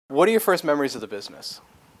What are your first memories of the business?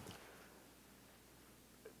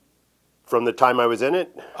 From the time I was in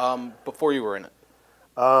it? Before you were in it?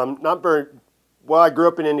 Not very, well, I grew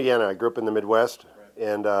up in Indiana. I grew up in the Midwest,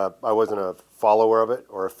 and I wasn't a follower of it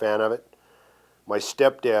or a fan of it. My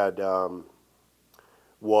stepdad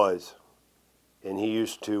was, and he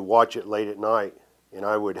used to watch it late at night, and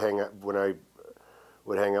I would hang out, when I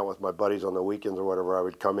would hang out with my buddies on the weekends or whatever, I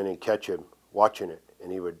would come in and catch him watching it,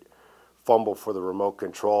 and he would fumble for the remote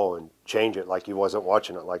control and change it like he wasn't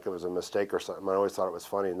watching it, like it was a mistake or something. I always thought it was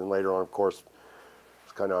funny. And then later on, of course,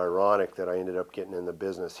 it's kind of ironic that I ended up getting in the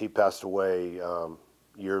business. He passed away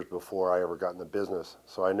years before I ever got in the business,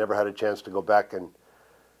 so I never had a chance to go back and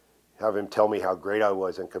have him tell me how great I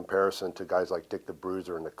was in comparison to guys like Dick the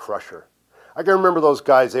Bruiser and the Crusher. I can remember those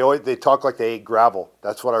guys. They talk like they ate gravel.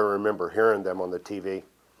 That's what I remember hearing them on the TV.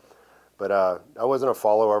 But I wasn't a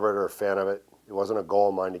follower of it or a fan of it. It wasn't a goal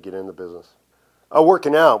of mine to get in the business.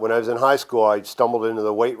 Working out. When I was in high school, I stumbled into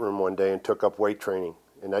the weight room one day and took up weight training,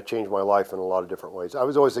 and that changed my life in a lot of different ways. I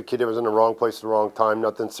was always a kid that was in the wrong place at the wrong time,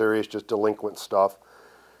 nothing serious, just delinquent stuff.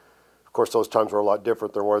 Of course, those times were a lot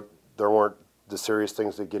different. There weren't the serious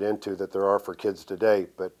things to get into that there are for kids today.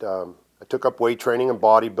 But I took up weight training and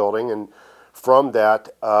bodybuilding, and from that,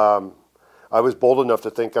 I was bold enough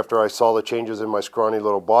to think after I saw the changes in my scrawny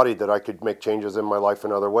little body that I could make changes in my life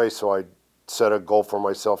in other ways. So I set a goal for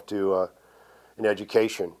myself to in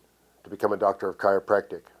education to become a doctor of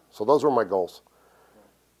chiropractic. So those were my goals.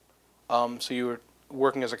 So you were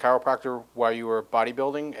working as a chiropractor while you were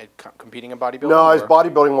bodybuilding, competing in bodybuilding? No, I was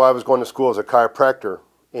bodybuilding while I was going to school as a chiropractor,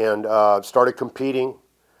 and started competing.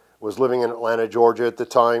 Was living in Atlanta, Georgia at the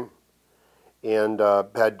time, and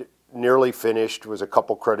had nearly finished, was a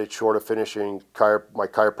couple credits short of finishing my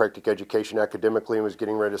chiropractic education academically, and was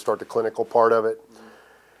getting ready to start the clinical part of it.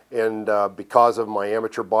 And because of my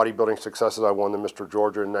amateur bodybuilding successes, I won the Mr.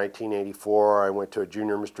 Georgia in 1984. I went to a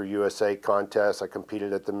Junior Mr. USA contest. I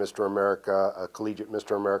competed at the Mr. America, a collegiate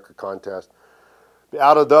Mr. America contest.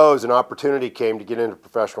 Out of those, an opportunity came to get into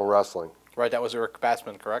professional wrestling. Right, that was Rick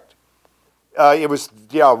Bassman, correct? It was,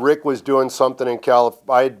 yeah, Rick was doing something in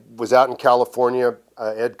I was out in California.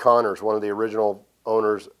 Ed Connors, one of the original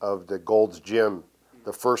owners of the Gold's Gym,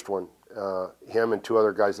 the first one, him and two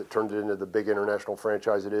other guys that turned it into the big international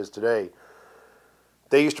franchise it is today.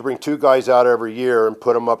 They used to bring two guys out every year and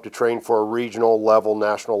put them up to train for a regional level,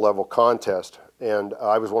 national level contest. And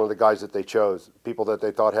I was one of the guys that they chose, people that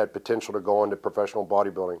they thought had potential to go into professional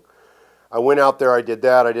bodybuilding. I went out there, I did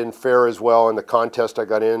that. I didn't fare as well in the contest I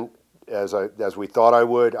got in as we thought I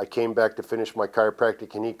would. I came back to finish my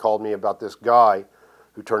chiropractic, and he called me about this guy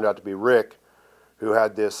who turned out to be Rick, who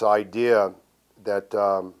had this idea that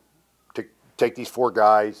to take these four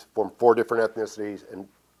guys from four different ethnicities and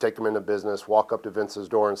take them into business, walk up to Vince's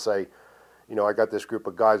door and say, you know, I got this group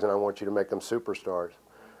of guys and I want you to make them superstars.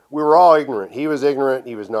 We were all ignorant. He was ignorant.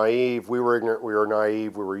 He was naive. We were ignorant. We were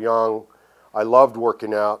naive. We were young. I loved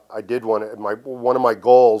working out. I did one of my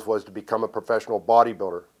goals was to become a professional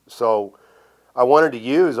bodybuilder. So I wanted to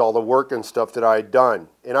use all the work and stuff that I had done.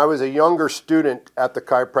 And I was a younger student at the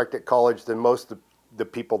chiropractic college than most of the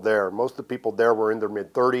people there. Most of the people there were in their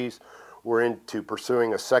mid-30s, were into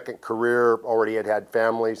pursuing a second career, already had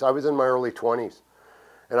families. I was in my early 20s.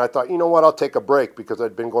 And I thought, you know what, I'll take a break because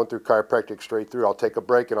I'd been going through chiropractic straight through. I'll take a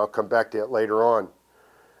break and I'll come back to it later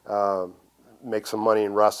on. Make some money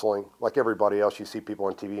in wrestling. Like everybody else, you see people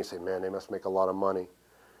on TV and say, man, they must make a lot of money.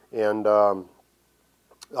 And I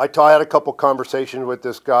had a couple conversations with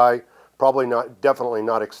this guy, definitely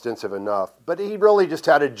not extensive enough, but he really just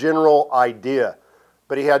had a general idea.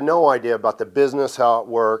 But he had no idea about the business, how it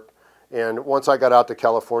worked. And once I got out to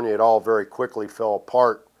California, it all very quickly fell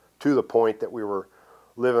apart to the point that we were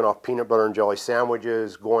living off peanut butter and jelly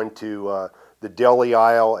sandwiches, going to the deli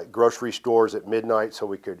aisle at grocery stores at midnight so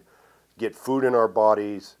we could get food in our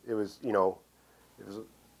bodies. It was, you know, it was...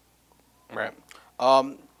 Right.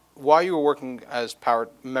 While you were working as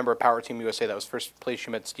member of Power Team USA, that was first place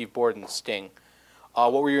you met Steve Borden, Sting.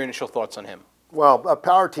 What were your initial thoughts on him? Well,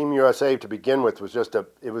 Power Team USA to begin with was just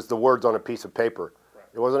it was the words on a piece of paper. Right.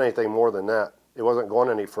 It wasn't anything more than that. It wasn't going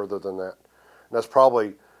any further than that. And that's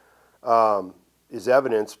probably is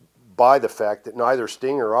evidenced by the fact that neither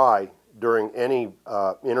Sting or I, during any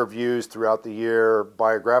interviews throughout the year,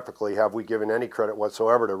 biographically, have we given any credit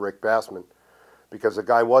whatsoever to Rick Bassman, because the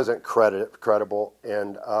guy wasn't credible,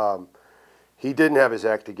 and he didn't have his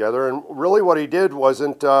act together. And really what he did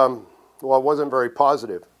wasn't, well, it wasn't very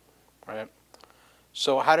positive. Right.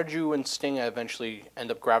 So how did you and Sting eventually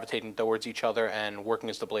end up gravitating towards each other and working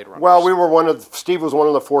as the Blade Runners? Well, Steve was one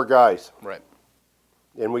of the four guys. Right.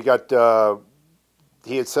 And we got,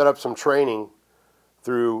 he had set up some training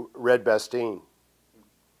through Red Bastien.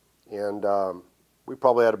 And we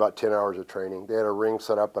probably had about 10 hours of training. They had a ring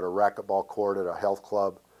set up at a racquetball court at a health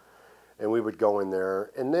club, and we would go in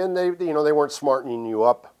there. And then they weren't smartening you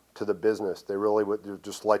up to the business. They really would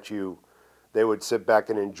just let you. They would sit back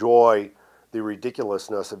and enjoy the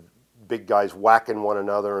ridiculousness of big guys whacking one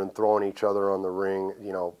another and throwing each other on the ring,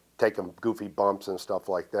 taking goofy bumps and stuff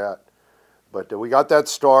like that. But we got that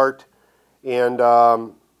start, and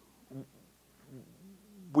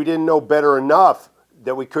we didn't know better enough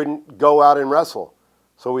that we couldn't go out and wrestle.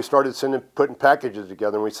 So we started putting packages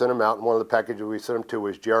together, and we sent them out, and one of the packages we sent them to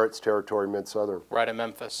was Jarrett's territory, Mid-Southern. Right in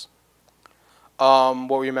Memphis. What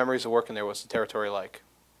were your memories of working there? What's the territory like?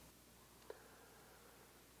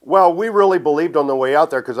 Well, we really believed on the way out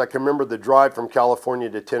there, because I can remember the drive from California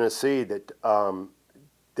to Tennessee, that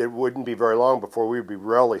it wouldn't be very long before we would be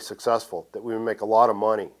really successful, that we would make a lot of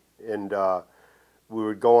money, and we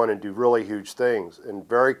would go on and do really huge things. And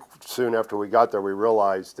very soon after we got there, we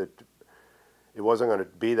realized that it wasn't going to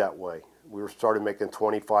be that way. We started making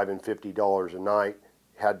 $25 and $50 a night,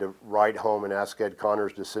 had to write home and ask Ed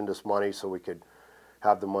Connors to send us money so we could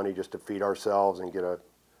have the money just to feed ourselves and get a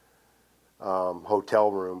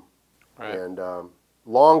hotel room. Right. And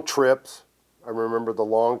long trips. I remember the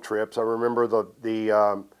long trips. I remember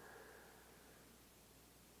the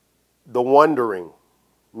wondering,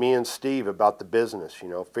 me and Steve, about the business,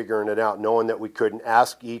 figuring it out, knowing that we couldn't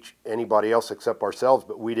ask anybody else except ourselves,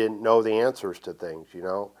 but we didn't know the answers to things, We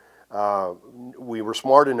were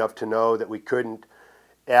smart enough to know that we couldn't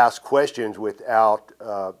ask questions without,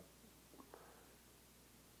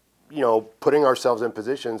 putting ourselves in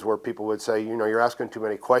positions where people would say, you're asking too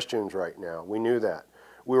many questions right now. We knew that.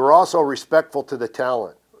 We were also respectful to the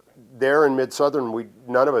talent. There in Mid-Southern,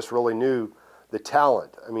 none of us really knew the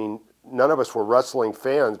talent. I mean, none of us were wrestling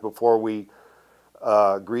fans before we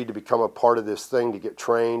agreed to become a part of this thing, to get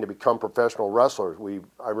trained, to become professional wrestlers.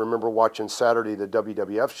 I remember watching Saturday the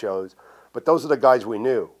WWF shows, but those are the guys we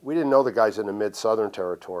knew. We didn't know the guys in the Mid-Southern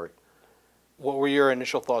territory. What were your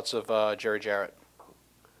initial thoughts of Jerry Jarrett?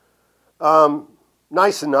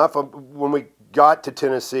 Nice enough. When we got to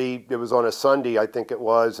Tennessee, it was on a Sunday, I think it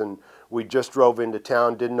was, and we just drove into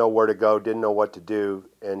town, didn't know where to go, didn't know what to do,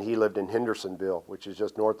 and he lived in Hendersonville, which is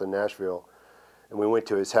just north of Nashville, and we went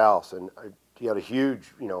to his house, and he had a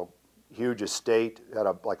huge, huge estate, had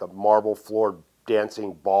like a marble floored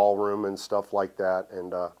dancing ballroom and stuff like that,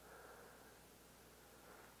 and I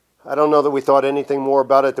don't know that we thought anything more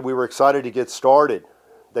about it, that we were excited to get started.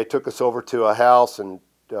 They took us over to a house and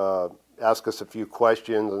asked us a few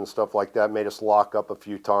questions and stuff like that, made us lock up a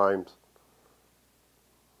few times.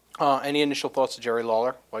 Any initial thoughts of Jerry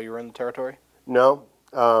Lawler while you were in the territory? No.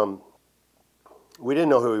 We didn't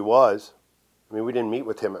know who he was. I mean, we didn't meet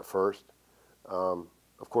with him at first. Of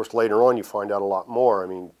course, later on you find out a lot more. I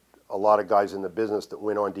mean, a lot of guys in the business that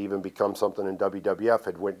went on to even become something in WWF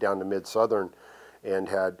had went down to Mid-Southern and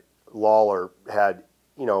had Lawler had,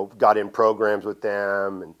 got in programs with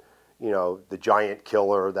them, and the Giant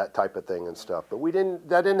Killer, that type of thing and stuff. But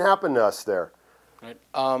that didn't happen to us there. Right.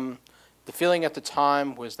 The feeling at the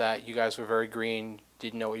time was that you guys were very green,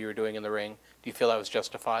 didn't know what you were doing in the ring. Do you feel that was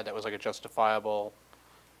justified? That was like a justifiable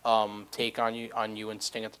take on you and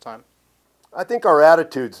Sting at the time? I think our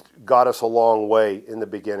attitudes got us a long way in the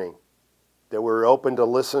beginning. That we were open to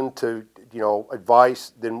listen to,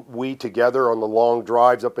 advice. Then we together on the long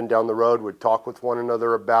drives up and down the road would talk with one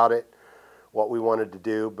another about it, what we wanted to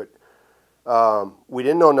do. But we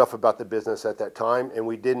didn't know enough about the business at that time, and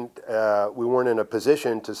we weren't in a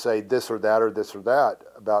position to say this or that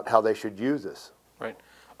about how they should use us. Right.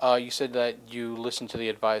 You said that you listened to the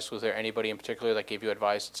advice. Was there anybody in particular that gave you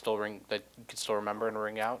advice that you could still remember and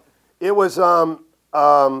ring out? It was,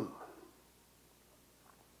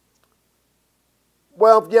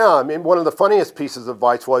 well, yeah, I mean, one of the funniest pieces of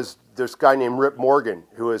advice was this guy named Rip Morgan,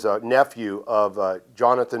 who is a nephew of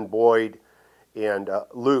Jonathan Boyd and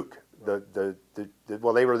Luke.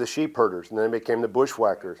 Well, they were the sheep herders, and then they became the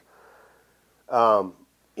bushwhackers.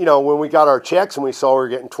 When we got our checks and we saw we were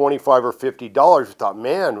getting $25 or $50, we thought,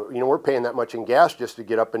 man, we're paying that much in gas just to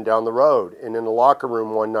get up and down the road. And in the locker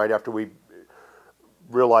room one night, after we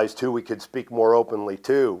realized who we could speak more openly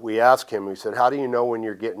to, we asked him, we said, how do you know when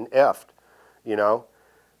you're getting effed,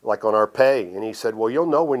 like on our pay? And he said, well, you'll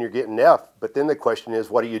know when you're getting effed, but then the question is,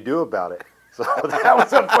 what do you do about it? So that was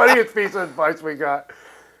the funniest piece of advice we got.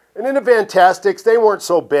 And then the Fantastics, they weren't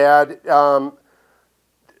so bad.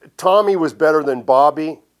 Tommy was better than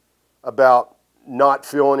Bobby about not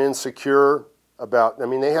feeling insecure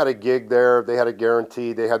they had a gig there, they had a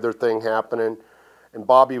guarantee, they had their thing happening. And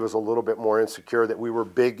Bobby was a little bit more insecure that we were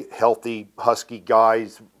big, healthy, husky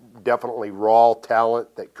guys definitely raw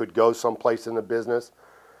talent that could go someplace in the business.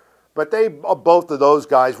 But both of those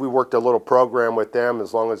guys, we worked a little program with them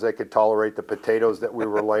as long as they could tolerate the potatoes that we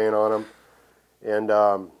were laying on them. And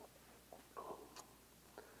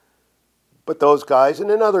but those guys, and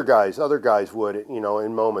then other guys would, you know,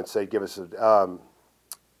 in moments they'd give us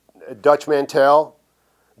Dutch Mantell,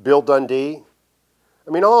 Bill Dundee. I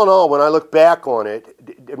mean, all in all, when I look back on it,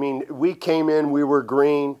 I mean, we came in, we were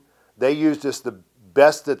green. They used us the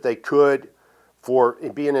best that they could for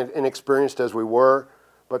being inexperienced as we were,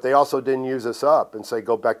 but they also didn't use us up and say,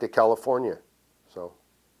 go back to California. So,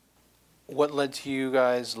 What led to you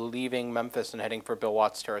guys leaving Memphis and heading for Bill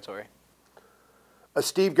Watts territory?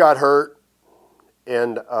 Steve got hurt,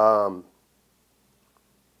 and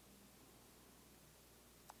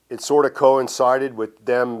it sort of coincided with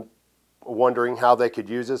them wondering how they could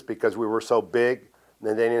use us because we were so big,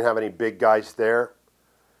 and they didn't have any big guys there.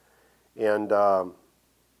 And a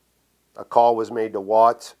call was made to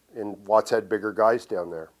Watts, and Watts had bigger guys down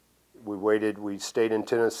there. We stayed in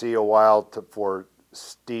Tennessee a while for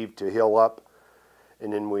Steve to heal up,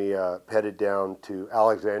 and then we headed down to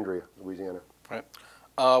Alexandria, Louisiana. Right.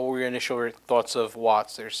 What were your initial thoughts of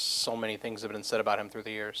Watts? There's so many things that have been said about him through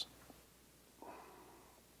the years.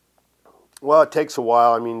 Well, it takes a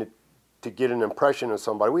while. I mean, to get an impression of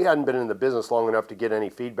somebody. We hadn't been in the business long enough to get any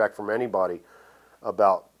feedback from anybody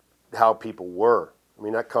about how people were. I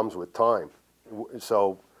mean, that comes with time.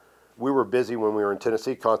 So we were busy when we were in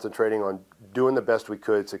Tennessee concentrating on doing the best we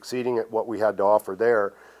could, succeeding at what we had to offer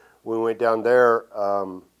there. When we went down there,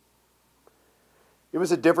 it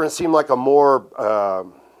was a different, seemed like a more,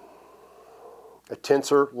 a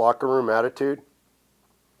tenser locker room attitude.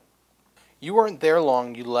 You weren't there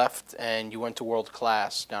long. You left and you went to World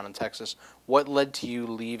Class down in Texas. What led to you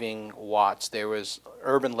leaving Watts? There was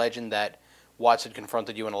urban legend that Watts had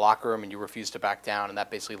confronted you in a locker room and you refused to back down, and that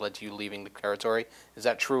basically led to you leaving the territory. Is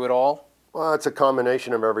that true at all? Well, it's a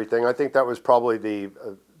combination of everything. I think that was probably the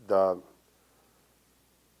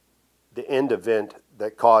end event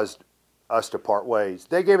that caused us to part ways.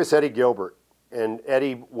 They gave us Eddie Gilbert, and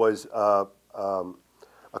Eddie was a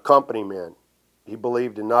company man. He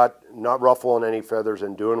believed in not ruffling any feathers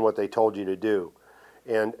and doing what they told you to do.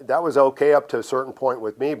 And that was okay up to a certain point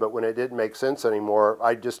with me, but when it didn't make sense anymore,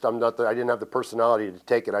 I didn't have the personality to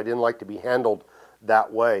take it. I didn't like to be handled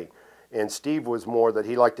that way. And Steve was more that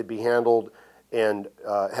he liked to be handled and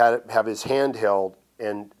have his hand held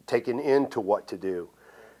and taken into what to do.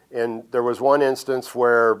 And there was one instance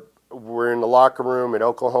where we're in the locker room in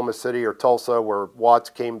Oklahoma City or Tulsa where Watts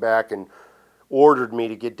came back and ordered me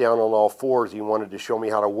to get down on all fours. He wanted to show me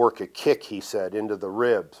how to work a kick, he said, into the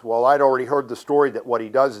ribs. Well, I'd already heard the story that what he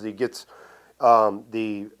does is he gets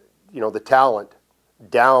the talent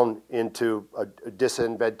down into a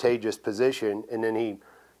disadvantageous position, and then he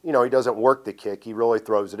doesn't work the kick. He really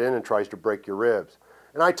throws it in and tries to break your ribs.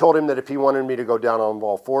 And I told him that if he wanted me to go down on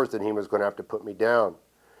all fours, then he was going to have to put me down.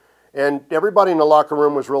 And everybody in the locker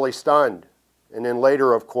room was really stunned. And then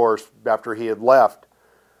later, of course, after he had left,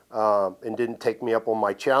 and didn't take me up on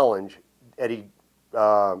my challenge, Eddie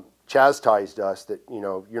chastised us that,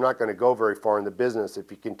 you're not going to go very far in the business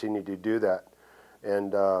if you continue to do that.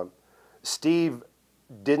 And Steve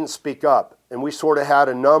didn't speak up. And we sort of had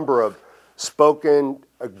a number of spoken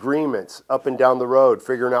agreements up and down the road,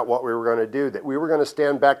 figuring out what we were going to do, that we were going to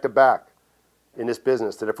stand back to back in this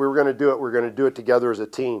business, that if we were going to do it, we were going to do it together as a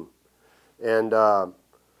team. And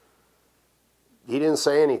he didn't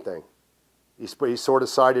say anything. He sort of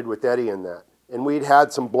sided with Eddie in that. And we'd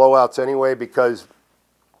had some blowouts anyway because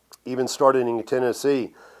even starting in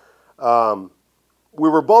Tennessee, we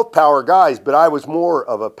were both power guys, but I was more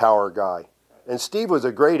of a power guy. And Steve was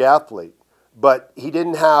a great athlete, but he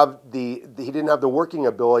didn't have the working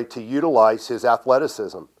ability to utilize his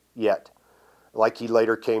athleticism yet, like he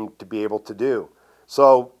later came to be able to do.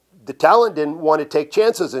 So the talent didn't want to take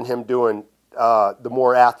chances in him doing the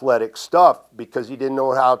more athletic stuff because he didn't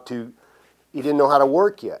know how to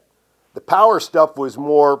work yet. The power stuff was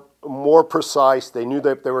more precise. They knew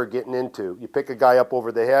that they were getting into. You pick a guy up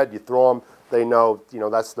over the head, you throw him, they know,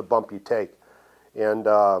 that's the bump you take. And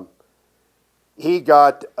he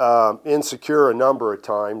got insecure a number of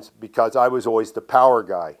times because I was always the power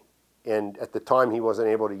guy. And at the time, he wasn't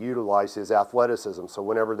able to utilize his athleticism. So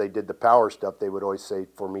whenever they did the power stuff, they would always say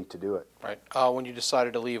for me to do it. Right. When you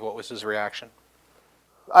decided to leave, what was his reaction?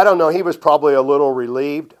 I don't know. He was probably a little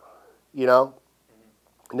relieved. Now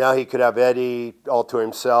he could have Eddie all to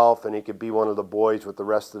himself, and he could be one of the boys with the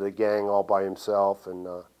rest of the gang all by himself. And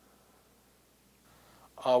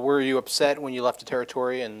were you upset when you left the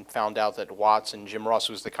territory and found out that Watts and Jim Ross,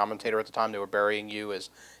 who was the commentator at the time, they were burying you as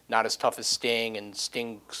not as tough as Sting, and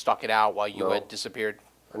Sting stuck it out while you No. had disappeared?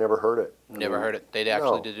 I never heard it. Never heard it. They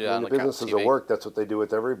actually did do that on the the businesses TV. of work, that's what they do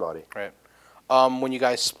with everybody. Right. When you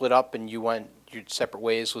guys split up and you went your separate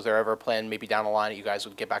ways, was there ever a plan maybe down the line that you guys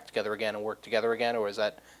would get back together again and work together again, or is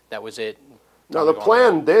that was it? No, the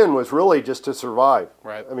plan then was really just to survive.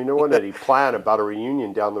 Right. I mean, there wasn't any plan about a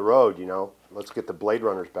reunion down the road, you know. Let's get the Blade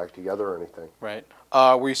Runners back together or anything. Right.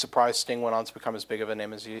 Were you surprised Sting went on to become as big of a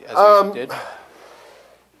name as he did?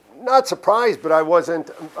 Not surprised, but I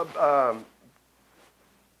wasn't.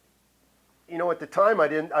 You know, at the time, I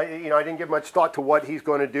didn't give much thought to what he's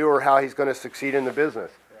going to do or how he's going to succeed in the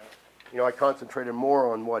business. You know, I concentrated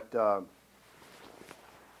more on what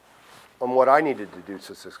I needed to do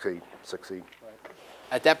to succeed.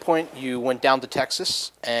 At that point, you went down to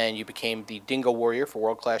Texas and you became the Dingo Warrior for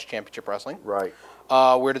World Class Championship Wrestling. Right.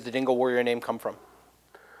 Where did the Dingo Warrior name come from?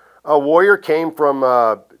 Warrior came from,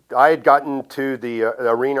 I had gotten to the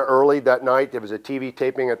arena early that night. There was a TV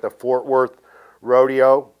taping at the Fort Worth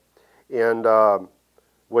Rodeo, and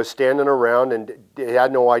was standing around and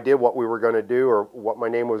had no idea what we were going to do or what my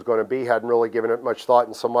name was going to be. Hadn't really given it much thought,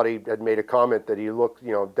 and somebody had made a comment that he looked,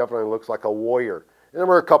 you know, definitely looks like a warrior. And there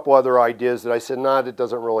were a couple other ideas that I said, nah, it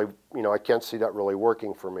doesn't really, you know, I can't see that really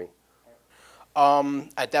working for me.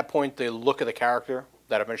 At that point, the look of the character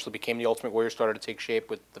that eventually became the Ultimate Warrior started to take shape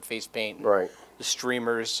with the face paint, and Right. the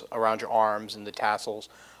streamers around your arms and the tassels.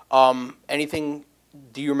 Anything?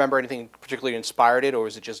 Do you remember anything particularly inspired it, or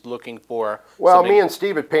was it just looking for? Well, something? me and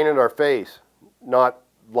Steve had painted our face, not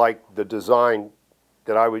like the design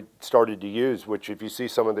that I started to use, which if you see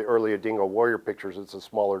some of the earlier Dingo Warrior pictures, it's a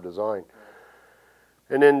smaller design.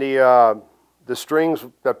 And then the strings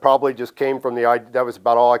that probably just came from that was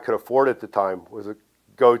about all I could afford at the time, was to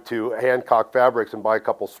go to Hancock Fabrics and buy a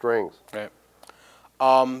couple strings. Right.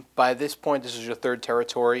 By this point, this is your third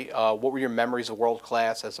territory. What were your memories of World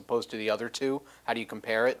Class as opposed to the other two? How do you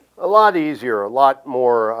compare it? A lot easier, a lot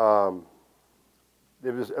more,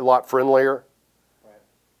 it was a lot friendlier.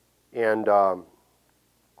 Right. And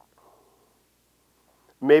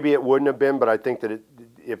maybe it wouldn't have been, but I think that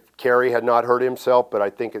if Kerry had not hurt himself, but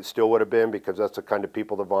I think it still would have been, because that's the kind of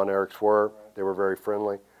people the Von Erichs were. Right. They were very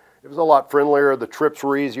friendly. It was a lot friendlier. The trips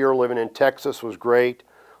were easier. Living in Texas was great.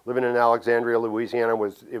 Living in Alexandria, Louisiana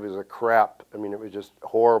was a crap. I mean, it was just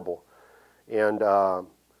horrible. And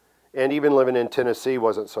even living in Tennessee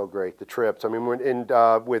wasn't so great, the trips. I mean,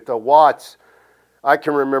 with Watts, I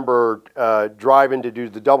can remember driving to do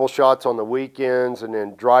the double shots on the weekends and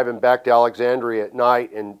then driving back to Alexandria at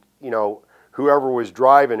night, and, you know, whoever was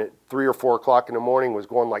driving at 3 or 4 o'clock in the morning was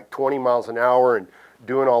going like 20 miles an hour and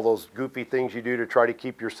doing all those goofy things you do to try to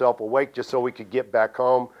keep yourself awake just so we could get back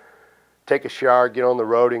home, take a shower, get on the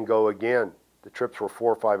road, and go again. The trips were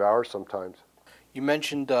 4 or 5 hours sometimes. You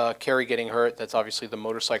mentioned Kerry getting hurt. That's obviously the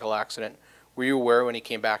motorcycle accident. Were you aware when he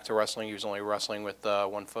came back to wrestling he was only wrestling with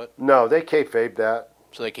 1 foot? No, they kayfabed that.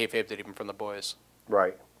 So they kayfabed it even from the boys?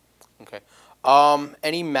 Right. Okay.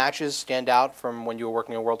 Any matches stand out from when you were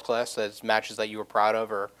working in World Class as matches that you were proud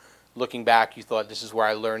of, or looking back you thought this is where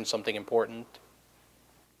I learned something important?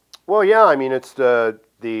 Well, yeah, I mean, it's the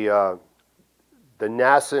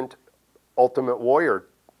nascent Ultimate Warrior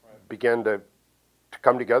began to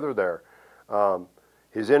come together there.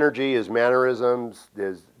 His energy, his mannerisms,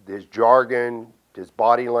 his jargon, his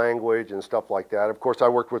body language and stuff like that. Of course, I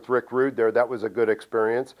worked with Rick Rude there. That was a good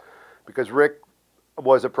experience because Rick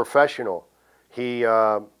was a professional. He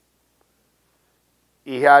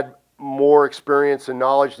had more experience and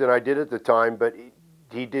knowledge than I did at the time, but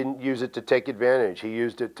he didn't use it to take advantage. He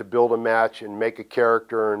used it to build a match and make a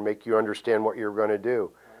character and make you understand what you're going to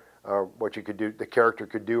do, what you could do, the character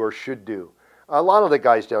could do or should do. A lot of the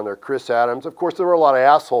guys down there, Chris Adams, of course, there were a lot of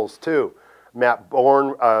assholes too. Matt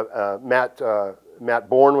Bourne was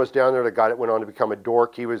down there, the guy that went on to become a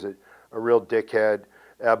dork. He was a real dickhead.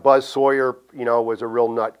 Buzz Sawyer, you know, was a real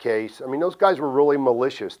nutcase. I mean, those guys were really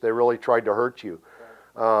malicious. They really tried to hurt you.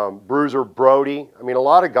 Bruiser Brody. I mean, a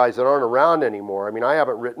lot of guys that aren't around anymore. I mean, I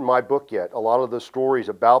haven't written my book yet. A lot of the stories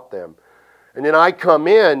about them. And then I come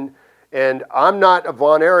in, and I'm not a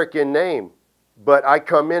Von Erich in name, but I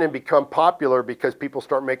come in and become popular because people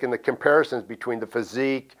start making the comparisons between the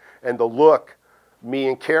physique and the look, me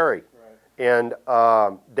and Kerry. Right. And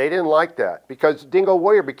they didn't like that because Dingo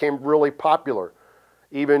Warrior became really popular,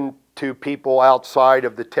 even to people outside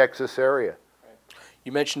of the Texas area.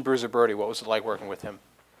 You mentioned Bruiser Brody. What was it like working with him?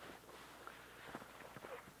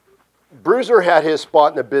 Bruiser had his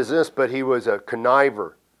spot in the business, but he was a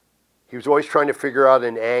conniver. He was always trying to figure out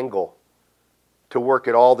an angle to work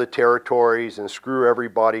at all the territories and screw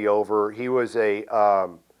everybody over. He was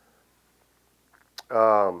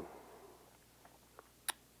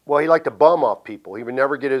Well, he liked to bum off people. He would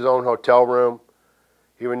never get his own hotel room.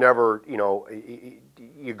 He would never,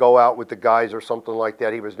 you go out with the guys or something like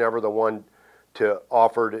that. He was never the one to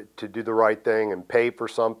offer to do the right thing and pay for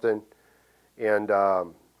something. And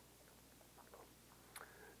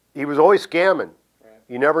he was always scamming. Right.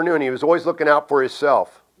 You never knew, and he was always looking out for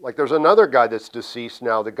himself. Like there's another guy that's deceased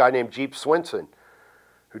now, the guy named Jeep Swenson,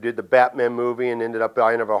 who did the Batman movie and ended up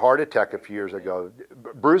dying of a heart attack a few years ago.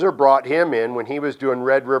 Bruiser brought him in when he was doing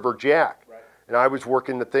Red River Jack. Right. And I was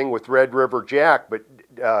working the thing with Red River Jack, but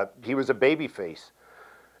he was a babyface.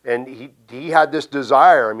 And he had this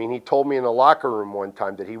desire. I mean, he told me in the locker room one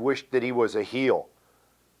time that he wished that he was a heel.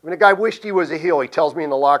 When a guy wished he was a heel, he tells me in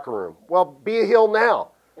the locker room, well, be a heel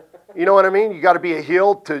now. You know what I mean? You got to be a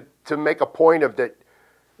heel to make a point of that.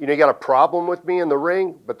 You got a problem with me in the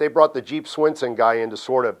ring, but they brought the Jeep Swenson guy in to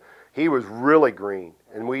sort of, he was really green.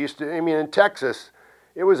 And we used to, in Texas,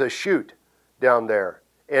 it was a shoot down there.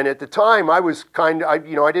 And at the time, I was I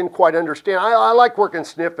didn't quite understand. I like working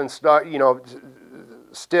stiff and stiff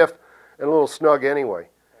and a little snug anyway.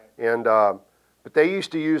 And, but they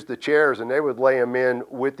used to use the chairs and they would lay them in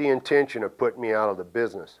with the intention of putting me out of the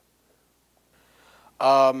business.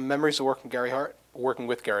 Memories of working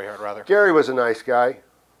with Gary Hart, rather. Gary was a nice guy.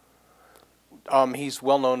 He's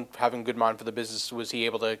well known for having a good mind for the business. Was he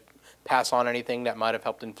able to pass on anything that might have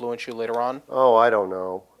helped influence you later on? Oh, I don't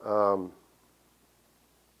know.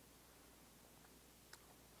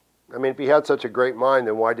 I mean, if he had such a great mind,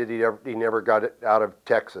 then why did he never got it out of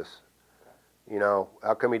Texas? How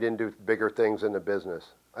come he didn't do bigger things in the business?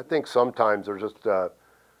 I think sometimes there's just a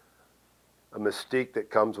mystique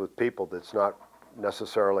that comes with people that's not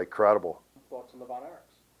necessarily credible. Thoughts on the Von Erichs?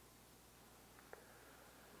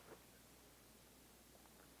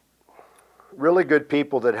 Really good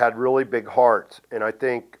people that had really big hearts, and I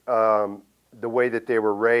think the way that they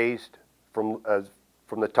were raised from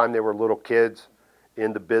the time they were little kids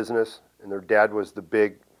in the business, and their dad was the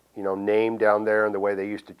big, name down there, and the way they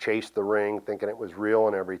used to chase the ring, thinking it was real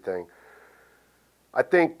and everything. I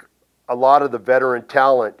think a lot of the veteran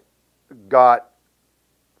talent got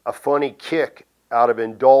a funny kick out of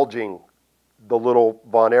indulging the little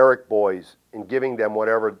Von Erich boys and giving them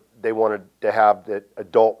whatever they wanted to have that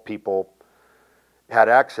adult people had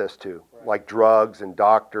access to, right, like drugs and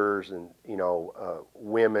doctors and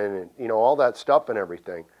women and all that stuff and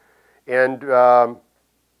everything, and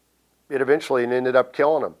it eventually ended up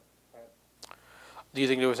killing them. Right. Do you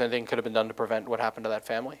think there was anything could have been done to prevent what happened to that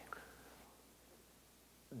family?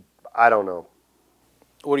 I don't know.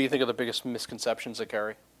 What do you think are the biggest misconceptions of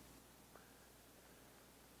Gary?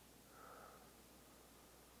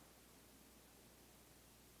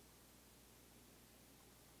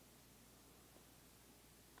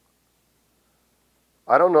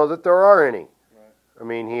 I don't know that there are any. Right. I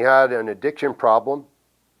mean, he had an addiction problem.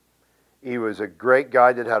 He was a great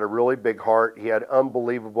guy that had a really big heart. He had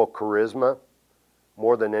unbelievable charisma,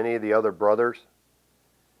 more than any of the other brothers.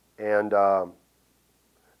 And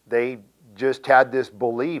they just had this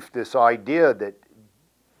belief, this idea that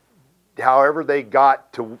however they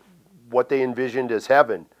got to what they envisioned as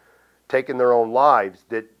heaven, taking their own lives,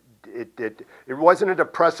 that it wasn't a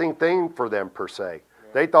depressing thing for them per se.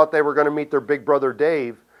 They thought they were going to meet their big brother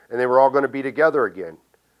Dave, and they were all going to be together again.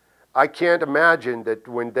 I can't imagine that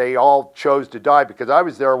when they all chose to die, because I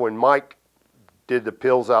was there when Mike did the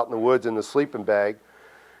pills out in the woods in the sleeping bag,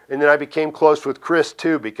 and then I became close with Chris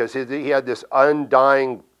too, because he had this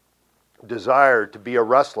undying desire to be a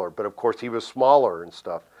wrestler, but of course he was smaller and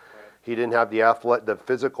stuff. Right. He didn't have the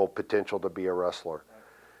physical potential to be a wrestler.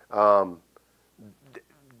 Right.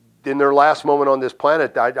 In their last moment on this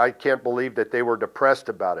planet, I can't believe that they were depressed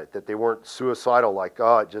about it, that they weren't suicidal, like,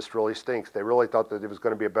 oh, it just really stinks. They really thought that it was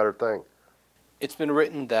going to be a better thing. It's been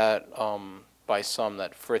written that by some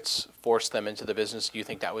that Fritz forced them into the business. Do you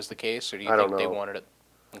think that was the case, or do you think they wanted it?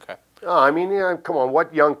 Okay. No, I mean, come on,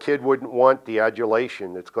 what young kid wouldn't want the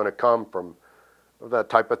adulation that's going to come from that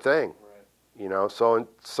type of thing? Right. So in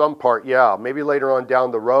some part, yeah, maybe later on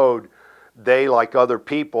down the road, they, like other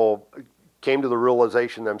people, came to the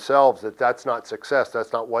realization themselves that that's not success,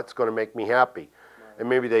 that's not what's going to make me happy. Right. And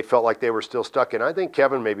maybe they felt like they were still stuck in. I think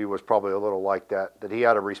Kevin maybe was probably a little like that he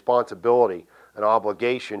had a responsibility, an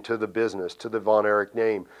obligation to the business, to the Von Erich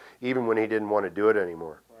name, even when he didn't want to do it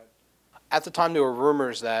anymore. Right. At the time, there were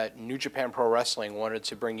rumors that New Japan Pro Wrestling wanted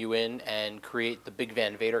to bring you in and create the Big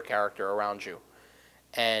Van Vader character around you.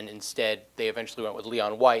 And instead, they eventually went with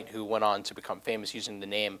Leon White, who went on to become famous using the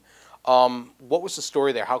name. What was the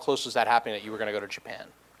story there? How close was that happening that you were going to go to Japan?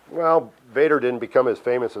 Well, Vader didn't become as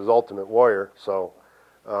famous as Ultimate Warrior, so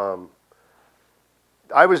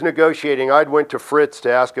I was negotiating. I'd went to Fritz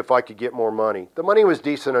to ask if I could get more money. The money was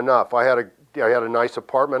decent enough. I had a nice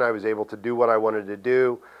apartment. I was able to do what I wanted to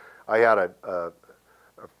do. I had a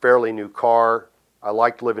fairly new car. I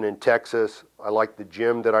liked living in Texas. I liked the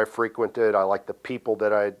gym that I frequented. I liked the people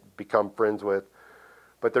that I had become friends with.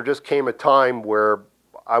 But there just came a time where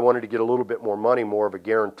I wanted to get a little bit more money, more of a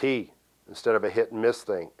guarantee, instead of a hit and miss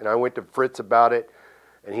thing. And I went to Fritz about it,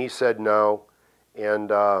 and he said no. And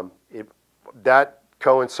that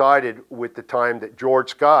coincided with the time that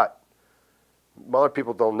George Scott, a lot of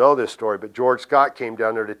people don't know this story, but George Scott came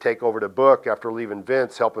down there to take over the book after leaving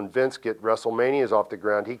Vince, helping Vince get WrestleManias off the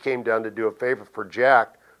ground. He came down to do a favor for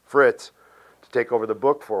Jack Fritz to take over the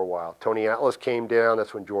book for a while. Tony Atlas came down.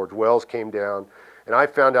 That's when George Wells came down. And I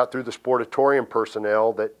found out through the Sportatorium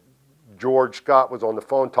personnel that George Scott was on the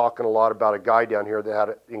phone talking a lot about a guy down here that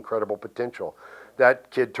had incredible potential. That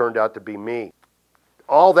kid turned out to be me.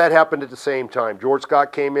 All that happened at the same time. George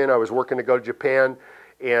Scott came in. I was working to go to Japan,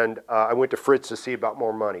 and I went to Fritz to see about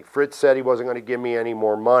more money. Fritz said he wasn't going to give me any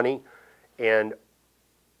more money, and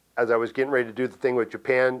as I was getting ready to do the thing with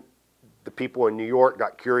Japan, the people in New York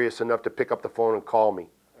got curious enough to pick up the phone and call me.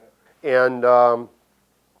 And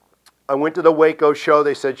I went to the Waco show.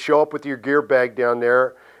 They said, show up with your gear bag down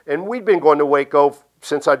there. And we'd been going to Waco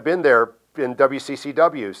since I'd been there in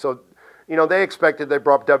WCCW. So, you know, they expected they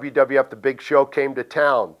brought WWF, the big show, came to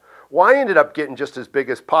town. Well, I ended up getting just as big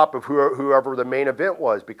as pop of whoever the main event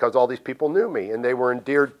was because all these people knew me and they were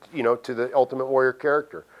endeared, you know, to the Ultimate Warrior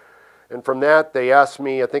character. And from that, they asked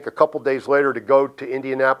me, I think a couple days later, to go to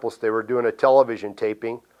Indianapolis. They were doing a television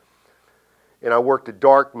taping. And I worked a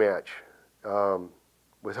dark match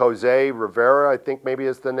with Jose Rivera, I think maybe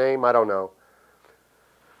is the name. I don't know.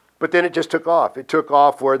 But then it just took off. It took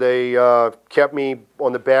off where they kept me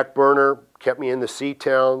on the back burner, kept me in the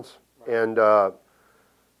C-towns, and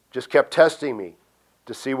just kept testing me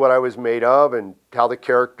to see what I was made of and how the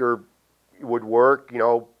character would work. You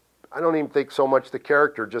know, I don't even think so much the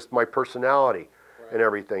character, just my personality and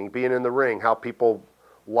everything, being in the ring, how people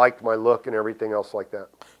liked my look and everything else like that.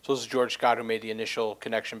 So this is George Scott who made the initial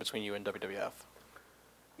connection between you and WWF?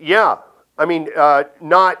 Yeah. I mean,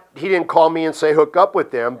 he didn't call me and say hook up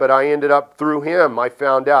with them, but I ended up, through him, I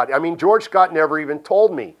found out. I mean, George Scott never even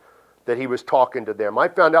told me that he was talking to them. I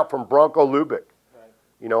found out from Bronco Lubick,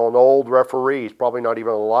 you know, an old referee. He's probably not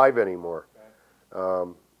even alive anymore.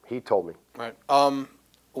 He told me. Right.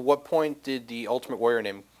 At what point did the Ultimate Warrior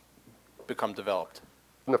name become developed?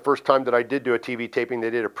 And the first time that I did do a TV taping, they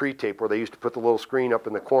did a pre-tape where they used to put the little screen up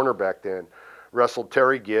in the corner back then. Wrestled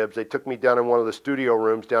Terry Gibbs. They took me down in one of the studio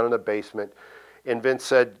rooms down in the basement, and Vince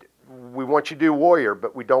said, we want you to do Warrior,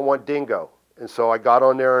 but we don't want Dingo. And so I got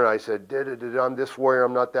on there and I said, I'm this Warrior,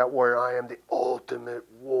 I'm not that Warrior, I am the Ultimate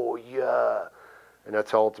Warrior. And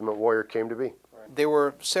that's how Ultimate Warrior came to be. There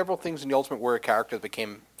were several things in the Ultimate Warrior character that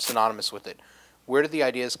became synonymous with it. Where did the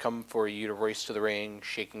ideas come for you to race to the ring,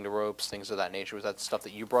 shaking the ropes, things of that nature? Was that stuff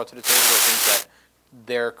that you brought to the table or things that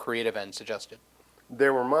their creative end suggested? They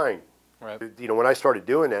were mine. Right. You know, when I started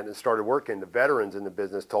doing that and started working, the veterans in the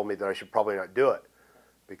business told me that I should probably not do it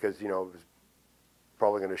because, you know, it was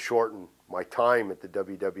probably going to shorten my time at the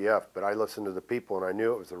WWF. But I listened to the people and I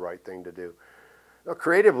knew it was the right thing to do. Now,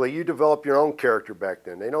 creatively, you develop your own character back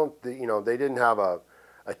then. They don't, you know, they didn't have a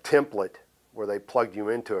template where they plugged you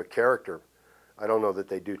into a character. I don't know that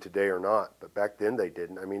they do today or not, but back then they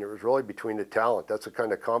didn't. I mean, it was really between the talent. That's the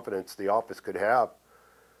kind of confidence the office could have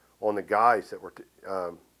on the guys that were,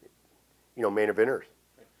 you know, main eventers.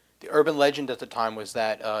 The urban legend at the time was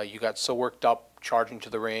that you got so worked up charging to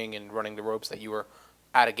the ring and running the ropes that you were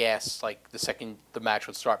out of gas like the second the match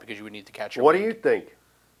would start because you would need to catch your What wind. do you think?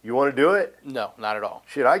 You want to do it? No, not at all.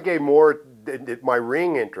 Shit, I gave more at my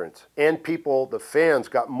ring entrance, and people, the fans,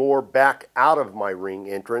 got more back out of my ring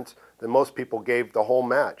entrance than most people gave the whole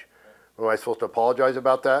match. Am I supposed to apologize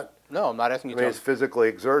about that? No, I'm not asking you I mean, to. it's physically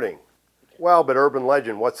exerting. Well, but urban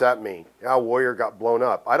legend, what's that mean? Yeah, Warrior got blown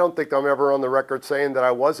up. I don't think I'm ever on the record saying that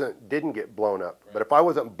I didn't get blown up. But if I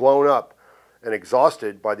wasn't blown up and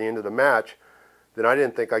exhausted by the end of the match, then I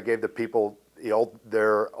didn't think I gave the people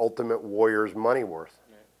their Ultimate Warrior's money worth.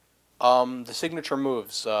 The signature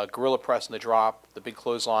moves, gorilla press and the drop, the big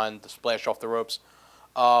clothesline, the splash off the ropes,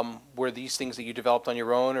 were these things that you developed on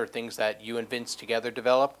your own or things that you and Vince together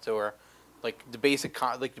developed or like the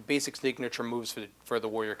basic signature moves for the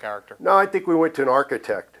Warrior character? No, I think we went to an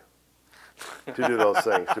architect to do those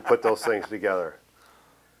things, to put those things together.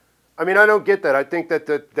 I mean, I don't get that. I think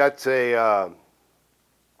that's a,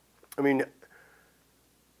 I mean,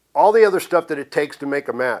 all the other stuff that it takes to make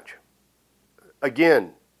a match.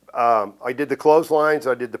 Again, I did the clotheslines,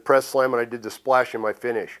 I did the press slam, and I did the splash in my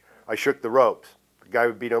finish. I shook the ropes. The guy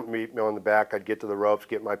would beat me on the back. I'd get to the ropes,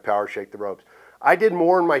 get my power, shake the ropes. I did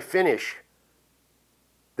more in my finish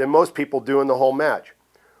than most people do in the whole match.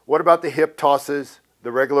 What about the hip tosses,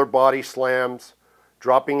 the regular body slams,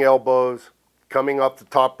 dropping elbows, coming up the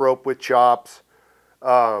top rope with chops,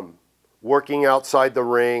 working outside the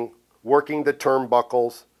ring, working the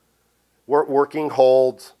turnbuckles, working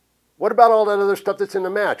holds? What about all that other stuff that's in the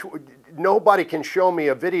match? Nobody can show me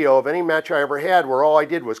a video of any match I ever had where all I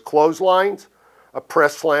did was clotheslines, a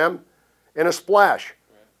press slam, and a splash.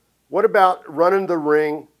 What about running the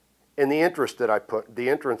ring and the entrance that I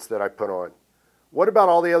put on? What about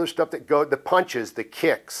all the other stuff that the punches, the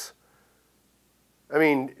kicks? I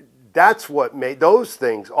mean, that's what made those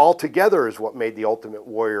things all together is what made the Ultimate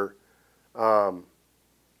Warrior the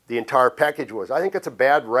entire package was. I think it's a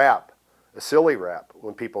bad rap, a silly rap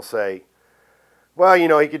when people say, well, you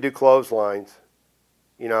know, he could do clotheslines.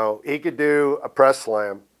 You know, he could do a press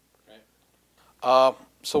slam.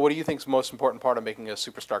 So what do you think is the most important part of making a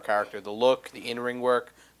superstar character? The look, the in-ring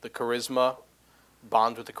work, the charisma,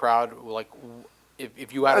 bonds with the crowd? Like,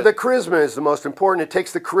 if you had the charisma is the most important. It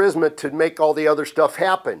takes the charisma to make all the other stuff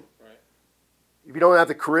happen. Right. If you don't have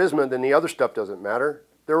the charisma, then the other stuff doesn't matter.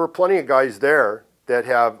 There were plenty of guys there that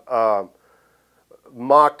have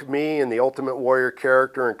mocked me and the Ultimate Warrior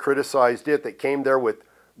character and criticized it, that came there with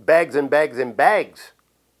bags and bags and bags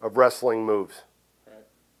of wrestling moves. Right.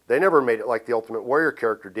 They never made it like the Ultimate Warrior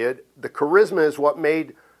character did. The charisma is what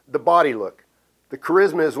made the body look. The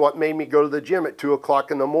charisma is what made me go to the gym at 2 o'clock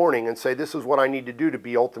in the morning and say, this is what I need to do to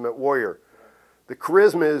be Ultimate Warrior. The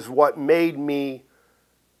charisma is what made me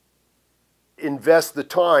invest the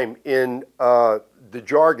time in the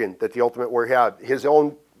jargon that the Ultimate Warrior had, his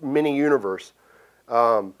own mini universe.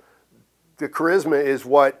 The charisma is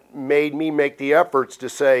what made me make the efforts to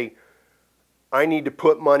say, I need to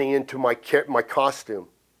put money into my costume.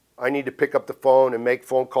 I need to pick up the phone and make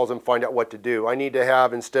phone calls and find out what to do. I need to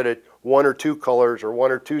have, instead of 1 or 2 colors or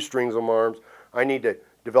 1 or 2 strings of arms, I need to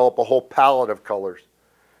develop a whole palette of colors.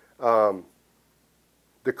 The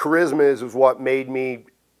charisma is what made me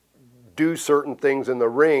do certain things in the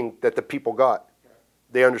ring that the people got.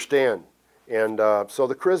 They understand. And so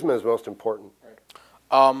the charisma is most important.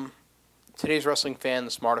 Today's wrestling fan,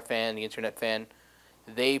 the smarter fan, the internet fan,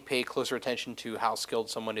 they pay closer attention to how skilled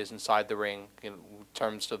someone is inside the ring in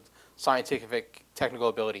terms of scientific, technical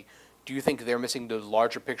ability. Do you think they're missing the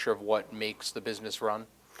larger picture of what makes the business run?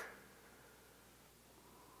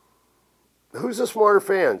 Who's the smarter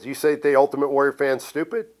fans? You say the Ultimate Warrior fans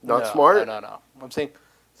stupid? Not smart? No. I'm saying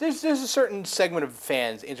there's a certain segment of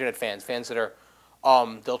fans, internet fans that are,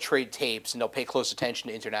 they'll trade tapes and they'll pay close attention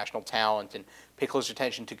to international talent and pay close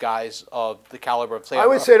attention to guys of the caliber of, say, I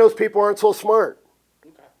would say those people aren't so smart.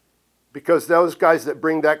 Okay. Because those guys that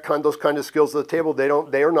bring those kind of skills to the table,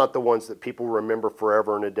 they are not the ones that people remember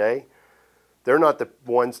forever and a day. They're not the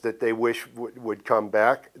ones that they wish would come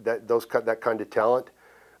back, that kind of talent.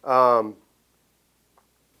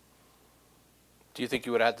 Do you think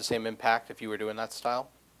you would have had the same impact if you were doing that style?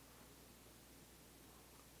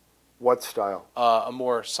 What style? A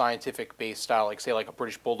more scientific-based style, like say like a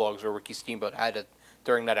British Bulldogs or Ricky Steamboat had it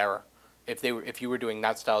during that era. If you were doing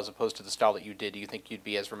that style as opposed to the style that you did, do you think you'd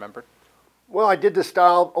be as remembered? Well, I did the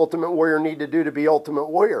style Ultimate Warrior need to do to be Ultimate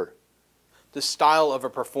Warrior. The style of a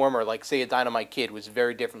performer, like say a Dynamite Kid, was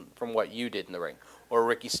very different from what you did in the ring, or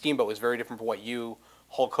Ricky Steamboat was very different from what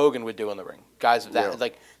Hulk Hogan would do in the ring. Guys of that,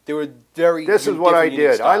 like they were very. This is what I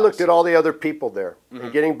did. I looked at all the other people there,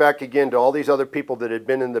 and getting back again to all these other people that had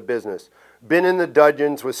been in the business, been in the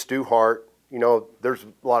dungeons with Stu Hart. You know, there's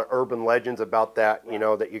a lot of urban legends about that. You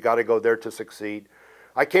know, that you got to go there to succeed.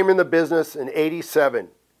 I came in the business in '87.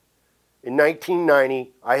 In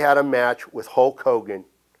 1990, I had a match with Hulk Hogan,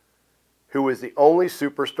 who was the only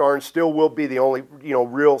superstar and still will be the only,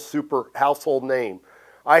 real super household name.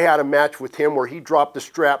 I had a match with him where he dropped a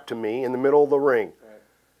strap to me in the middle of the ring. Right.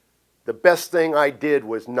 The best thing I did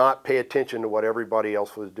was not pay attention to what everybody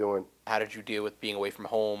else was doing. How did you deal with being away from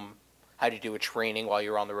home? How did you deal with training while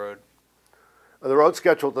you were on the road? The road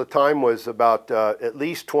schedule at the time was about at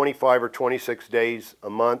least 25 or 26 days a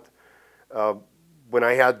month. When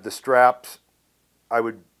I had the straps, I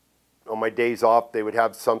would, on my days off, they would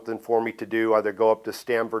have something for me to do, either go up to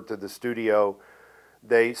Stamford to the studio.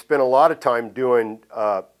 They spent a lot of time doing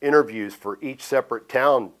interviews for each separate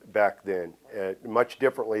town back then, much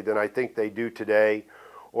differently than I think they do today.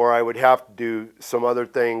 Or I would have to do some other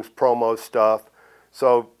things, promo stuff.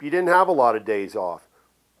 So you didn't have a lot of days off.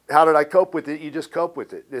 How did I cope with it? You just cope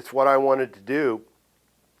with it. It's what I wanted to do.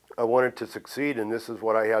 I wanted to succeed, and this is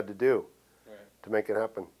what I had to do to make it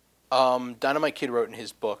happen. Dynamite Kid wrote in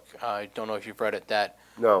his book, I don't know if you've read it, that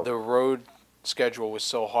no. the road schedule was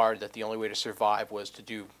so hard that the only way to survive was to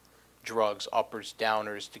do drugs, uppers,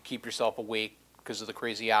 downers, to keep yourself awake because of the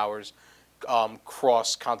crazy hours,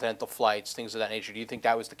 cross-continental flights, things of that nature. Do you think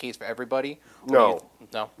that was the case for everybody? Or No.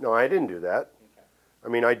 No? No, I didn't do that. I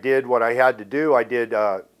mean, I did what I had to do. I did,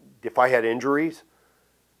 if I had injuries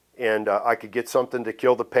and I could get something to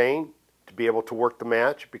kill the pain, to be able to work the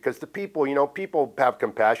match, because the people, you know, people have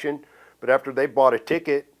compassion, but after they bought a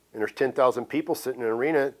ticket and there's 10,000 people sitting in an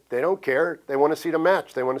arena, they don't care. They want to see the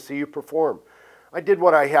match. They want to see you perform. I did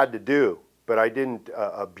what I had to do, but I didn't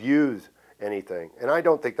abuse anything. And I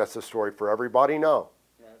don't think that's the story for everybody, no.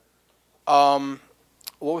 What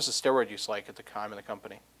was the steroid use like at the time in the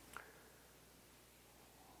company?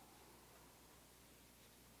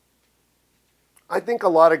 I think a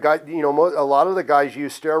lot of guys, you know, a lot of the guys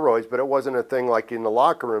use steroids, but it wasn't a thing like in the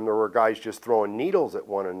locker room. There were guys just throwing needles at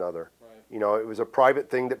one another. Right. You know, it was a private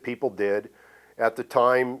thing that people did. At the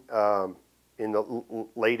time, in the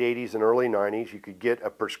late 80s and early 90s, you could get a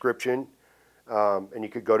prescription and you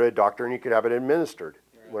could go to a doctor and you could have it administered.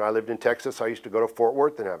 Right. When I lived in Texas, I used to go to Fort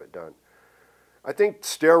Worth and have it done. I think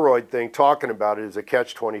steroid thing, talking about it, is a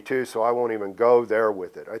catch-22, so I won't even go there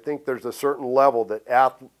with it. I think there's a certain level that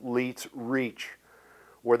athletes reach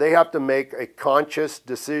where they have to make a conscious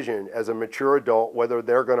decision as a mature adult whether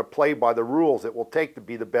they're going to play by the rules it will take to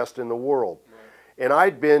be the best in the world. Right. And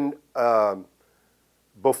I'd been,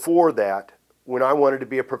 before that, when I wanted to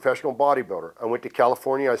be a professional bodybuilder. I went to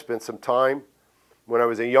California. I spent some time. When I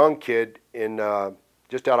was a young kid,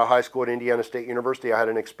 just out of high school at Indiana State University, I had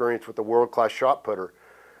an experience with a world-class shot putter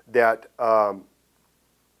that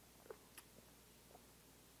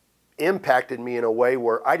impacted me in a way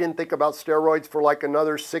where I didn't think about steroids for like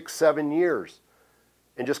another 6-7 years,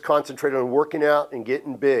 and just concentrated on working out and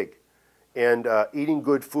getting big and eating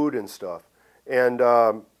good food and stuff. And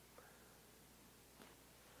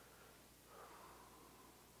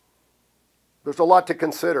there's a lot to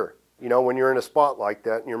consider, you know, when you're in a spot like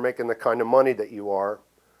that and you're making the kind of money that you are,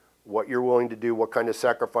 what you're willing to do, what kind of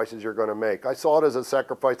sacrifices you're going to make. I saw it as a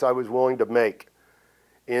sacrifice I was willing to make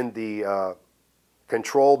in the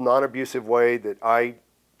controlled, non-abusive way that I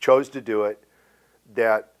chose to do it,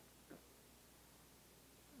 that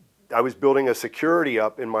I was building a security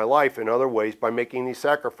up in my life in other ways by making these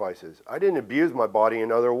sacrifices. I didn't abuse my body in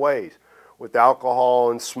other ways, with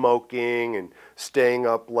alcohol and smoking and staying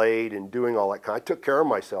up late and doing all that kind. I took care of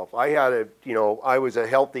myself. I had a, you know, I was a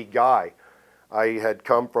healthy guy. I had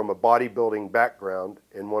come from a bodybuilding background,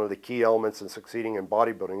 and one of the key elements in succeeding in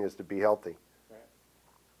bodybuilding is to be healthy.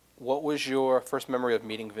 What was your first memory of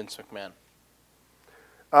meeting Vince McMahon?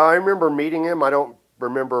 I remember meeting him. I don't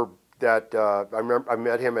remember that. I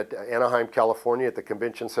met him at Anaheim, California, at the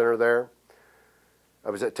convention center there.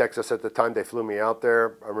 I was at Texas at the time. They flew me out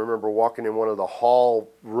there. I remember walking in one of the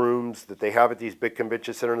hall rooms that they have at these big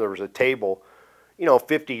convention centers. There was a table, you know,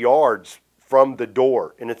 50 yards from the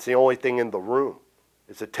door, and it's the only thing in the room.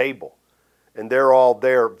 It's a table. And they're all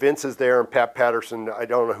there. Vince is there and Pat Patterson. I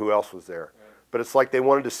don't know who else was there. But it's like they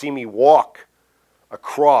wanted to see me walk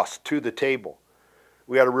across to the table.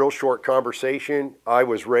 We had a real short conversation. I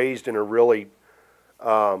was raised in a really,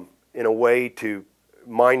 in a way to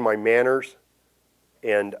mind my manners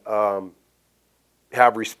and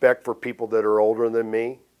have respect for people that are older than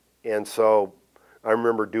me. And so I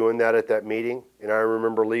remember doing that at that meeting. And I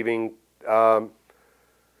remember leaving not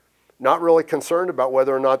really concerned about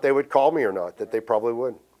whether or not they would call me or not, that they probably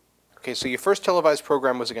would. Okay, so your first televised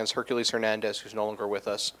program was against Hercules Hernandez, who's no longer with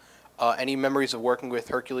us. Any memories of working with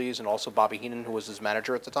Hercules and also Bobby Heenan, who was his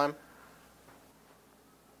manager at the time?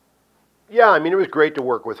 Yeah, I mean, it was great to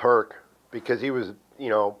work with Herc because he was, you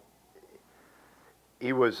know,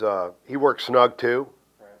 he worked snug too.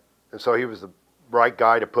 Right. And so he was the right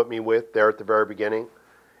guy to put me with there at the very beginning.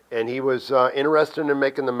 And he was interested in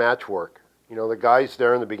making the match work. You know, the guys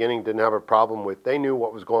there in the beginning didn't have a problem with, they knew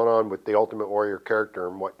what was going on with the Ultimate Warrior character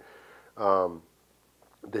and what,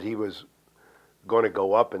 that he was going to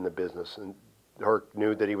go up in the business, and Herc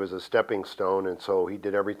knew that he was a stepping stone, and so he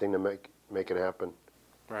did everything to make it happen.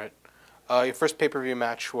 Right. Your first pay-per-view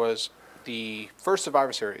match was the first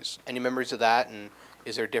Survivor Series. Any memories of that, and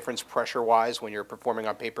is there a difference pressure-wise when you're performing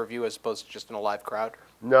on pay-per-view as opposed to just in a live crowd?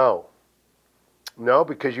 No. No,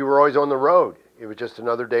 because you were always on the road. It was just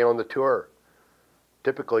another day on the tour.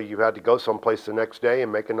 Typically, you had to go someplace the next day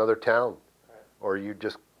and make another town, or you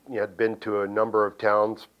had been to a number of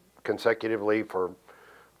towns consecutively for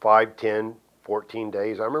 5, 10, 14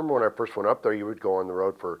 days. I remember when I first went up there, you would go on the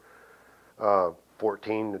road for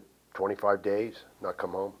 14 to 25 days, not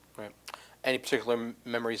come home. Right. Any particular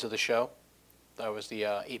memories of the show? That was the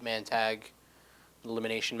 8-man tag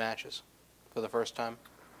elimination matches for the first time.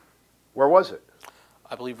 Where was it?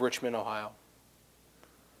 I believe Richmond, Ohio.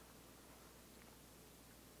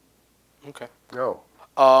 Okay. No.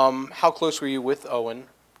 How close were you with Owen,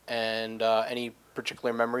 and any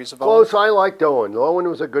particular memories of Owen? Close. I liked Owen. Owen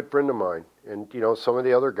was a good friend of mine, and some of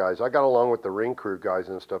the other guys. I got along with the ring crew guys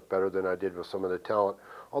and stuff better than I did with some of the talent.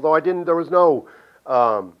 Although I didn't. There was no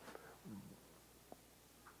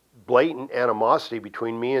blatant animosity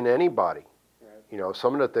between me and anybody. Right.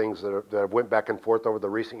 Some of the things that went back and forth over the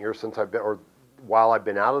recent years since I've been, or while I've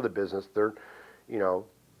been out of the business, they're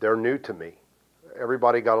new to me.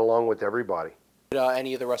 Everybody got along with everybody. Did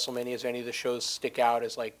any of the WrestleManias, any of the shows stick out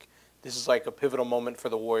as like, this is like a pivotal moment for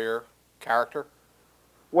the Warrior character?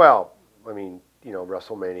 Well, I mean,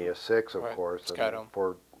 WrestleMania 6, of right. course, and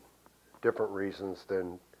for different reasons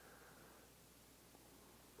than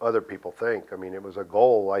other people think. I mean, it was a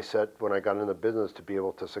goal I set when I got into the business to be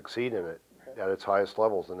able to succeed in it at its highest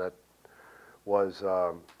levels, and that was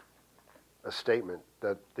a statement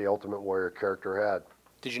that the Ultimate Warrior character had.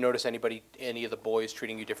 Did you notice any of the boys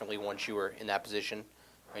treating you differently once you were in that position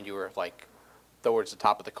and you were like towards the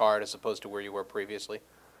top of the card as opposed to where you were previously?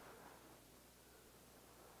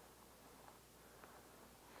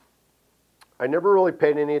 I never really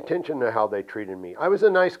paid any attention to how they treated me. I was a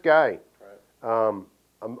nice guy. Right.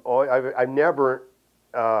 I've never,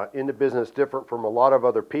 in the business, different from a lot of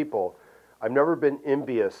other people, I've never been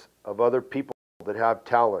envious of other people that have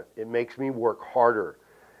talent. It makes me work harder.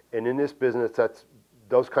 And in this business,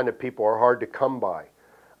 those kind of people are hard to come by.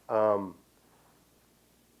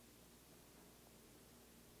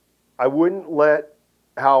 I wouldn't let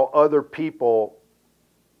how other people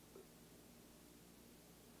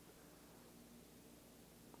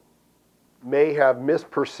may have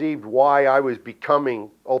misperceived why I was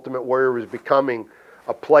becoming, Ultimate Warrior was becoming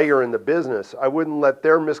a player in the business. I wouldn't let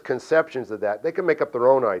their misconceptions of that. They can make up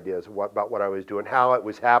their own ideas about what I was doing, how it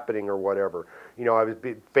was happening or whatever.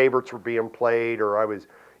 Favorites were being played, or I was,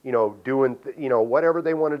 doing, whatever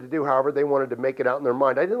they wanted to do, however they wanted to make it out in their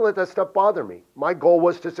mind. I didn't let that stuff bother me. My goal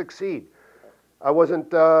was to succeed. I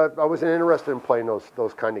wasn't interested in playing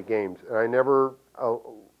those kind of games, and I never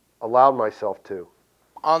allowed myself to.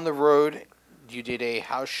 On the road, you did a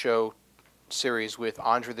house show series with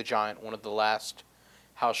Andre the Giant, one of the last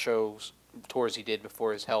house shows tours he did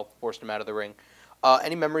before his health forced him out of the ring.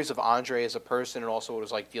 Any memories of Andre as a person, and also what it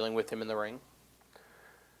was like dealing with him in the ring?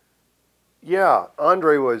 Yeah,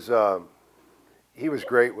 Andre was, he was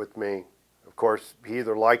great with me. Of course, he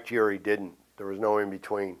either liked you or he didn't. There was no in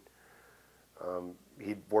between.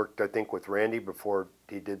 He'd worked, I think, with Randy before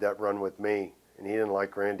he did that run with me, and he didn't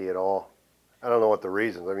like Randy at all. I don't know what the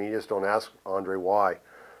reasons. I mean, you just don't ask Andre why.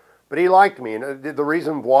 But he liked me, and the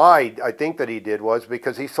reason why I think that he did was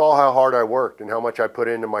because he saw how hard I worked and how much I put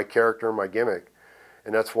into my character and my gimmick.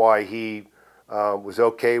 And that's why he was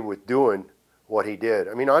okay with doing what he did.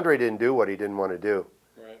 I mean, Andre didn't do what he didn't want to do.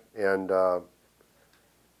 Right. And I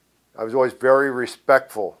was always very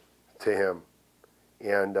respectful to him.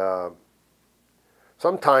 And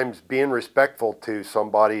sometimes being respectful to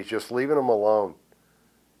somebody is just leaving them alone,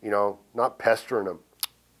 not pestering them.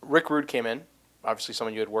 Rick Rude came in, obviously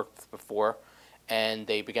someone you had worked with before, and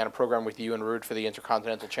they began a program with you and Rude for the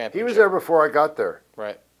Intercontinental Championship. He was there before I got there.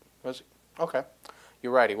 Right. Was he? Okay.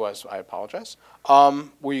 You're right, he was. I apologize.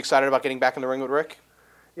 Were you excited about getting back in the ring with Rick?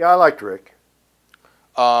 Yeah, I liked Rick.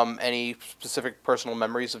 Any specific personal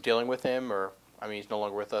memories of dealing with him, or, I mean, he's no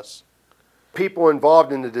longer with us? People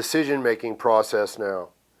involved in the decision-making process now.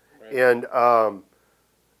 Right. And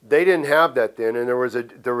they didn't have that then, and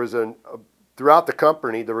throughout the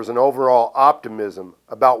company, there was an overall optimism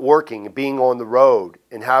about working and being on the road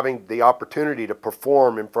and having the opportunity to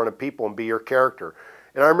perform in front of people and be your character.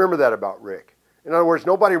 And I remember that about Rick. In other words,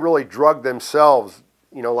 nobody really drugged themselves,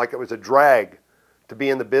 like it was a drag to be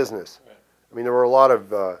in the business. Right. I mean, there were a lot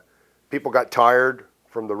of people got tired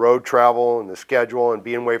from the road travel and the schedule and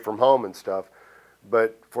being away from home and stuff.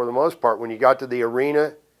 But for the most part, when you got to the arena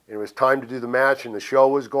and it was time to do the match and the show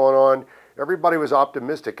was going on, everybody was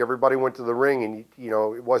optimistic. Everybody went to the ring, and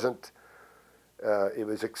it wasn't. It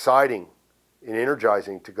was exciting and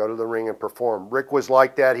energizing to go to the ring and perform. Rick was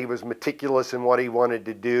like that. He was meticulous in what he wanted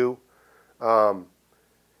to do.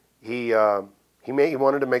 He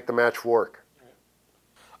wanted to make the match work.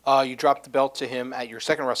 You dropped the belt to him at your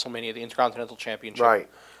second WrestleMania, the Intercontinental Championship. Right.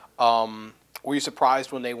 Were you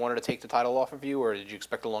surprised when they wanted to take the title off of you, or did you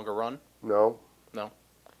expect a longer run? No. No.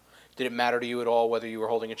 Did it matter to you at all whether you were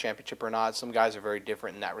holding a championship or not? Some guys are very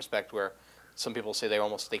different in that respect, where some people say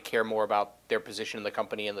they care more about their position in the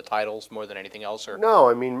company and the titles more than anything else. Or no,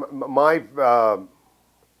 I mean,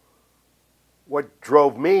 what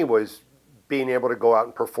drove me was being able to go out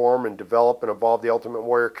and perform and develop and evolve the Ultimate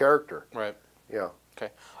Warrior character. Right. Yeah.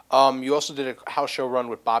 Okay. You also did a house show run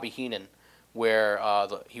with Bobby Heenan, where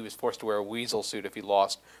he was forced to wear a weasel suit if he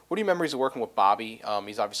lost. What are your memories of working with Bobby?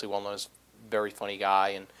 He's obviously well known as a very funny guy,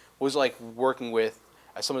 and what was it like working with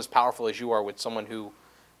someone as powerful as you are, with someone who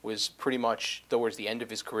was pretty much towards the end of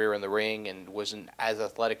his career in the ring and wasn't as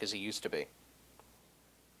athletic as he used to be?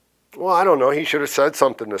 Well, I don't know. He should have said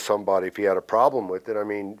something to somebody if he had a problem with it. I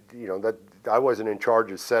mean, you know, that I wasn't in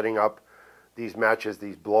charge of setting up these matches,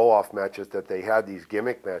 these blow-off matches that they had, these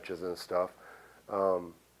gimmick matches and stuff.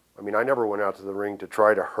 I mean, I never went out to the ring to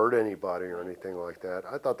try to hurt anybody or anything like that.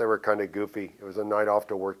 I thought they were kind of goofy. It was a night off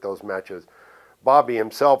to work those matches. Bobby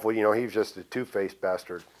himself, well, you know, he was just a two-faced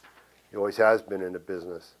bastard. He always has been in the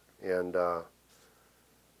business. And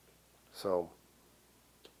so...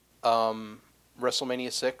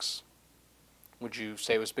 WrestleMania 6, would you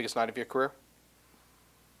say it was the biggest night of your career?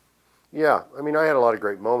 Yeah, I mean, I had a lot of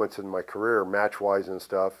great moments in my career, match-wise and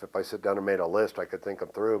stuff. If I sit down and made a list, I could think them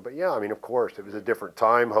through. But yeah, I mean, of course, it was a different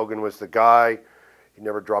time. Hogan was the guy. He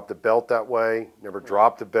never dropped the belt that way, never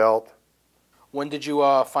dropped the belt. When did you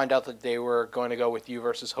find out that they were going to go with you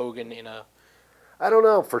versus Hogan in a... I don't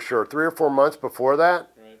know for sure. 3 or 4 months before that.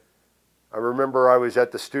 Right. I remember I was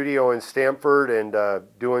at the studio in Stamford and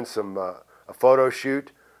doing some... a photo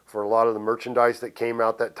shoot for a lot of the merchandise that came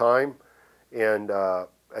out that time. And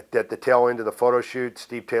at the tail end of the photo shoot,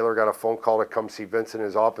 Steve Taylor got a phone call to come see Vince in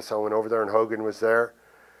his office. I went over there and Hogan was there.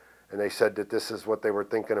 And they said that this is what they were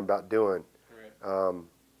thinking about doing. Right.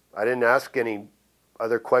 I didn't ask any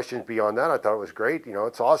other questions beyond that. I thought it was great. You know,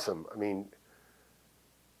 it's awesome. I mean,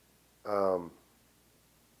 there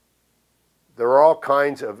are all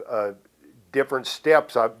kinds of different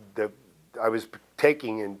steps that I was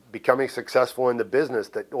taking and becoming successful in the business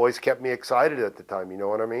that always kept me excited at the time. You know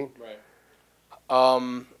what I mean? Right.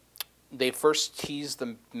 They first teased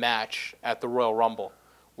the match at the Royal Rumble,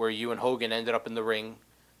 where you and Hogan ended up in the ring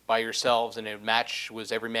by yourselves, and the match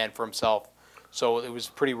was every man for himself. So it was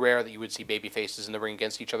pretty rare that you would see baby faces in the ring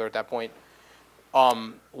against each other at that point.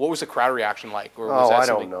 What was the crowd reaction like? Or was that I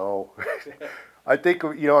don't know. I think,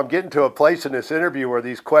 you know, I'm getting to a place in this interview where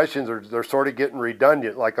these questions they're sort of getting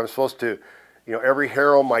redundant. Like I'm supposed to, you know, every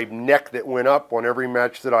hair on my neck that went up on every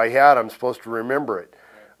match that I had, I'm supposed to remember it.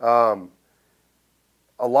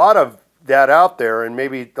 A lot of that out there, and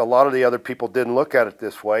maybe a lot of the other people didn't look at it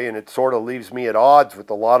this way, and it sort of leaves me at odds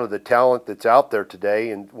with a lot of the talent that's out there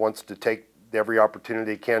today and wants to take every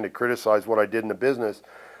opportunity they can to criticize what I did in the business.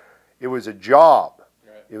 It was a job.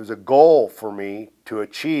 Right. It was a goal for me to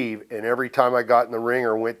achieve, and every time I got in the ring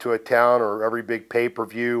or went to a town or every big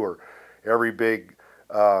pay-per-view or every big...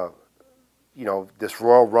 you know, this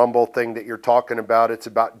Royal Rumble thing that you're talking about, it's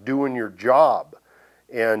about doing your job.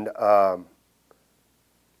 And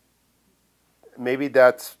maybe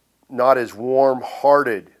that's not as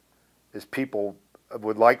warm-hearted as people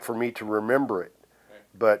would like for me to remember it.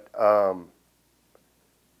 But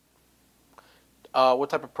what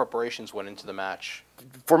type of preparations went into the match?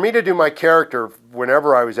 For me to do my character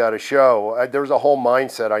whenever I was at a show, there was a whole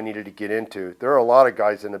mindset I needed to get into. There are a lot of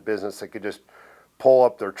guys in the business that could just pull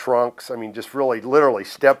up their trunks. I mean, just really literally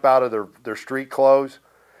step out of their street clothes,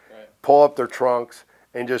 right, pull up their trunks,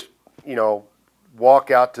 and just, you know,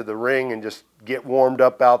 walk out to the ring and just get warmed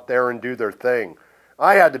up out there and do their thing.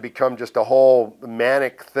 I had to become just a whole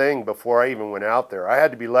manic thing before I even went out there. I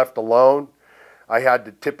had to be left alone. I had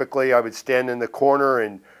to, typically, I would stand in the corner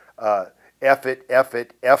and F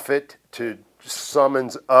it to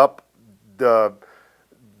summons up the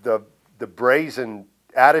brazen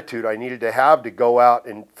attitude I needed to have to go out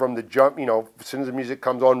and from the jump, you know, as soon as the music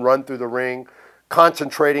comes on, run through the ring,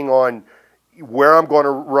 concentrating on where I'm going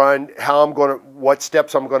to run, how I'm going to, what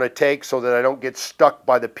steps I'm going to take so that I don't get stuck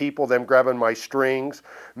by the people, them grabbing my strings,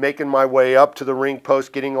 making my way up to the ring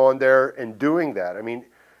post, getting on there and doing that. I mean,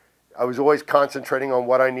 I was always concentrating on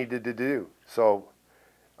what I needed to do. So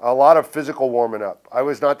a lot of physical warming up. I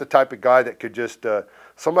was not the type of guy that could just,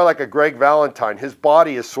 somebody like a Greg Valentine, his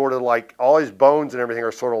body is sort of like, all his bones and everything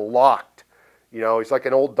are sort of locked. You know, he's like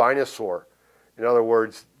an old dinosaur. In other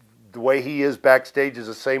words, the way he is backstage is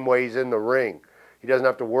the same way he's in the ring. He doesn't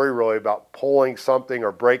have to worry really about pulling something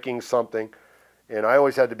or breaking something. And I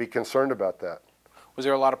always had to be concerned about that. Was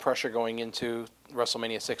there a lot of pressure going into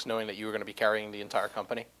WrestleMania 6 knowing that you were going to be carrying the entire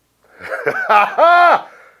company?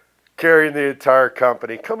 Carrying the entire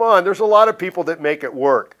company. Come on, there's a lot of people that make it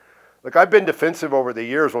work. Look, I've been defensive over the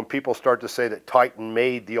years when people start to say that Titan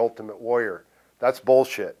made the Ultimate Warrior. That's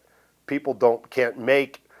bullshit. People can't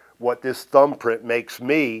make what this thumbprint makes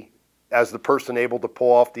me as the person able to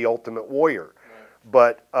pull off the Ultimate Warrior. Right.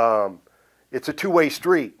 But it's a two-way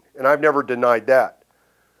street. and I've never denied that.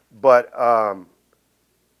 But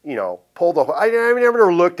you know, I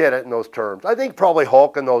never looked at it in those terms. I think probably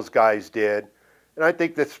Hulk and those guys did, and I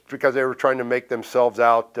think that's because they were trying to make themselves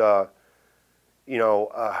out, you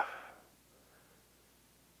know. I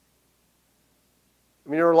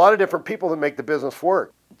mean, there are a lot of different people that make the business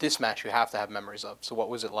work. This match you have to have memories of. So what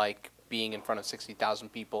was it like being in front of 60,000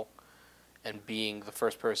 people and being the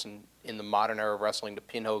first person in the modern era of wrestling to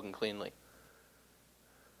pin Hogan cleanly?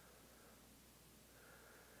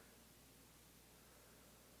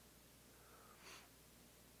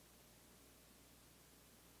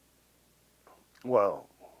 Well,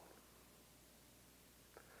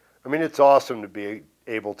 I mean, it's awesome to be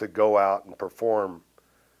able to go out and perform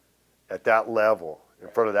at that level in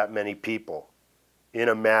front of that many people in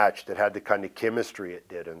a match that had the kind of chemistry it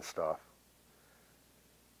did and stuff.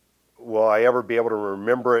 Will I ever be able to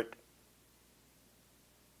remember it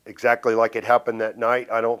exactly like it happened that night?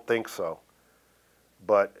 I don't think so.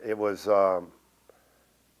 But it was, you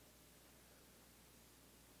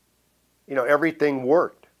know, everything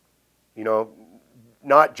worked. You know,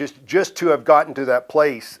 not just to have gotten to that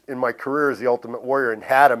place in my career as the Ultimate Warrior and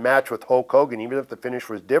had a match with Hulk Hogan, even if the finish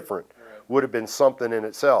was different, would have been something in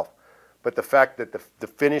itself. But the fact that the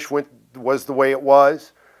finish was the way it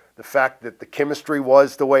was, the fact that the chemistry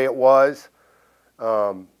was the way it was,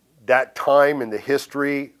 that time in the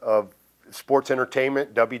history of sports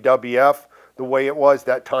entertainment, WWF, the way it was,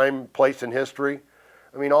 that time, place in history,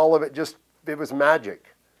 I mean, all of it it was magic.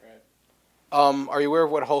 Are you aware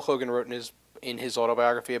of what Hulk Hogan wrote in his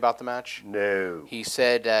autobiography about the match? No. He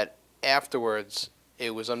said that afterwards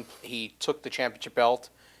it was he took the championship belt,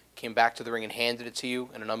 came back to the ring and handed it to you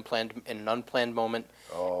in an unplanned moment.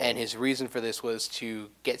 Oh. And his reason for this was to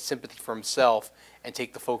get sympathy for himself and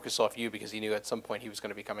take the focus off you because he knew at some point he was going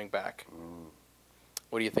to be coming back.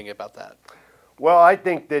 What do you think about that? Well, I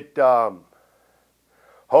think that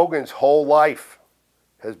Hogan's whole life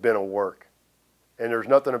has been a work. And there's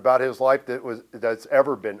nothing about his life that's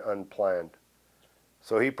ever been unplanned.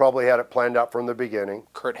 So he probably had it planned out from the beginning.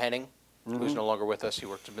 Curt Hennig, who's no longer with us, he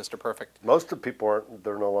worked with Mr. Perfect. Most of the people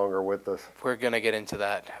they're no longer with us. We're going to get into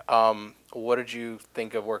that. What did you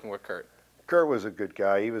think of working with Curt? Curt was a good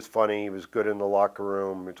guy. He was funny. He was good in the locker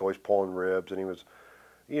room. He was always pulling ribs, and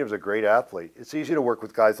he was a great athlete. It's easy to work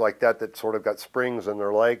with guys like that sort of got springs in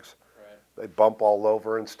their legs. Right. They bump all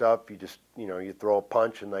over and stuff. You just, you throw a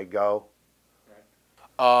punch and they go.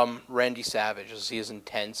 Randy Savage, is he as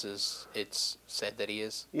intense as it's said that he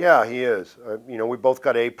is? Yeah, he is. We both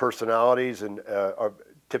got A personalities, and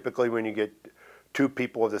typically when you get two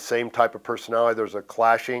people of the same type of personality, there's a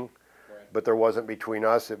clashing, but there wasn't between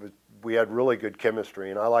us. We had really good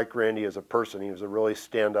chemistry, and I like Randy as a person. He was a really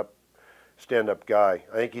stand-up guy.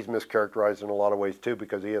 I think he's mischaracterized in a lot of ways too,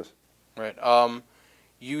 because he is. Right.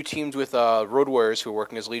 You teamed with Road Warriors, who were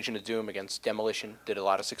working as Legion of Doom against Demolition, did a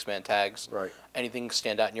lot of six-man tags. Right. Anything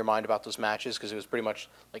stand out in your mind about those matches? Because it was pretty much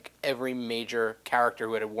like every major character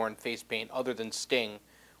who had worn face paint, other than Sting,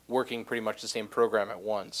 working pretty much the same program at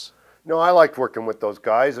once. No, I liked working with those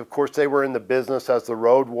guys. Of course, they were in the business as the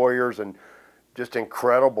Road Warriors and just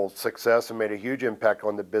incredible success and made a huge impact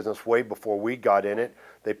on the business way before we got in it.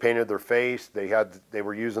 They painted their face. They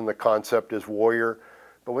were using the concept as Warrior.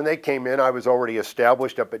 But when they came in, I was already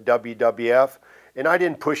established up at WWF, and I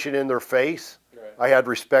didn't push it in their face. Right. I had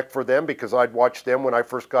respect for them because I'd watched them when I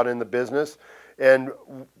first got in the business, and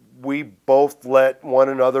we both let one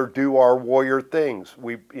another do our Warrior things.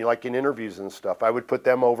 Like in interviews and stuff, I would put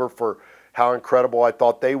them over for how incredible I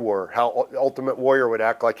thought they were, how Ultimate Warrior would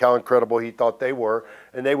act like how incredible he thought they were,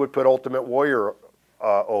 and they would put Ultimate Warrior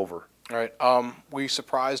over. All right. Were you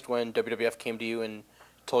surprised when WWF came to you and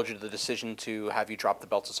told you the decision to have you drop the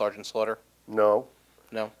belt to Sergeant Slaughter? No.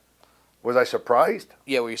 No? Was I surprised?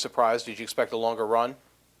 Yeah, were you surprised? Did you expect a longer run?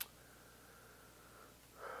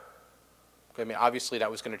 I mean, obviously that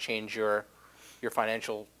was going to change your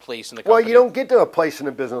financial place in the company. Well, you don't get to a place in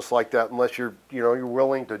a business like that unless you're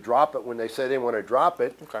willing to drop it when they say they want to drop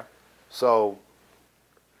it. Okay. So,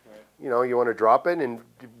 you want to drop it, and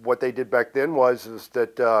what they did back then is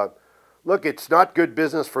that, look, it's not good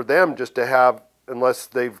business for them just to have, unless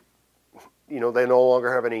they no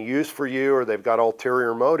longer have any use for you or they've got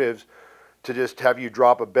ulterior motives, to just have you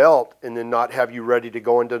drop a belt and then not have you ready to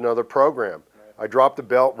go into another program. Right. I dropped the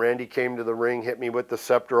belt. Randy came to the ring, hit me with the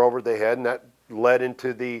scepter over the head, and that led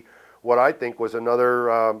into what I think was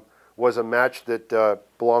was a match that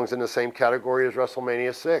belongs in the same category as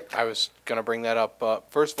WrestleMania 6. I was going to bring that up.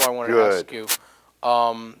 First of all, I wanted to ask you,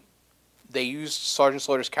 they used Sergeant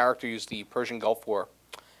Slaughter's character used the Persian Gulf War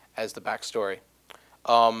as the backstory.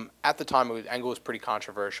 At the time, Angle was pretty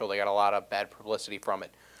controversial. They got a lot of bad publicity from it.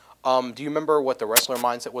 Do you remember what the wrestler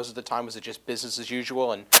mindset was at the time? Was it just business as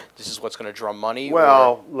usual, and this is what's going to draw money?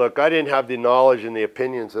 Well, look, I didn't have the knowledge and the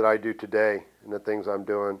opinions that I do today and the things I'm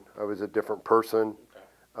doing. I was a different person.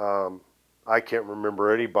 I can't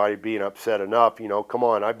remember anybody being upset enough. You know, come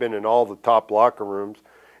on, I've been in all the top locker rooms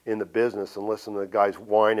in the business and listen to the guys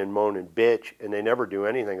whine and moan and bitch, and they never do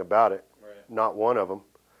anything about it. Right. Not one of them.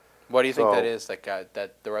 What do you think that is?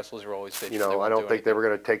 That the wrestlers are always bitching. You know, I don't think they were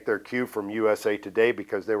going to take their cue from USA Today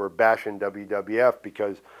because they were bashing WWF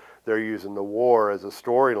because they're using the war as a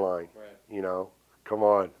storyline. Right. You know, come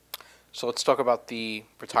on. So let's talk about the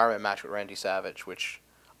retirement match with Randy Savage, which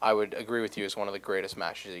I would agree with you is one of the greatest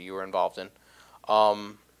matches that you were involved in.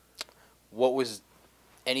 What was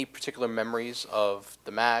any particular memories of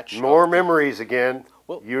the match? More memories again.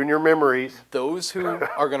 Well, you and your memories. Those who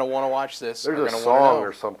are going to want to watch this are There's going a to want to know. song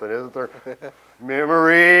or something, isn't there?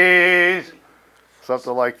 Memories.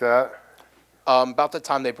 Something like that. About the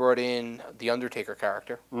time they brought in the Undertaker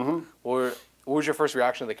character. Mm-hmm. What was your first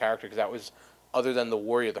reaction to the character? Because that was, other than the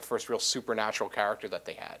Warrior, the first real supernatural character that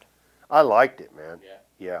they had. I liked it, man. Yeah.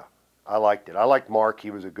 Yeah, I liked it. I liked Mark.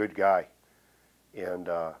 He was a good guy. And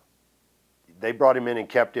they brought him in and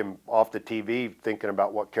kept him off the TV thinking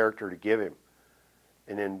about what character to give him.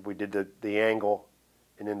 And then we did the angle.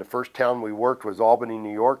 And then the first town we worked was Albany,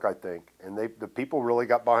 New York, I think. And the people really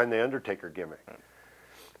got behind the Undertaker gimmick.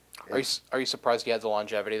 Are you surprised he had the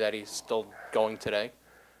longevity that he's still going today?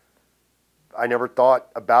 I never thought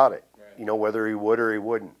about it, Right. you know, whether he would or he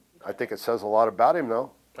wouldn't. I think it says a lot about him,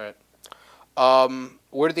 though. Right.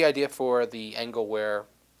 Where did the idea for the angle where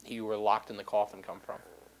you were locked in the coffin come from?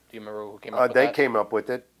 Do you remember who came up with that? They came up with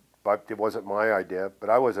it, but it wasn't my idea. But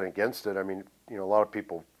I wasn't against it. I mean, you know, a lot of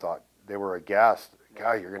people thought they were aghast.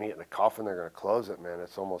 God, you're going to get in a coffin, they're going to close it, man.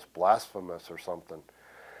 It's almost blasphemous or something.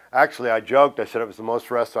 Actually, I joked. I said it was the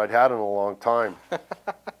most rest I'd had in a long time.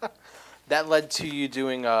 That led to you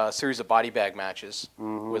doing a series of body bag matches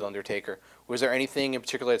with Undertaker. Was there anything in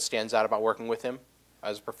particular that stands out about working with him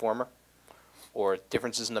as a performer? Or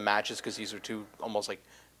differences in the matches? Because these are two almost like,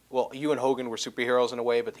 well, you and Hogan were superheroes in a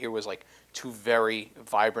way, but here was like two very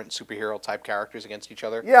vibrant superhero type characters against each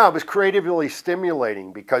other. Yeah, it was creatively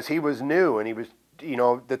stimulating because he was new and he was, you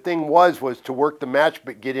know, the thing was to work the match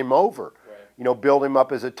but get him over. Right. You know, build him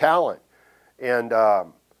up as a talent. And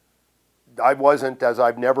I wasn't, as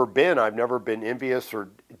I've never been envious or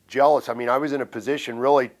jealous. I mean, I was in a position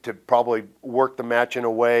really to probably work the match in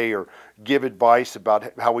a way or give advice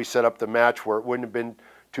about how we set up the match where it wouldn't have been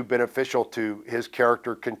too beneficial to his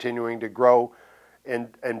character continuing to grow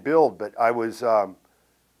and build. But I was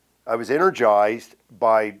energized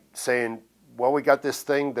by saying, well, we got this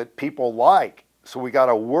thing that people like, so we got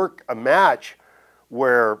to work a match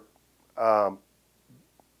where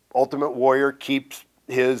Ultimate Warrior keeps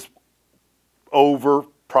his over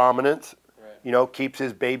prominence, Right. you know, keeps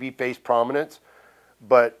his baby face prominence.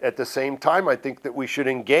 But at the same time, I think that we should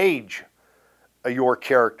engage your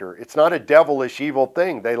character. It's not a devilish evil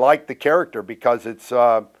thing. They like the character because it's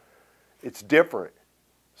different.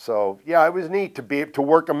 So yeah, it was neat to be able to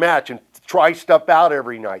work a match and try stuff out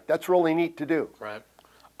every night. That's really neat to do. Right.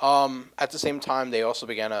 At the same time, they also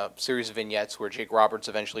began a series of vignettes where Jake Roberts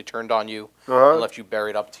eventually turned on you and left you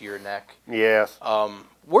buried up to your neck. Yes.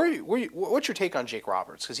 What's your take on Jake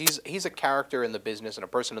Roberts? Because he's a character in the business and a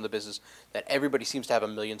person in the business that everybody seems to have a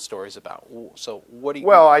million stories about. So what do you?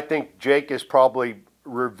 Well, I think Jake has probably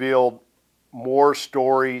revealed more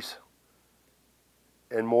stories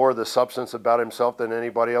and more of the substance about himself than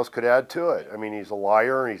anybody else could add to it. I mean, he's a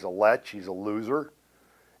liar, he's a lech, he's a loser,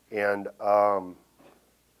 and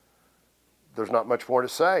there's not much more to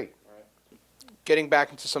say. Getting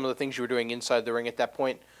back into some of the things you were doing inside the ring at that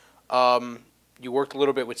point, you worked a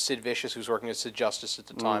little bit with Sid Vicious, who's working as Sid Justice at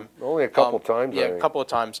the time. Only a couple times, Yeah, I a think. couple of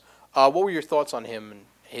times. What were your thoughts on him and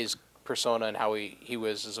his persona and how he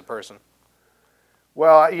was as a person?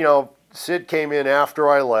 Well, you know, Sid came in after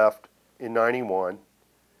I left in '91,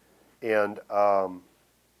 and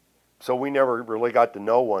so we never really got to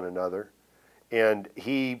know one another. And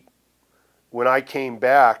when I came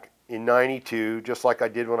back in '92, just like I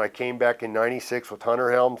did when I came back in '96 with Hunter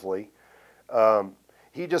Helmsley,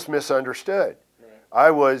 he just misunderstood. Right. I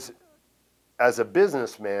was, as a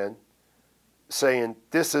businessman, saying,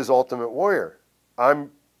 this is Ultimate Warrior.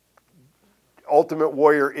 Ultimate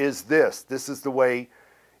Warrior is this. This is the way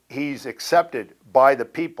he's accepted by the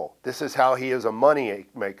people. This is how he is a money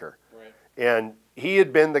maker. Right. And he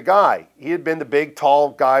had been the guy. He had been the big,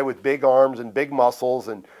 tall guy with big arms and big muscles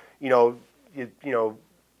and, you know,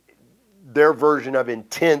 their version of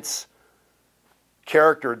intense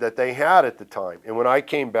character that they had at the time. And when I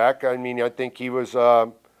came back, I mean, I think he was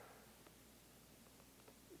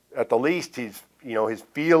at the least, his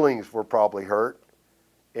feelings were probably hurt,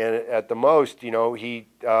 and at the most, he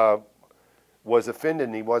was offended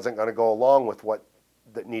and he wasn't going to go along with what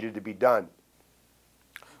that needed to be done.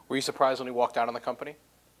 Were you surprised when he walked out on the company?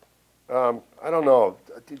 I don't know.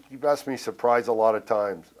 You've asked me surprised a lot of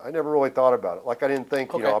times. I never really thought about it. Like I didn't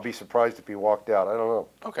think, Okay. I'll be surprised if he walked out. I don't know.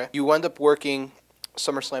 Okay. You end up working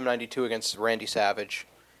SummerSlam '92 against Randy Savage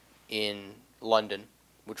in London,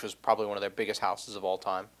 which was probably one of their biggest houses of all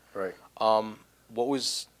time. Right. What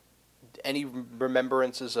was any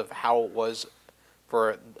remembrances of how it was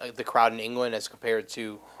for the crowd in England as compared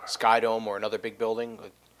to Skydome or another big building?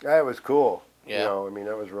 Yeah, it was cool. Yeah.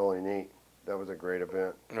 That was really neat. That was a great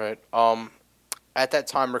event. Right. At that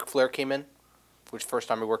time, Ric Flair came in, which first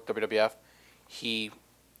time he worked WWF. He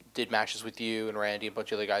did matches with you and Randy and a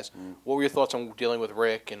bunch of other guys. What were your thoughts on dealing with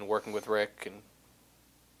Rick and working with Rick? And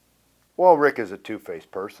Well, Rick is a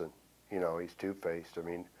two-faced person. He's two-faced. I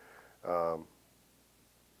mean,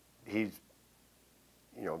 he's,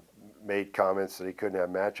 made comments that he couldn't have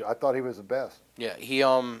matches. I thought he was the best. yeah, he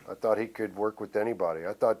I thought he could work with anybody.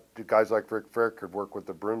 I thought the guys like Ric Flair could work with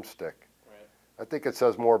the broomstick. Right. I think it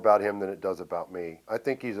says more about him than it does about me. I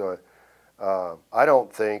think he's I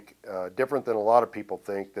don't think, different than a lot of people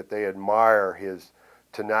think, that they admire his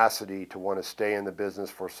tenacity to want to stay in the business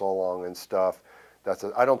for so long and stuff.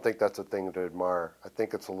 I don't think that's a thing to admire. I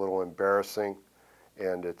think it's a little embarrassing,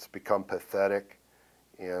 and it's become pathetic,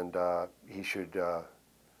 and he should,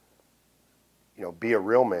 be a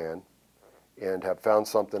real man and have found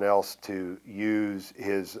something else to use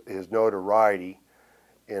his notoriety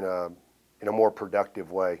in a more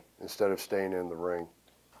productive way instead of staying in the ring.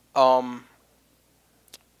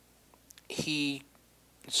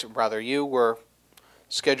 You were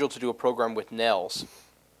scheduled to do a program with Nels,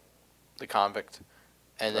 the convict,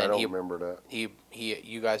 and then I don't remember that.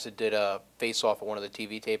 you guys did a face-off at one of the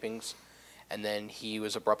TV tapings, and then he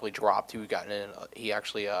was abruptly dropped. He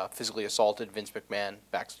actually physically assaulted Vince McMahon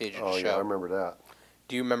backstage at Oh, the yeah, show. I remember that.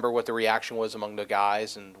 Do you remember what the reaction was among the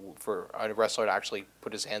guys and for a wrestler to actually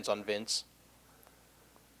put his hands on Vince?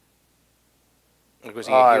 Like, was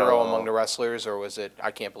he a I don't hero know. among the wrestlers, or was it,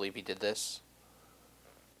 I can't believe he did this?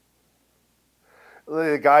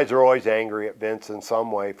 The guys are always angry at Vince in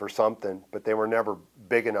some way for something, but they were never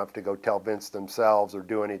big enough to go tell Vince themselves or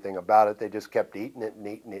do anything about it. They just kept eating it and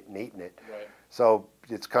eating it and eating it. Right. So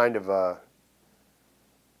it's kind of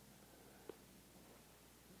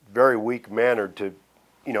very weak-mannered to,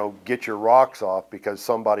 get your rocks off because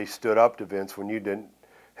somebody stood up to Vince when you didn't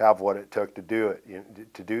have what it took to do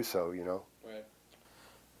it, to do so. Right.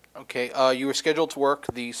 Okay, you were scheduled to work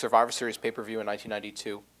the Survivor Series pay-per-view in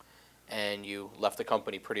 1992, and you left the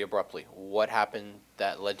company pretty abruptly. What happened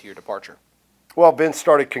that led to your departure? Well, Vince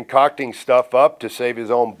started concocting stuff up to save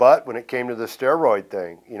his own butt when it came to the steroid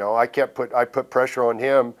thing. I put pressure on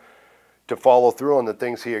him to follow through on the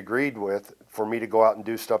things he agreed with for me to go out and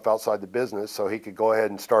do stuff outside the business so he could go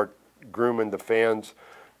ahead and start grooming the fans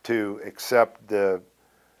to accept the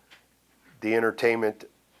entertainment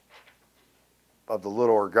of the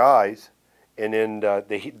littler guys. And then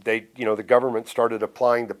the government started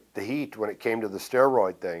applying the heat when it came to the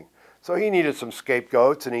steroid thing. So he needed some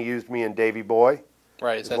scapegoats, and he used me and Davey Boy.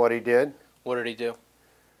 Right. Is what he did. What did he do?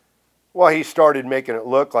 Well, he started making it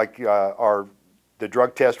look like the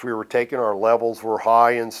drug test we were taking, our levels were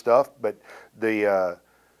high and stuff, but and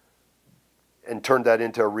turned that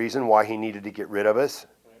into a reason why he needed to get rid of us,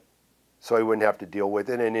 so he wouldn't have to deal with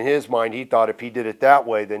it. And in his mind, he thought if he did it that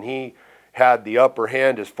way, then he had the upper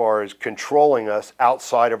hand as far as controlling us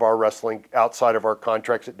outside of our wrestling, outside of our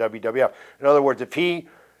contracts at WWF. In other words, if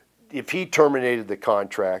he terminated the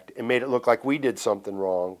contract and made it look like we did something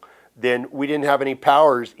wrong, then we didn't have any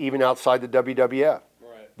powers even outside the WWF.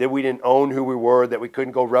 Right. That we didn't own who we were, that we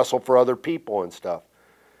couldn't go wrestle for other people and stuff.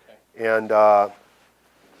 Okay. And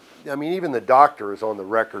even the doctor is on the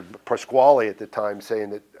record, Pasquale at the time,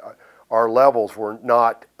 saying that our levels were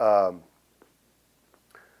not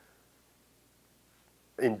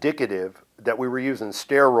indicative that we were using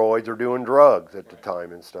steroids or doing drugs at the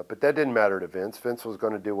time and stuff. But that didn't matter to Vince. Vince was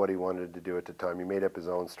going to do what he wanted to do at the time. He made up his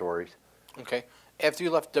own stories. Okay. After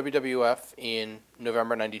you left WWF in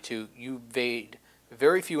November '92, you made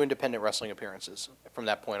very few independent wrestling appearances from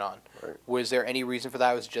that point on. Right. Was there any reason for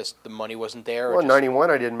that? Was it just the money wasn't there? Well, in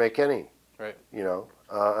 '91 I didn't make any. Right.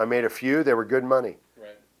 I made a few. They were good money.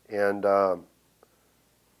 Right. And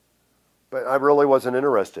but I really wasn't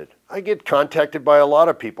interested. I get contacted by a lot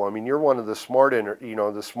of people. I mean, you're one of the smart,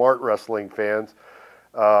 the smart wrestling fans.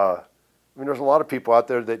 There's a lot of people out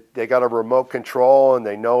there that they got a remote control and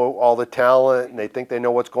they know all the talent and they think they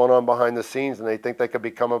know what's going on behind the scenes and they think they could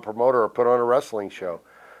become a promoter or put on a wrestling show.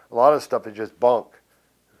 A lot of stuff is just bunk.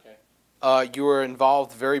 You were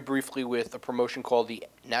involved very briefly with a promotion called the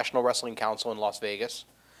National Wrestling Council in Las Vegas.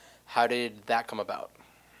 How did that come about?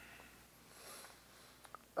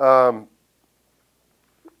 That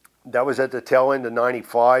was at the tail end of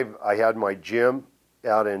 '95. I had my gym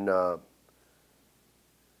out in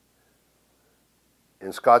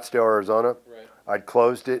Scottsdale, Arizona. Right. I'd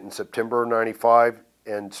closed it in September of '95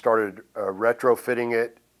 and started retrofitting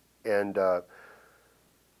it and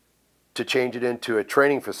to change it into a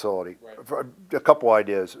training facility. Right. A couple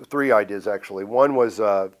ideas, 3 ideas actually. One was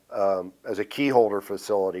as a key holder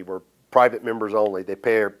facility where private members only. They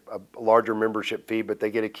pay a larger membership fee, but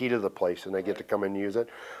they get a key to the place and they get to come and use it.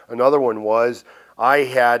 Another one was I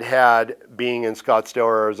had being in Scottsdale,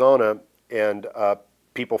 Arizona, and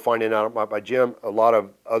people finding out about my gym, a lot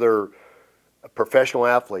of other professional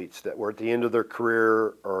athletes that were at the end of their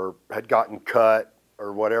career or had gotten cut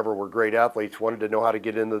or whatever, were great athletes, wanted to know how to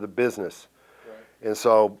get into the business. Right. And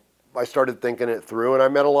so I started thinking it through, and I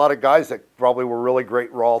met a lot of guys that probably were really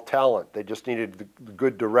great raw talent. They just needed the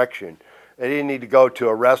good direction. They didn't need to go to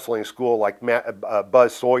a wrestling school like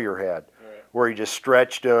Buzz Sawyer had, right, where he just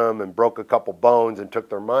stretched them and broke a couple bones and took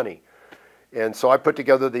their money. And so I put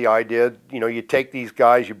together the idea, you know, you take these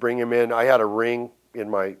guys, you bring them in. I had a ring in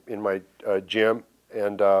my gym,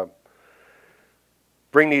 and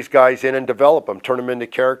bring these guys in and develop them, turn them into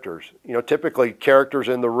characters. You know, typically characters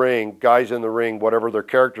in the ring, guys in the ring, whatever their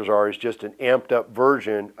characters are, is just an amped up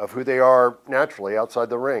version of who they are naturally outside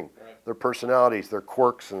the ring. Right. Their personalities, their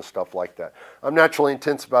quirks and stuff like that. I'm naturally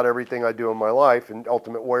intense about everything I do in my life, and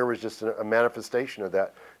Ultimate Warrior was just a manifestation of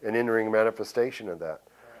that, an in-ring manifestation of that.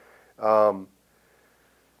 Right.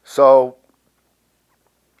 So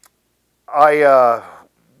I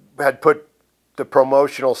had put the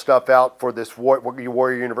promotional stuff out for this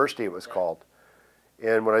Warrior University, it was called.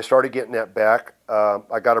 And when I started getting that back,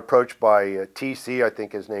 I got approached by TC, I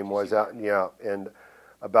think his name was, out, yeah, and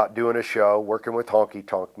about doing a show, working with Honky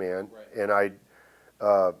Tonk Man. Right. And I'd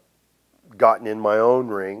gotten in my own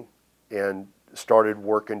ring and started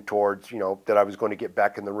working towards, you know, that I was going to get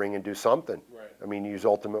back in the ring and do something. Right. I mean, use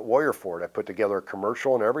Ultimate Warrior for it. I put together a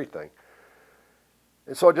commercial and everything.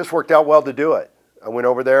 And so it just worked out well to do it. I went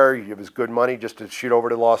over there, it was good money just to shoot over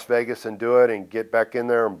to Las Vegas and do it and get back in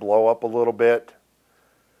there and blow up a little bit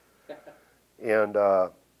and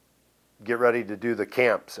get ready to do the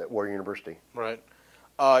camps at Warrior University. Right.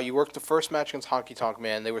 You worked the first match against Honky Tonk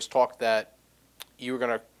Man. There was talk that you were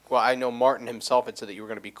going to, well, I know Martin himself had said that you were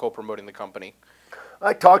going to be co-promoting the company.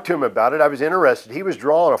 I talked to him about it. I was interested. He was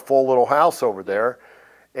drawing a full little house over there.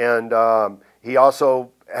 And he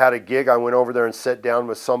also had a gig. I went over there and sat down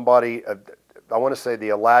with somebody, I want to say the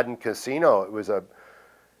Aladdin Casino. It was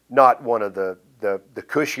not one of the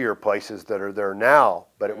cushier places that are there now,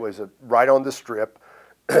 but it was right on the strip.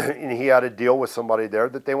 And he had a deal with somebody there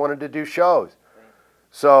that they wanted to do shows.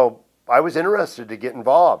 So I was interested to get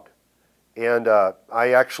involved. And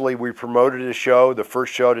we promoted a show, the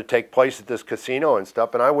first show to take place at this casino and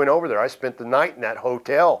stuff. And I went over there. I spent the night in that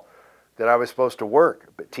hotel that I was supposed to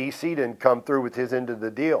work. But TC didn't come through with his end of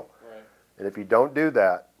the deal. Right. And if you don't do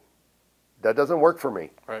that, that doesn't work for me.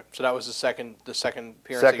 Right. So that was the second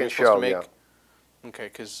appearance that you were supposed show, to make? Yeah. Okay,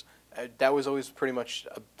 because that was always pretty much,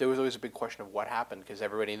 there was always a big question of what happened, because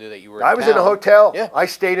everybody knew that you were I was in a hotel. Yeah. I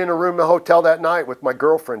stayed in a room in the hotel that night with my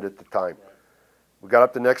girlfriend at the time. Right. We got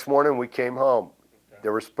up the next morning, we came home. Okay.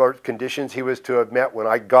 There were conditions he was to have met when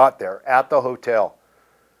I got there at the hotel,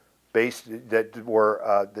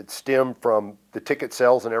 that stemmed from the ticket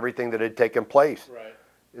sales and everything that had taken place. Right.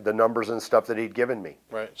 The numbers and stuff that he'd given me.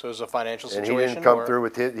 Right. So it was a financial situation. And he didn't come through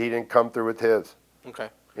with his. He didn't come through with his. Okay.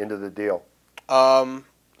 Into the deal.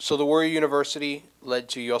 So the Warrior University led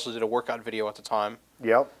to, you also did a workout video at the time.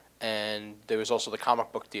 Yep. And there was also the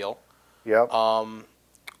comic book deal. Yep.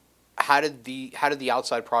 How did the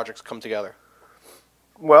outside projects come together?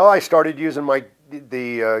 Well, I started using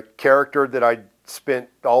the character that I spent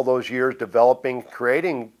all those years developing,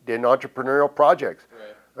 creating in entrepreneurial projects.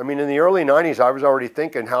 Right. I mean, in the early 90s, I was already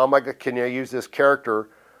thinking, can I use this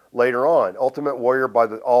character later on? Ultimate Warrior, by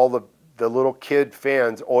all the little kid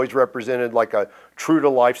fans, always represented like a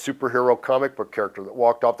true-to-life superhero comic book character that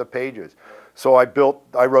walked off the pages. So I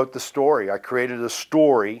wrote the story. I created a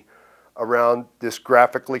story around this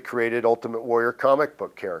graphically created Ultimate Warrior comic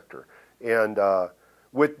book character. And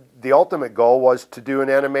with the ultimate goal was to do an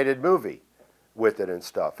animated movie with it and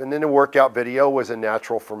stuff. And then the workout video was a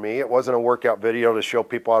natural for me. It wasn't a workout video to show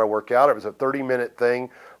people how to work out. It was a 30-minute thing,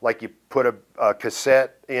 like you put a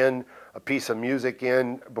cassette in, a piece of music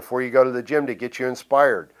in before you go to the gym to get you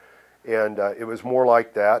inspired. And it was more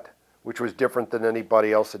like that, which was different than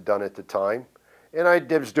anybody else had done at the time. And I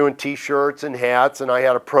was doing T-shirts and hats, and I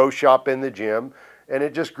had a pro shop in the gym, and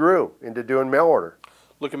it just grew into doing mail order.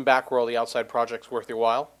 Looking back, were all the outside projects worth your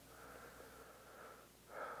while?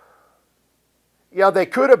 Yeah, they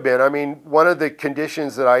could have been. I mean, one of the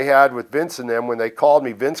conditions that I had with Vince and them when they called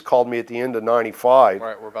me, Vince called me at the end of '95.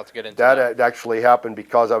 Right, we're about to get into That that. had actually happened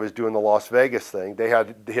because I was doing the Las Vegas thing. They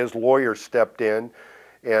had his lawyer stepped in,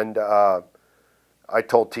 and I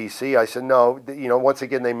told TC, I said, no, you know, once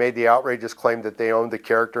again, they made the outrageous claim that they owned the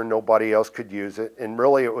character and nobody else could use it. And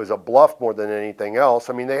really, it was a bluff more than anything else.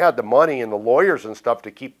 I mean, they had the money and the lawyers and stuff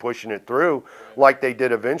to keep pushing it through, like they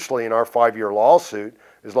did eventually in our 5-year lawsuit.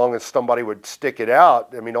 As long as somebody would stick it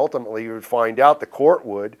out, I mean, ultimately you would find out, the court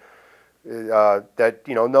would, that,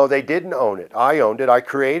 you know, no, they didn't own it. I owned it. I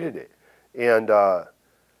created it. And,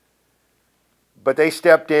 but they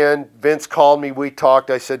stepped in. Vince called me. We talked.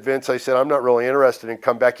 I said, Vince, I said, I'm not really interested in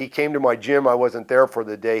come back. He came to my gym. I wasn't there for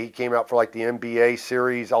the day. He came out for like the NBA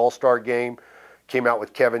series All-Star game. Came out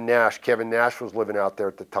with Kevin Nash. Kevin Nash was living out there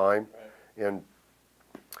at the time. Right. And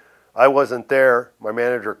I wasn't there. My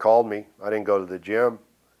manager called me. I didn't go to the gym.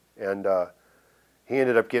 And he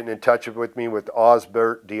ended up getting in touch with me with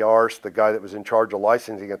Osbert Diarse, the guy that was in charge of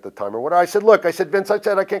licensing at the time. Or what I said, look, I said, Vince, I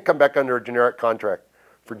said, I can't come back under a generic contract.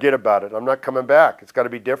 Forget about it. I'm not coming back. It's got to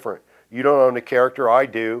be different. You don't own the character. I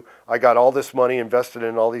do. I got all this money invested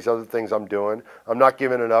in all these other things I'm doing. I'm not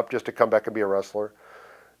giving it up just to come back and be a wrestler.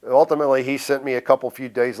 Ultimately, he sent me few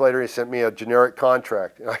days later, he sent me a generic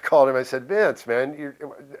contract. And I called him. I said, Vince, man,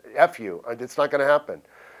 F you. It's not going to happen.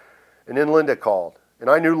 And then Linda called. And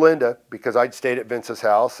I knew Linda because I'd stayed at Vince's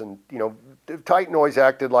house, and, you know, Titan always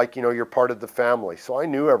acted like, you know, you're part of the family. So I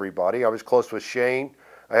knew everybody. I was close with Shane.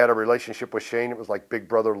 I had a relationship with Shane. It was like big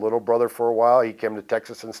brother, little brother for a while. He came to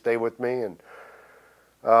Texas and stayed with me. And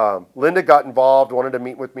Linda got involved, wanted to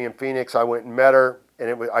meet with me in Phoenix. I went and met her,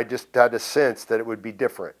 and I just had a sense that it would be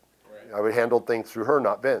different. Right. I would handle things through her,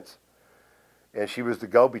 not Vince. And she was the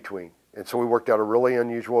go-between. And so we worked out a really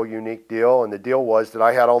unusual, unique deal. And the deal was that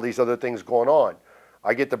I had all these other things going on.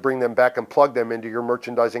 I get to bring them back and plug them into your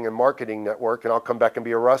merchandising and marketing network, and I'll come back and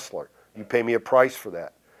be a wrestler. You pay me a price for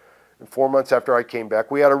that. And 4 months after I came back,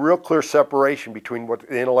 we had a real clear separation between what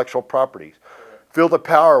the intellectual properties. Feel the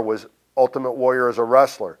Power was Ultimate Warrior as a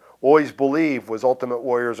wrestler. Always Believe was Ultimate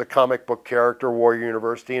Warrior as a comic book character, Warrior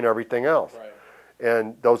University, and everything else. Right.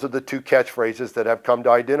 And those are the two catchphrases that have come to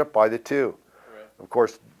identify the two. Right. Of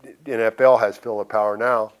course, the NFL has Feel the Power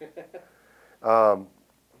now.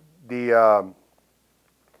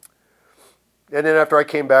 And then after I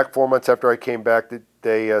came back, 4 months after I came back,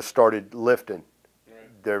 they started lifting.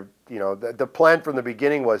 Right. You know, the plan from the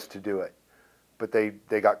beginning was to do it, but they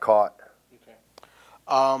got caught.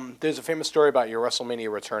 Okay. There's a famous story about your WrestleMania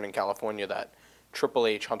return in California that Triple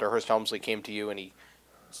H, Hunter Hearst Helmsley, came to you and he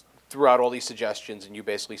threw out all these suggestions, and you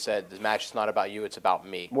basically said, the match is not about you, it's about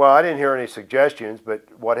me. Well, I didn't hear any suggestions, but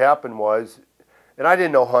what happened was, and I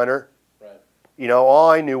didn't know Hunter. Right. You know, all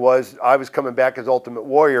I knew was I was coming back as Ultimate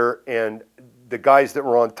Warrior, and the guys that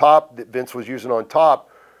were on top, that Vince was using on top,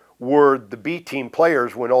 were the B-team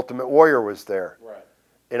players when Ultimate Warrior was there. Right.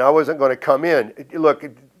 And I wasn't going to come in. Look,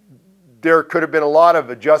 there could have been a lot of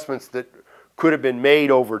adjustments that could have been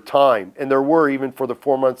made over time, and there were even for the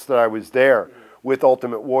 4 months that I was there with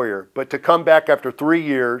Ultimate Warrior. But to come back after 3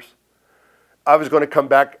 years, I was going to come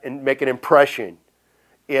back and make an impression.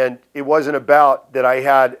 And it wasn't about that I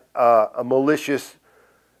had a malicious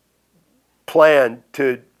plan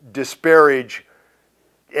to disparage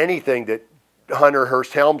anything that Hunter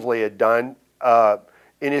Hearst Helmsley had done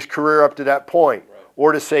in his career up to that point, right,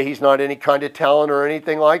 or to say he's not any kind of talent or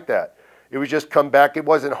anything like that. It was just come back. It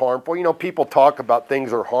wasn't harmful. You know, people talk about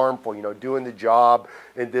things are harmful, you know, doing the job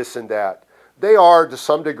and this and that. They are to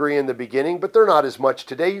some degree in the beginning, but they're not as much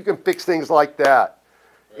today. You can fix things like that.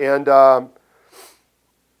 Right. And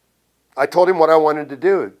I told him what I wanted to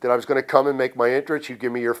do, that I was going to come and make my entrance. You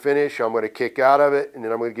give me your finish. I'm going to kick out of it, and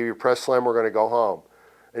then I'm going to give you a press slam. We're going to go home.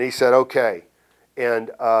 And he said, okay.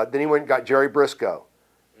 And then he went and got Jerry Briscoe.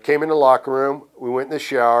 Came in the locker room. We went in the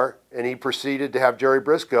shower, and he proceeded to have Jerry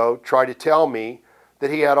Briscoe try to tell me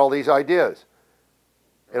that he had all these ideas.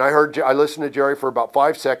 And I listened to Jerry for about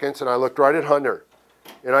 5 seconds, and I looked right at Hunter.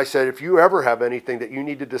 And I said, if you ever have anything that you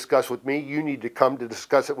need to discuss with me, you need to come to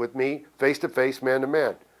discuss it with me, face to face, man to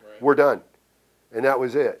man. Right. We're done. And that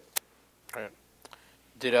was it. Right.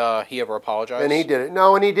 Did he ever apologize? And he did it.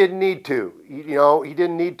 No, and he didn't need to. He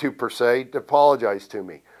didn't need to, per se, to apologize to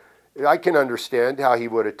me. I can understand how he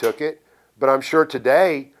would have took it. But I'm sure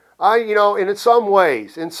today, and in some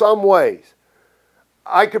ways,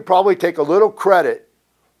 I could probably take a little credit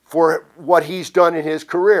for what he's done in his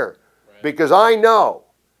career. Right. Because I know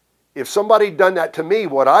if somebody had done that to me,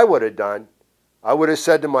 what I would have done, I would have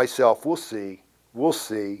said to myself, we'll see, we'll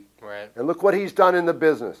see. Right. And look what he's done in the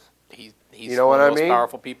business. He's You know one what of I the most mean?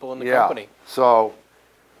 powerful people in the Yeah. company. So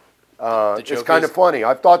The it's joke kind is- of funny.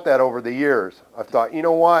 I've thought that over the years. I've thought, you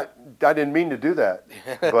know what? I didn't mean to do that.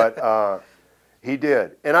 But he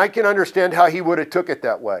did. And I can understand how he would have took it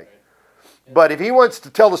that way. But if he wants to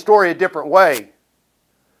tell the story a different way,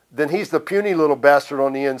 then he's the puny little bastard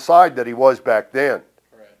on the inside that he was back then.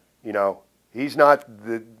 Right. You know, he's not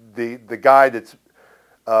the guy that's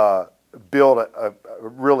built a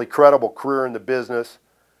really credible career in the business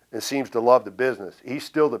and seems to love the business. He's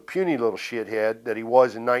still the puny little shithead that he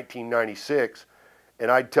was in 1996,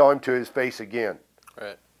 and I'd tell him to his face again.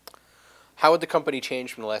 Right. How would the company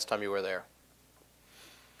change from the last time you were there?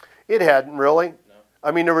 It hadn't really. No.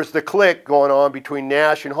 I mean, there was the clique going on between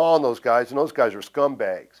Nash and Hall and those guys are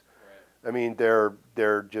scumbags. Right. I mean,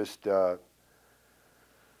 they're just, you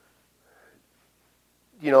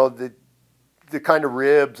know, the kind of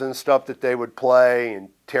ribs and stuff that they would play and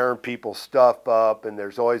tearing people's stuff up, and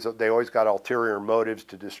they always got ulterior motives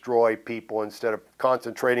to destroy people instead of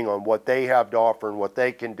concentrating on what they have to offer and what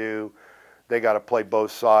they can do. They got to play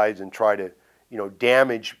both sides and try to, you know,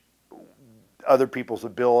 damage other people's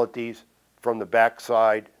abilities from the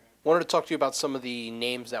backside. Wanted to talk to you about some of the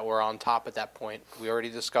names that were on top at that point. We already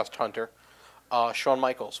discussed Hunter. Shawn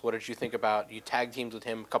Michaels, what did you think about? You tag teamed with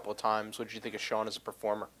him a couple of times. What did you think of Shawn as a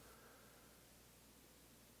performer?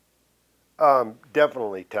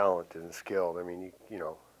 Definitely talented and skilled. I mean, you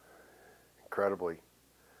know, incredibly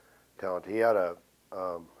talented. He had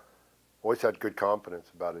always had good confidence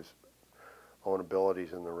about his own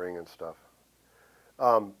abilities in the ring and stuff.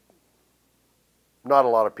 Not a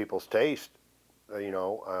lot of people's taste, you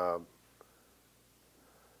know.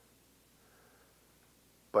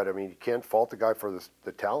 But I mean, you can't fault the guy for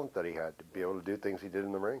the talent that he had to be able to do things he did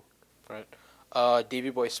in the ring. Right. Davey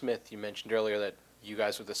Boy Smith, you mentioned earlier that you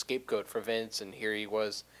guys were the scapegoat for Vince, and here he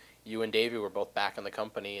was. You and Davey were both back in the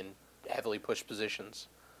company in heavily pushed positions.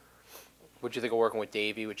 What'd you think of working with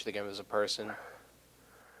Davey? What'd you think of him as a person?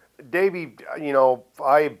 Davey, you know,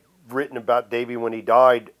 I've written about Davey when he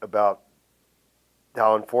died about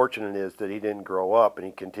how unfortunate it is that he didn't grow up and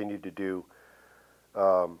he continued to do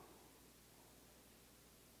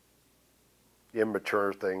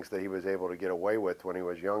immature things that he was able to get away with when he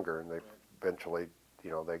was younger, and they eventually, you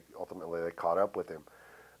know, they caught up with him.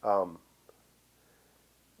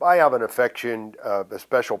 I have an affection, a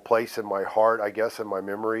special place in my heart, I guess, in my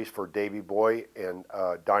memories for Davey Boy and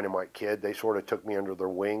Dynamite Kid. They sort of took me under their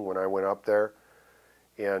wing when I went up there,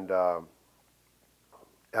 and had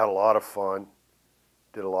a lot of fun,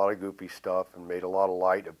 did a lot of goofy stuff, and made a lot of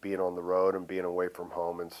light of being on the road and being away from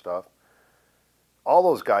home and stuff. All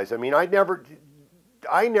those guys, I mean, I never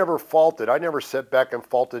faulted. I never sat back and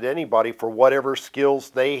faulted anybody for whatever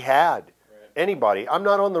skills they had. Right. Anybody. I'm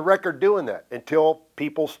not on the record doing that until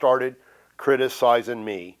people started criticizing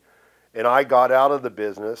me. And I got out of the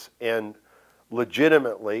business and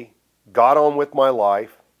legitimately got on with my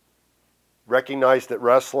life, recognized that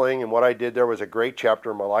wrestling and what I did there was a great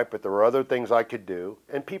chapter in my life, but there were other things I could do.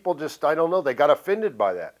 And people just, I don't know, they got offended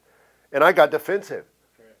by that. And I got defensive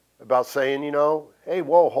about saying, you know, hey,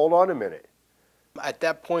 whoa, hold on a minute. At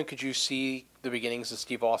that point, could you see the beginnings of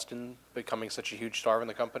Steve Austin becoming such a huge star in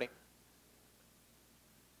the company?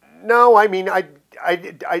 No, I mean,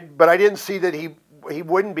 but I didn't see that he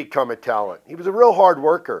wouldn't become a talent. He was a real hard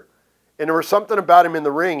worker. And there was something about him in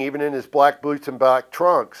the ring, even in his black boots and black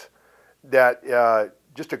trunks, that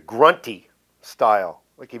just a grunty style.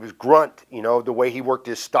 Like he was grunt, you know, the way he worked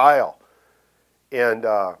his style. And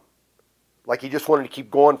like he just wanted to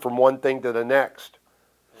keep going from one thing to the next.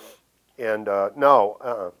 And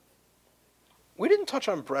We didn't touch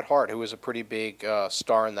on Bret Hart, who was a pretty big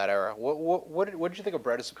star in that era. What did you think of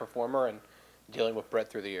Bret as a performer and dealing with Bret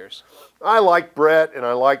through the years? I liked Bret, and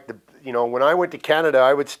I liked you know, when I went to Canada,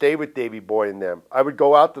 I would stay with Davey Boy and them. I would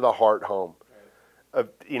go out to the Hart home.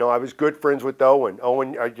 You know, I was good friends with Owen.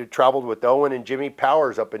 I traveled with Owen and Jimmy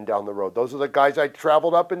Powers up and down the road. Those are the guys I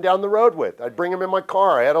traveled up and down the road with. I'd bring them in my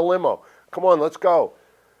car. I had a limo. Come on, let's go.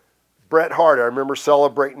 Bret Hart, I remember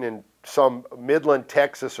celebrating in some Midland,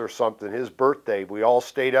 Texas or something, his birthday. We all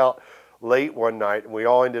stayed out late one night, and we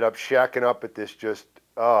all ended up shacking up at this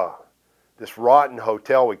this rotten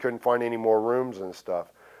hotel. We couldn't find any more rooms and stuff.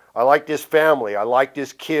 I liked his family. I liked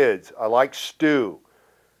his kids. I liked Stu.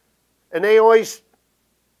 And they always,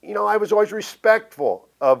 you know, I was always respectful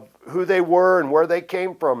of who they were and where they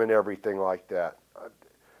came from and everything like that.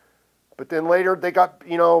 But then later they got,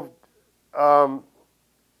 you know,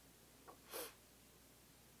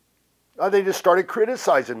 they just started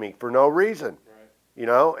criticizing me for no reason. Right. you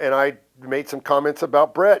know, and I made some comments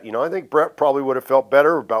about Brett. You know, I think Brett probably would have felt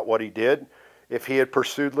better about what he did if he had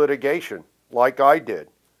pursued litigation like I did.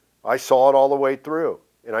 I saw it all the way through,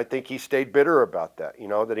 and I think he stayed bitter about that, you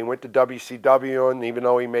know, that he went to WCW, and even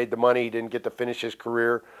though he made the money, he didn't get to finish his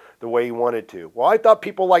career the way he wanted to. Well, I thought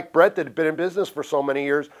people like Brett that had been in business for so many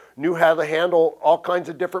years knew how to handle all kinds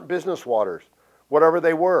of different business waters, whatever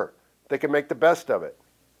they were. They could make the best of it.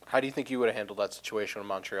 How do you think you would have handled that situation in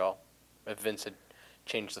Montreal if Vince had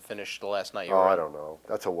changed the finish the last night you Oh, were I in? don't know.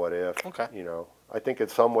 That's a what if. Okay. You know, I think in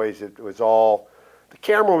some ways it was all, the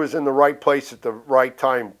camera was in the right place at the right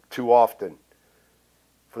time too often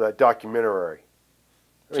for that documentary.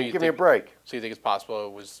 I So mean, you give me a think- break. So you think it's possible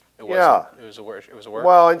it was Yeah. it was a work?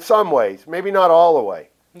 Well, in some ways, maybe not all the way,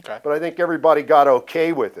 Okay. but I think everybody got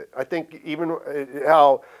okay with it. I think even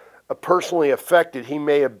how personally affected he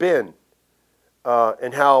may have been,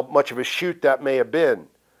 and how much of a shoot that may have been,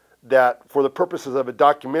 that for the purposes of a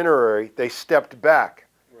documentary, they stepped back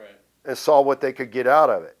Right. and saw what they could get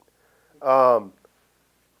out of it.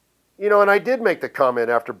 You know, and I did make the comment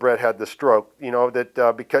after Brett had the stroke, you know,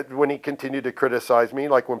 that because when he continued to criticize me,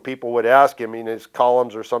 like when people would ask him in his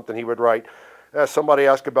columns or something, he would write, somebody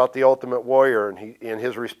asked about the Ultimate Warrior, and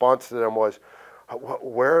his response to them was,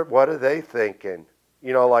 what are they thinking?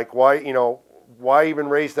 You know, like why even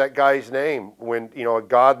raise that guy's name when, you know, a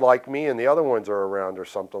god like me and the other ones are around or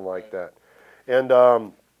something like that. And,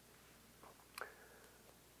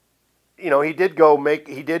 you know, he did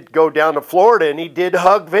go down to Florida and he did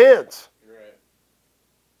hug Vince. Right.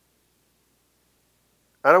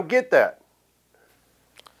 I don't get that.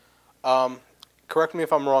 Correct me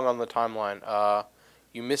if I'm wrong on the timeline.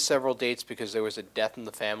 You missed several dates because there was a death in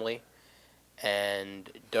the family, and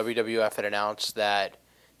WWF had announced that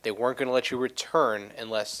they weren't going to let you return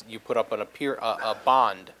unless you put up a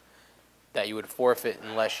bond that you would forfeit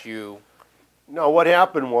unless you. No, what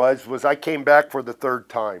happened was I came back for the third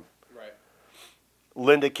time. Right.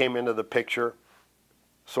 Linda came into the picture,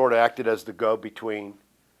 sort of acted as the go-between.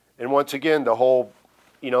 And once again, the whole,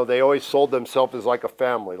 you know, they always sold themselves as like a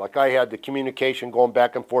family. Like I had the communication going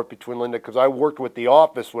back and forth between Linda, because I worked with the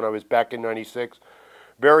office when I was back in '96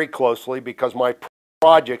 very closely, because my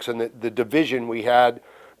projects and the division we had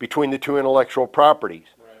between the two intellectual properties,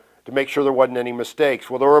 to make sure there wasn't any mistakes.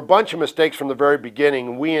 Well, there were a bunch of mistakes from the very beginning,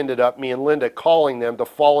 and we ended up, me and Linda, calling them to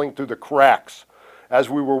falling through the cracks as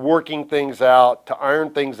we were working things out, to iron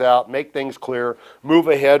things out, make things clear, move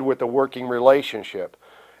ahead with the working relationship.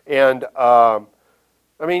 And, I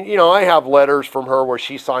mean, you know, I have letters from her where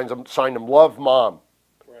she signed them, love, Mom.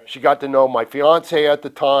 Right. She got to know my fiance at the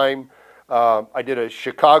time. I did a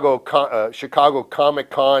Chicago Comic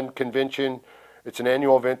Con convention. It's an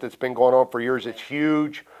annual event that's been going on for years. It's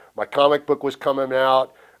huge. My comic book was coming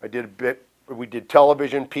out. We did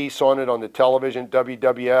television piece on it on the television,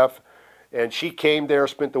 WWF. And she came there,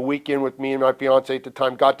 spent the weekend with me and my fiance at the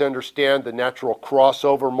time, got to understand the natural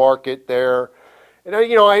crossover market there. And,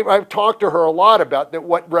 you know, I've talked to her a lot about that,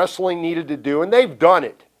 what wrestling needed to do, and they've done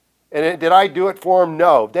it. And did I do it for them?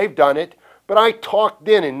 No, they've done it. But I talked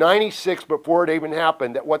then in '96, before it even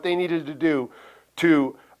happened, that what they needed to do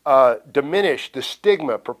to diminish the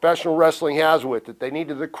stigma professional wrestling has with it, they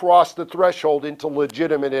needed to cross the threshold into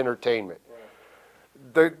legitimate entertainment.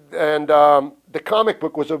 Right. The comic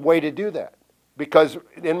book was a way to do that. Because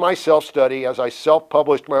in my self-study, as I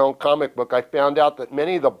self-published my own comic book, I found out that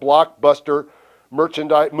many of the blockbuster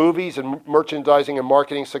movies and merchandising and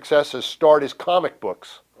marketing successes start as comic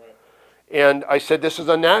books. Right. And I said, this is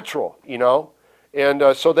a natural, you know. And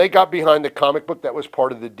so they got behind the comic book. That was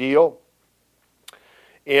part of the deal.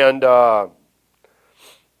 And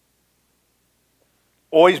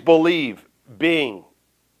always believe being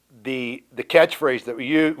the catchphrase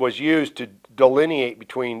that was used to delineate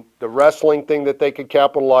between the wrestling thing that they could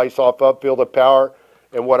capitalize off of, Field of Power,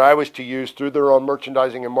 and what I was to use through their own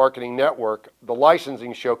merchandising and marketing network. The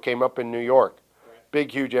licensing show came up in New York. Right.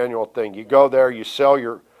 Big, huge annual thing. You go there, you sell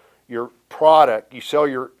your product, you sell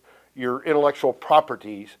your intellectual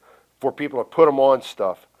properties for people to put them on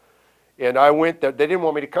stuff. And I went there. They didn't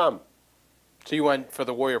want me to come. So you went for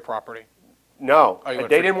the Warrior property? No, Oh,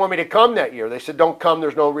 they didn't want me to come that year. They said, don't come,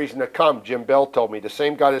 there's no reason to come. Jim Bell told me, the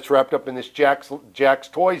same guy that's wrapped up in this Jack's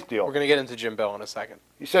Toys deal. We're going to get into Jim Bell in a second.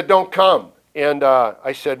 He said, don't come. And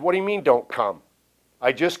I said, what do you mean don't come?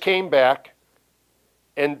 I just came back,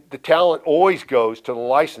 and the talent always goes to the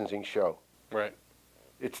licensing show. Right.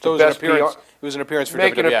 It's So the it was best an appearance. PR. It was an appearance for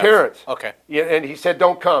Make WWF. an appearance. Okay. Yeah, and he said,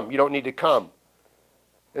 don't come. You don't need to come.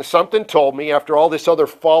 And something told me, after all this other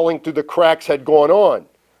falling through the cracks had gone on,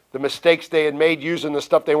 the mistakes they had made using the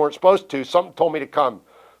stuff they weren't supposed to, something told me to come.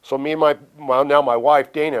 So me and my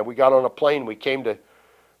wife, Dana, we got on a plane. We came to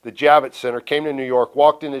the Javits Center, came to New York,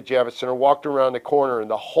 walked into the Javits Center, walked around the corner, and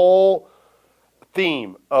the whole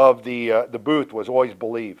theme of the booth was always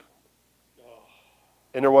believe.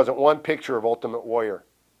 And there wasn't one picture of Ultimate Warrior.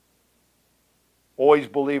 Always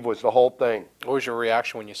believe was the whole thing. What was your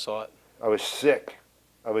reaction when you saw it? I was sick.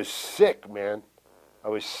 I was sick, man. I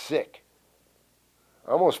was sick.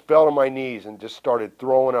 I almost fell to my knees and just started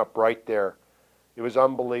throwing up right there. It was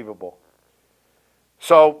unbelievable.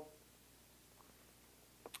 So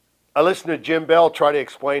I listened to Jim Bell try to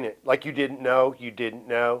explain it. Like you didn't know, you didn't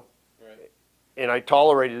know. Right. And I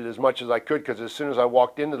tolerated it as much as I could because as soon as I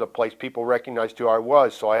walked into the place, people recognized who I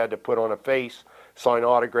was. So I had to put on a face, sign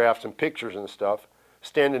autographs and pictures and stuff.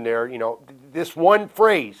 Standing there, you know, this one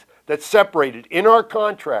phrase that separated in our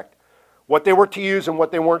contract what they were to use and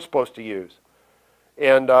what they weren't supposed to use.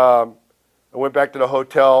 And I went back to the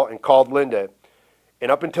hotel and called Linda. And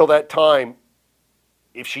up until that time,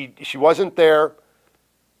 if she wasn't there,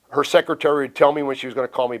 her secretary would tell me when she was going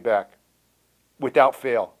to call me back, without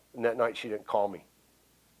fail. And that night she didn't call me.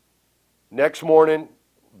 Next morning,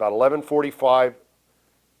 about 11:45,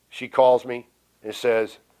 she calls me and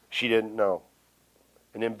says she didn't know.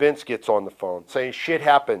 And then Vince gets on the phone saying, shit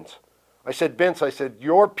happens. I said, Vince, I said,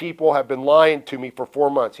 your people have been lying to me for 4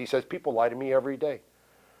 months. He says, people lie to me every day.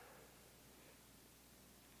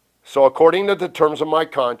 So according to the terms of my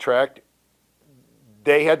contract,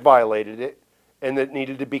 they had violated it and it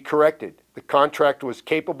needed to be corrected. The contract was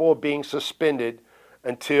capable of being suspended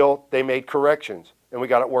until they made corrections, and we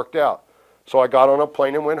got it worked out. So I got on a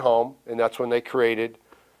plane and went home, and that's when they created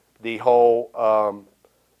the whole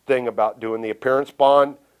thing about doing the appearance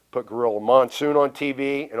bond, put Gorilla Monsoon on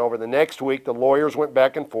TV, and over the next week the lawyers went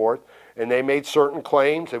back and forth, and they made certain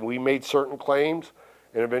claims, and we made certain claims,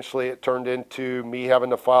 and eventually it turned into me having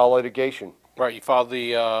to file litigation. Right, you filed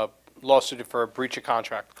the lawsuit for a breach of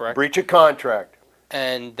contract, correct? Breach of contract.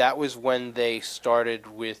 And that was when they started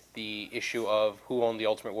with the issue of who owned the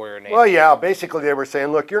Ultimate Warrior name. Well, yeah, basically they were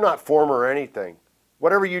saying, look, you're not former or anything.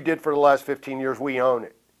 Whatever you did for the last 15 years, we own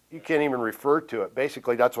it. You can't even refer to it.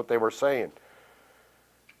 Basically, that's what they were saying.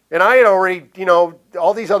 And I had already, you know,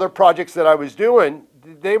 all these other projects that I was doing,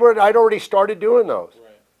 I'd already started doing those.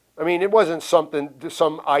 Right. I mean, it wasn't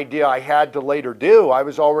some idea I had to later do. I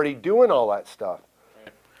was already doing all that stuff.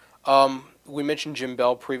 Right. We mentioned Jim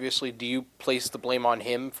Bell previously. Do you place the blame on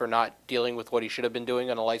him for not dealing with what he should have been doing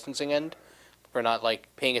on the licensing end? For not, like,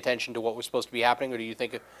 paying attention to what was supposed to be happening? Or do you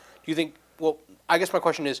think, well, I guess my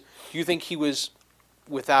question is, do you think he was,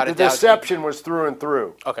 without a doubt... The deception was through and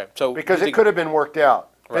through. Okay, so... Because it could have been worked out.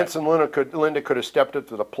 Right. Vince and Linda could have stepped up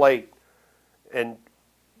to the plate, and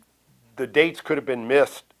the dates could have been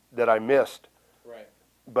missed that I missed. Right.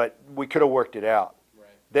 But we could have worked it out. Right.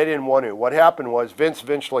 They didn't want to. What happened was Vince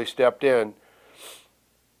eventually stepped in,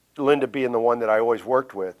 Linda being the one that I always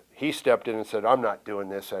worked with. He stepped in and said, I'm not doing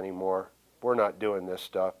this anymore. We're not doing this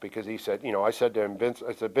stuff. Because he said, you know, I said to him, Vince,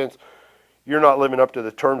 you're not living up to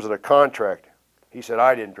the terms of the contract. He said,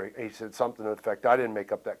 I didn't drink. He said something to the effect, I didn't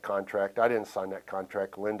make up that contract. I didn't sign that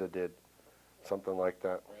contract. Linda did. Something like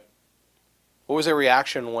that. Right. What was their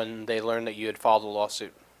reaction when they learned that you had filed a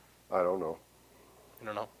lawsuit? I don't know. You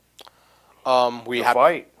don't know? Were you happy?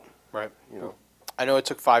 Fight. Right. You know. I know it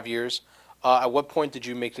took 5 years. At what point did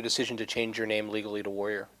you make the decision to change your name legally to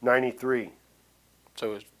Warrior? 93. So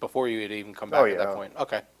it was before you had even come back at that point?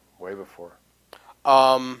 Okay. Way before.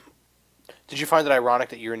 Did you find it ironic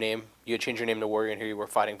that you had changed your name to Warrior and here you were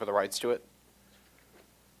fighting for the rights to it?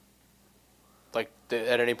 Like,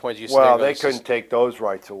 at any point you said... Well, they couldn't take those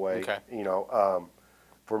rights away, okay. You know,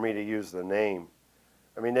 for me to use the name.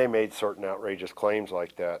 I mean, they made certain outrageous claims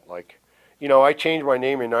like that. Like, you know, I changed my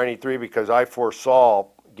name in 93 because I foresaw,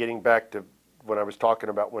 getting back to when I was talking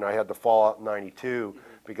about when I had the fallout in 92,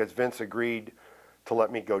 because Vince agreed to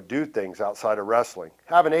let me go do things outside of wrestling.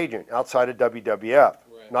 Have an agent outside of WWF,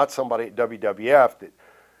 right. Not somebody at WWF that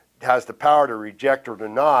has the power to reject or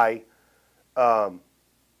deny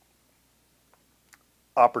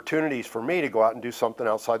opportunities for me to go out and do something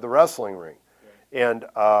outside the wrestling ring. Right. And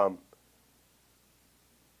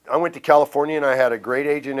I went to California and I had a great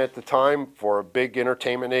agent at the time for a big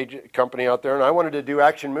entertainment company out there, and I wanted to do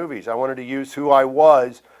action movies. I wanted to use who I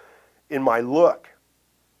was in my look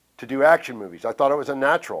to do action movies. I thought it was a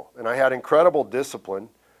natural, and I had incredible discipline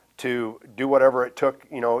to do whatever it took,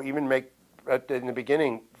 you know, even make, in the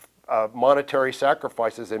beginning, monetary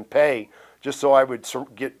sacrifices and pay just so I would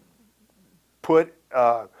get put,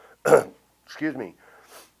 excuse me,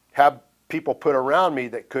 have people put around me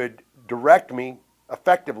that could direct me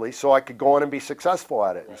effectively so I could go on and be successful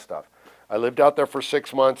at it and stuff. I lived out there for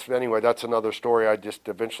 6 months. Anyway, that's another story. I just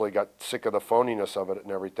eventually got sick of the phoniness of it and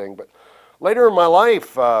everything. But Later in my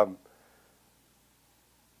life, as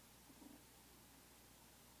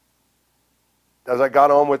I got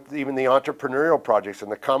on with even the entrepreneurial projects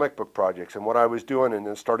and the comic book projects and what I was doing, and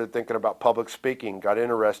then started thinking about public speaking, got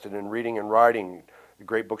interested in reading and writing the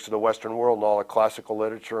great books of the Western world and all the classical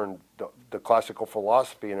literature and the classical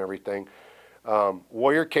philosophy and everything,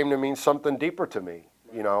 warrior came to mean something deeper to me.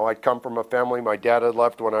 You know, I'd come from a family, my dad had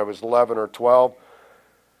left when I was 11 or 12,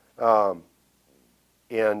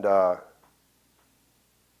 and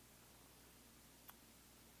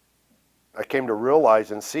I came to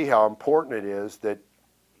realize and see how important it is that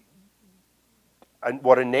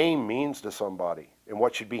what a name means to somebody and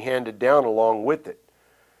what should be handed down along with it.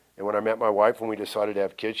 And when I met my wife and we decided to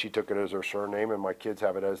have kids, she took it as her surname, and my kids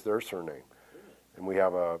have it as their surname. And we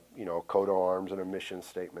have a, you know, coat of arms and a mission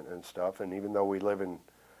statement and stuff. And even though we live in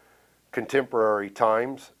contemporary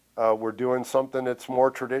times, we're doing something that's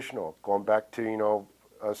more traditional, going back to, you know,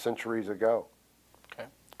 centuries ago. Okay.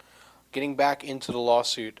 Getting back into the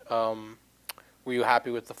lawsuit, were you happy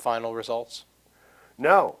with the final results?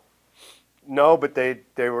 No, but they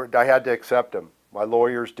were. I had to accept them. My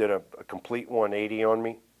lawyers did a complete 180 on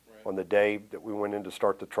me on the day that we went in to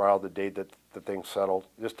start the trial, the day that the thing settled.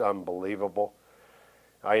 Just unbelievable.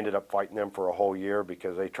 I ended up fighting them for a whole year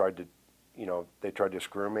because they tried to, you know,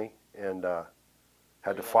 screw me, and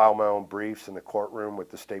had to file my own briefs in the courtroom with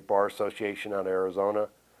the State Bar Association out of Arizona.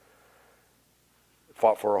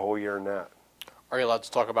 Fought for a whole year in that. Are you allowed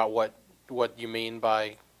to talk about what you mean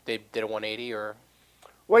by they did a 180, or?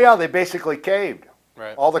 Well, yeah, they basically caved.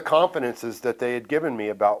 Right. All the confidences that they had given me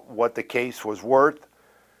about what the case was worth,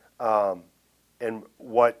 and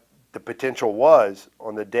what the potential was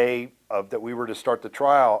on the day that we were to start the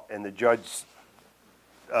trial, and the judge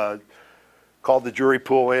called the jury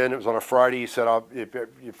pool in. It was on a Friday. He said,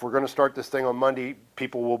 if we're going to start this thing on Monday,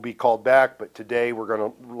 people will be called back, but today we're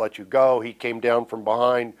going to let you go. He came down from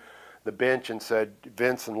behind the bench and said,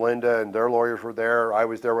 Vince and Linda and their lawyers were there. I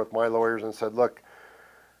was there with my lawyers, and said, look,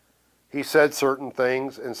 he said certain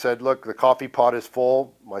things and said, look, the coffee pot is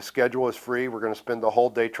full. My schedule is free. We're going to spend the whole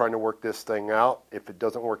day trying to work this thing out. If it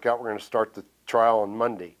doesn't work out, we're going to start the trial on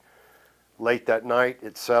Monday. Late that night,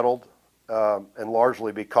 it settled, and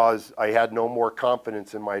largely because I had no more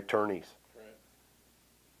confidence in my attorneys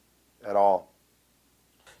at all.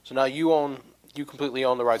 So now you completely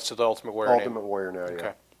own the rights to the Ultimate Warrior name. Ultimate Warrior now, yeah.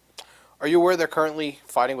 Okay. Are you aware they're currently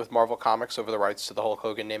fighting with Marvel Comics over the rights to the Hulk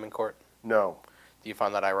Hogan name in court? No. Do you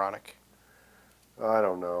find that ironic? I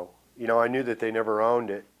don't know. You know, I knew that they never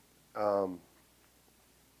owned it. It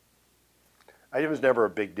was never a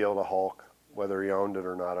big deal to Hulk, whether he owned it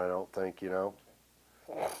or not, I don't think, you know.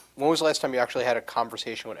 When was the last time you actually had a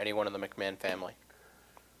conversation with anyone in the McMahon family?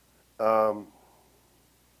 Well,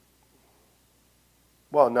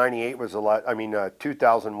 98 was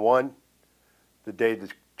 2001, the day the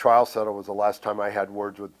trial settled, was the last time I had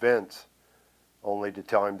words with Vince, only to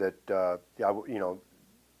tell him that,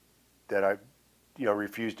 that I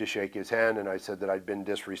refused to shake his hand, and I said that I'd been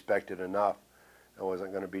disrespected enough. I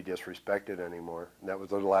wasn't going to be disrespected anymore. And that was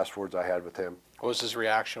the last words I had with him. What was his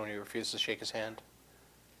reaction when you refused to shake his hand?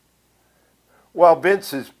 Well,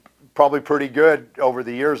 Vince is probably pretty good over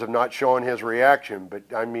the years of not showing his reaction, but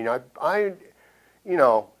I mean, well,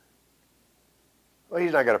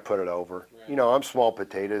 he's not going to put it over. Right. You know, I'm small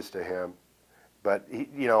potatoes to him, but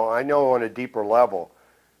I know on a deeper level,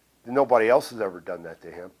 nobody else has ever done that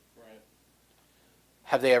to him. Right.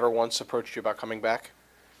 Have they ever once approached you about coming back?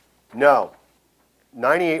 No.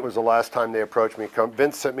 98 was the last time they approached me.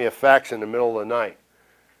 Vince sent me a fax in the middle of the night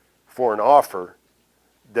for an offer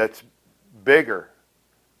that's bigger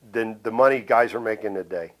than the money guys are making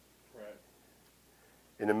today. Right.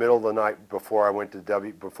 In the middle of the night before I went to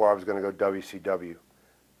before I was going to go WCW.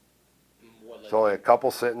 It's only a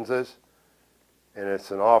couple sentences, and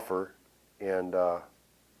it's an offer, and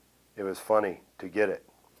it was funny to get it.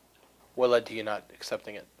 What led to you not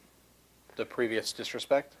accepting it? The previous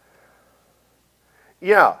disrespect?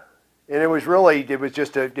 Yeah, and it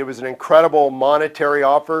was an incredible monetary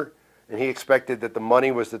offer, and he expected that the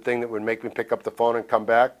money was the thing that would make me pick up the phone and come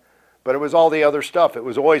back, but it was all the other stuff. It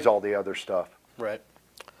was always all the other stuff. Right.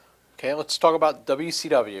 Okay, let's talk about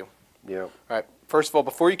WCW. Yeah. All right. First of all,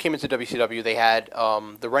 before you came into WCW, they had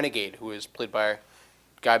the Renegade, who is played by a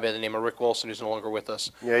guy by the name of Rick Wilson, who's no longer with us.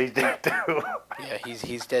 Yeah, he's dead too. Yeah,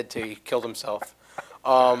 he's dead too. He killed himself.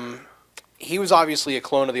 He was obviously a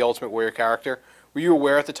clone of the Ultimate Warrior character. Were you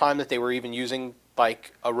aware at the time that they were even using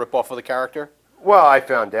like a ripoff of the character? Well, I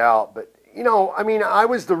found out, but I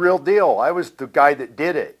was the real deal. I was the guy that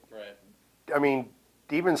did it. Right. I mean,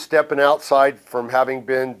 even stepping outside from having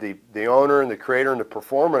been the owner and the creator and the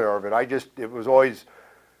performer of it, it was always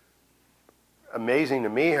amazing to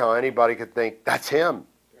me how anybody could think that's him.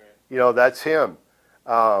 Right. You know, that's him.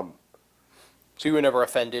 So you were never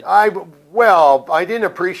offended? Well, I didn't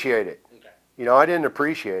appreciate it. Okay. You know, I didn't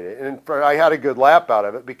appreciate it. And I had a good laugh out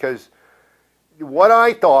of it because what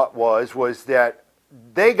I thought was that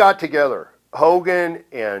they got together, Hogan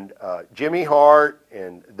and Jimmy Hart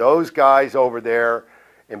and those guys over there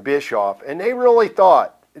and Bischoff, and they really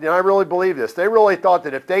thought, and I really believe this, they really thought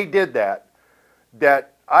that if they did that,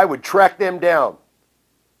 that I would track them down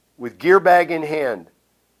with gear bag in hand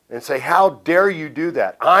and say, how dare you do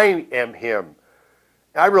that? I am him.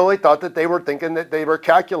 I really thought that they were thinking that they were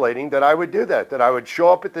calculating that I would do that I would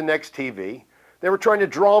show up at the next TV. They were trying to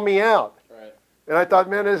draw me out. Right. And I thought,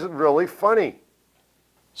 man, this is really funny.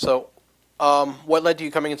 So, what led to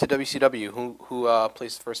you coming into WCW? Who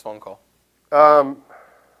placed the first phone call? I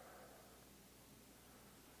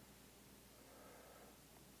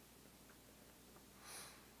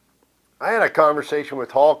had a conversation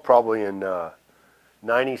with Hulk probably in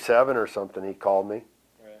 '97 or something. He called me.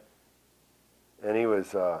 Right. And he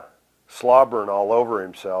was slobbering all over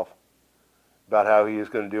himself about how he was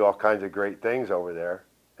going to do all kinds of great things over there,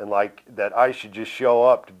 and like that I should just show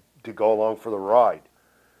up to go along for the ride.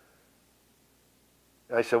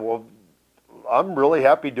 And I said, well, I'm really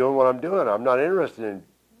happy doing what I'm doing. I'm not interested in,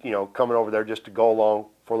 you know, coming over there just to go along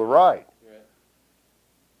for the ride.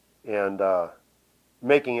 Right. And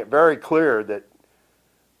making it very clear that,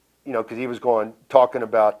 you know, because he was talking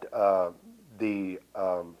about the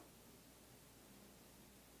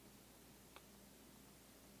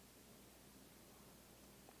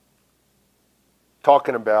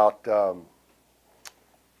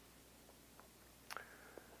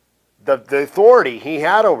authority he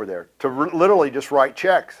had over there to literally just write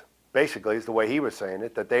checks, basically, is the way he was saying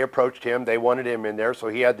it, that they approached him, they wanted him in there, so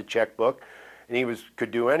he had the checkbook, and he could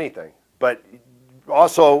do anything. But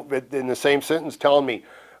also, in the same sentence, telling me,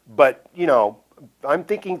 but, you know, I'm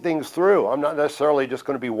thinking things through. I'm not necessarily just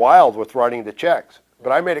going to be wild with writing the checks.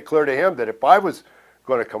 But I made it clear to him that if I was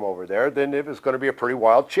going to come over there, then it was going to be a pretty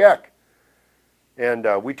wild check. And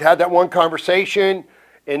we had that one conversation,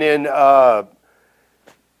 and then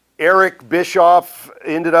Eric Bischoff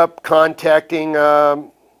ended up contacting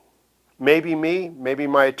maybe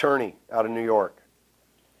my attorney out of New York.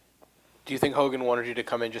 Do you think Hogan wanted you to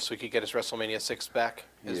come in just so he could get his WrestleMania 6 back,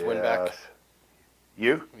 his win back?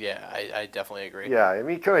 You? Yeah, I definitely agree. Yeah, I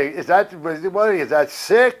mean, is that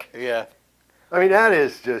sick? Yeah. I mean,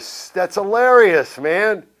 that's hilarious,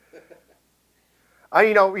 man.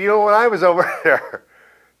 You know, when I was over there,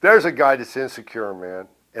 there's a guy that's insecure, man.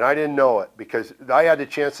 And I didn't know it because I had the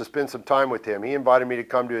chance to spend some time with him. He invited me to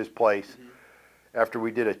come to his place after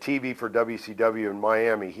we did a TV for WCW in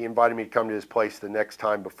Miami. He invited me to come to his place the next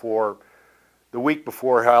time the week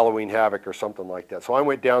before Halloween Havoc or something like that. So I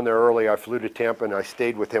went down there early. I flew to Tampa and I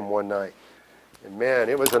stayed with him one night. And man,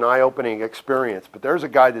 it was an eye-opening experience. But there's a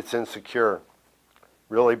guy that's insecure,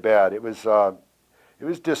 really bad. It was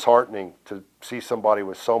disheartening to see somebody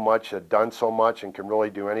with so much, had done so much, and can really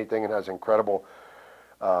do anything, and has incredible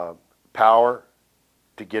power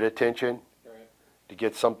to get attention, right, to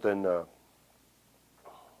get something,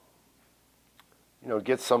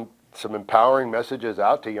 get some empowering messages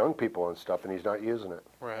out to young people and stuff, and he's not using it.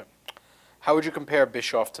 Right. How would you compare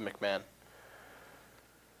Bischoff to McMahon?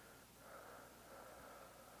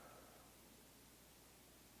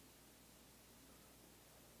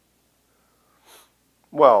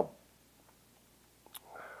 Well,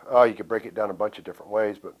 you could break it down a bunch of different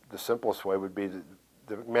ways, but the simplest way would be that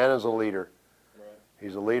the McMahon is a leader. Right.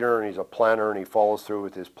 He's a leader and he's a planner and he follows through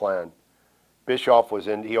with his plan. Bischoff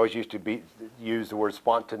he always used to use the word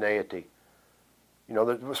spontaneity. You know,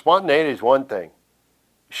 the spontaneity is one thing.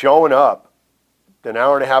 Showing up an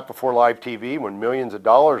hour and a half before live TV when millions of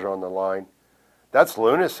dollars are on the line, that's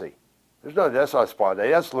lunacy. That's not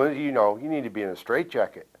spontaneity. That's lunacy. You know, you need to be in a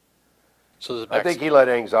straitjacket. So I think he let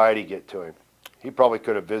anxiety get to him. He probably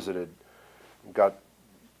could have visited, got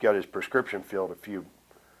his prescription filled a few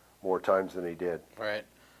more times than he did. Right.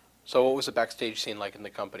 So what was the backstage scene like in the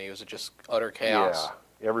company? Was it just utter chaos?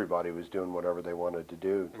 Yeah, everybody was doing whatever they wanted to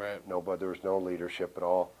do. Right. There was no leadership at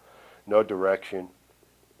all, no direction.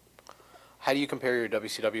 How do you compare your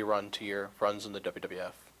WCW run to your runs in the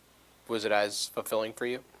WWF? Was it as fulfilling for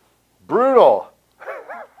you? Brutal.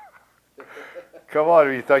 Come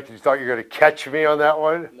on, you thought you were going to catch me on that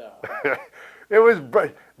one? No. It was,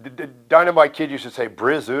 Dynamite Kid used to say,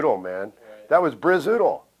 Brizoodle, man. Right. That was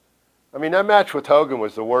Brizoodle. I mean, that match with Hogan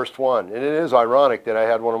was the worst one. And it is ironic that I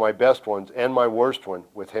had one of my best ones and my worst one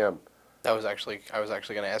with him. I was actually going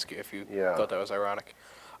to ask you if you thought that was ironic.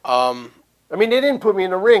 I mean, they didn't put me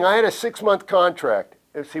in the ring. I had a 6-month contract.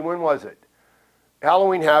 See, when was it?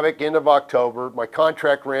 Halloween Havoc, end of October. My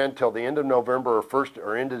contract ran till the end of November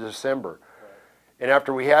or into December. And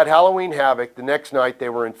after we had Halloween Havoc, the next night they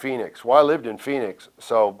were in Phoenix. Well, I lived in Phoenix,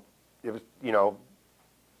 so it was, you know,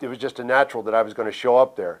 it was just a natural that I was going to show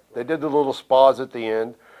up there. They did the little spas at the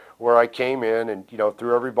end where I came in and, you know,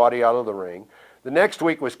 threw everybody out of the ring. The next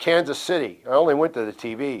week was Kansas City. I only went to the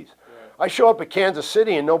TVs. I show up at Kansas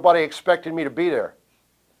City and nobody expected me to be there.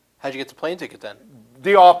 How'd you get the plane ticket then?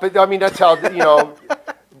 The office, I mean, that's how, you know,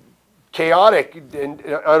 chaotic and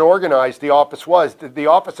unorganized the office was. The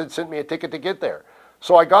office had sent me a ticket to get there.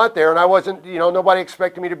 So I got there and I wasn't, you know, nobody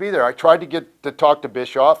expected me to be there. I tried to get to talk to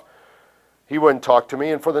Bischoff. He wouldn't talk to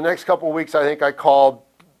me. And for the next couple of weeks, I think I called,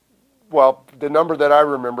 well, the number that I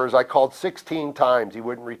remember is I called 16 times. He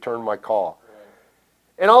wouldn't return my call.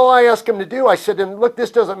 And all I asked him to do, I said to him, look,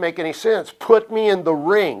 this doesn't make any sense. Put me in the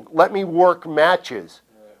ring. Let me work matches.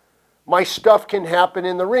 My stuff can happen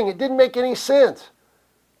in the ring. It didn't make any sense.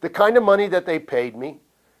 The kind of money that they paid me.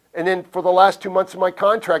 And then for the last 2 months of my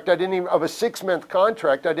contract, of a 6-month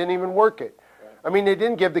contract, I didn't even work it. I mean, they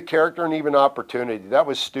didn't give the character an even opportunity. That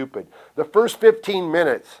was stupid. The first 15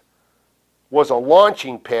 minutes was a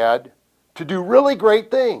launching pad to do really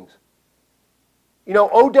great things. You know,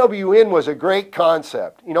 OWN was a great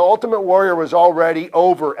concept. You know, Ultimate Warrior was already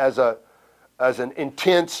over as an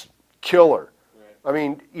intense killer. I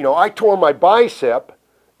mean, you know, I tore my bicep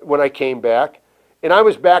when I came back, and I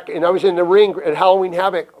was back, and I was in the ring at Halloween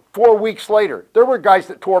Havoc 4 weeks later. There were guys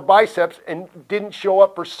that tore biceps and didn't show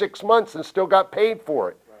up for 6 months and still got paid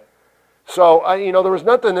for it. So, you know, there was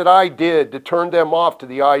nothing that I did to turn them off to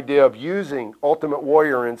the idea of using Ultimate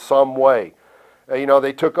Warrior in some way. You know,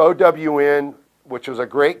 they took OWN, which was a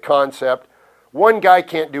great concept. One guy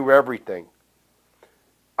can't do everything.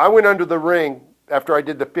 I went under the ring after I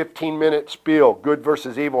did the 15-minute spiel, Good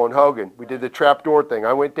versus Evil and Hogan. We did the trapdoor thing.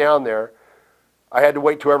 I went down there. I had to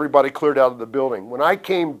wait till everybody cleared out of the building. When I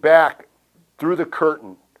came back through the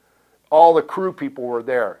curtain, all the crew people were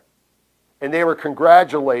there. And they were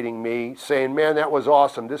congratulating me, saying, man, that was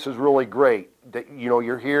awesome. This is really great that, you know,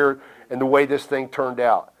 you're here and the way this thing turned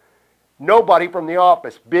out. Nobody from the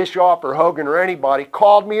office, Bischoff or Hogan or anybody,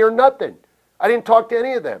 called me or nothing. I didn't talk to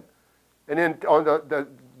any of them. And then on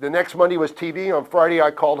the next Monday was TV. On Friday, I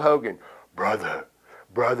called Hogan.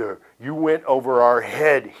 Brother, you went over our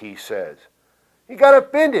head, he says. He got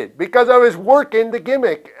offended because I was working the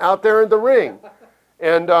gimmick out there in the ring.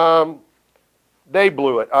 And they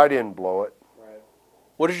blew it. I didn't blow it.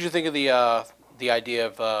 What did you think of the idea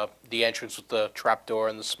of the entrance with the trapdoor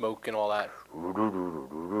and the smoke and all that?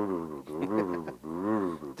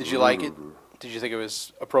 Did you like it? Did you think it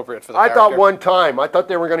was appropriate for the character? I thought one time. I thought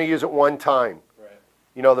they were going to use it one time.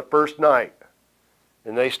 You know, the first night.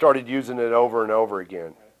 And they started using it over and over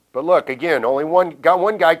again. But look, again, only one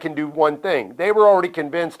guy can do one thing. They were already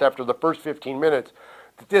convinced after the first 15 minutes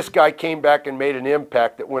that this guy came back and made an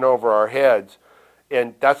impact that went over our heads.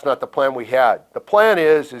 And that's not the plan we had. The plan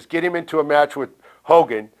is get him into a match with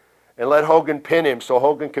Hogan and let Hogan pin him so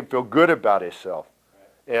Hogan can feel good about himself.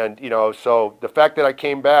 And, you know, so the fact that I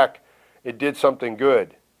came back, it did something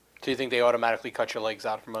good. Do you think they automatically cut your legs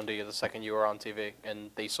out from under you the second you were on TV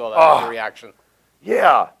and they saw that in your reaction?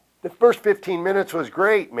 Yeah. The first 15 minutes was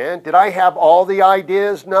great, man. Did I have all the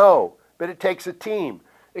ideas? No. But it takes a team.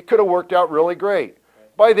 It could have worked out really great.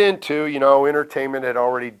 By then, too, you know, entertainment had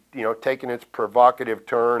already, you know, taken its provocative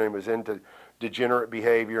turn and was into degenerate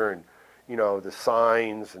behavior and, you know, the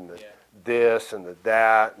signs and the this and the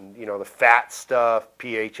that and, you know, the fat stuff,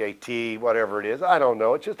 PHAT, whatever it is. I don't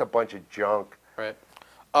know. It's just a bunch of junk. Right.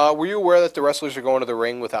 Were you aware that the wrestlers are going to the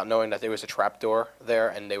ring without knowing that there was a trapdoor there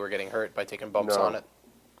and they were getting hurt by taking bumps on it?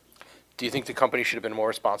 Do you think the company should have been more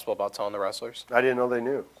responsible about telling the wrestlers? I didn't know they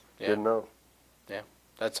knew. Yeah. Didn't know. Yeah.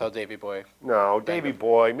 That's how Davey Boy... No, Davey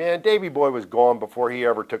Boy, man, Davey Boy was gone before he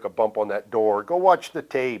ever took a bump on that door. Go watch the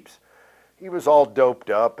tapes. He was all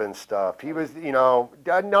doped up and stuff. He was, you know,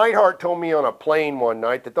 Neidhart told me on a plane one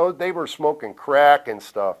night that they were smoking crack and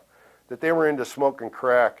stuff, that they were into smoking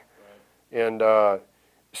crack. Right. And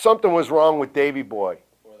something was wrong with Davey Boy.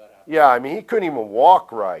 Yeah, I mean, he couldn't even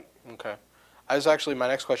walk right. Okay. My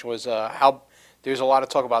next question was there's a lot of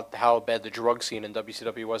talk about how bad the drug scene in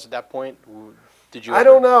WCW was at that point. Did you? I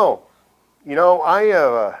don't know. You know,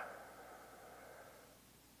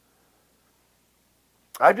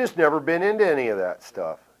 I've just never been into any of that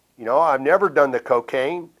stuff. You know, I've never done the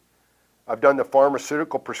cocaine. I've done the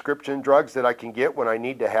pharmaceutical prescription drugs that I can get when I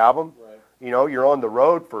need to have them. Right. You know, you're on the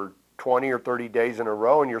road for 20 or 30 days in a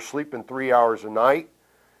row and you're sleeping 3 hours a night.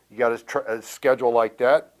 You got a schedule like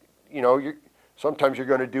that. You know, sometimes you're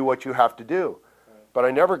going to do what you have to do. Right. But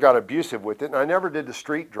I never got abusive with it, and I never did the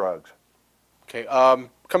street drugs. Okay.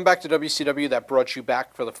 Come back to WCW. That brought you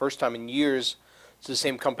back for the first time in years to the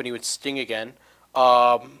same company with Sting again.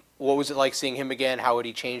 What was it like seeing him again? How had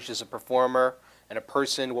he changed as a performer and a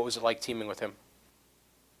person? What was it like teaming with him?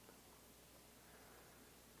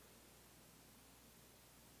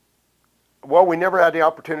 Well, we never had the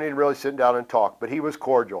opportunity to really sit down and talk, but he was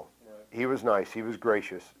cordial. Right. He was nice. He was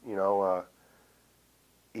gracious. You know,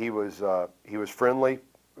 he was friendly.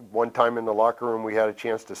 One time in the locker room, we had a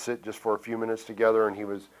chance to sit just for a few minutes together, and he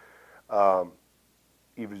was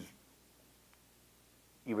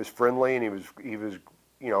friendly, and he was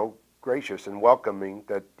you know, gracious and welcoming.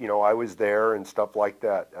 That, you know, I was there and stuff like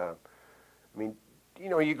that. I mean, you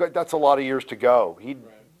know, that's a lot of years to go. He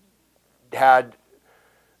had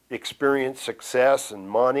experienced success and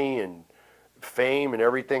money and fame and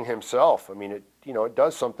everything himself. I mean, it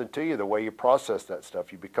does something to you the way you process that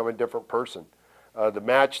stuff. You become a different person. The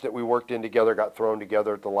match that we worked in together got thrown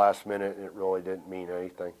together at the last minute, and it really didn't mean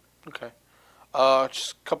anything. Okay.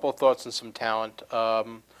 Just a couple of thoughts and some talent.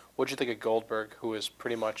 What did you think of Goldberg, who was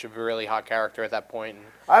pretty much a really hot character at that point?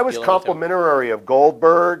 I was complimentary of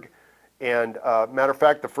Goldberg, and matter of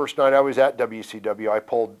fact, the first night I was at WCW, I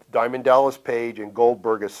pulled Diamond Dallas Page and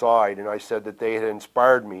Goldberg aside, and I said that they had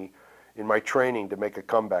inspired me in my training to make a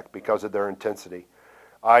comeback because of their intensity.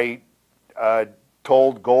 I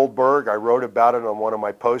told Goldberg, I wrote about it on one of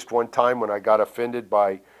my posts one time when I got offended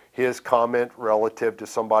by his comment relative to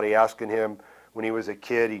somebody asking him when he was a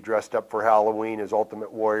kid, he dressed up for Halloween as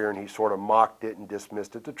Ultimate Warrior, and he sort of mocked it and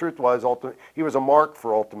dismissed it. The truth was, he was a mark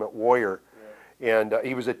for Ultimate Warrior, and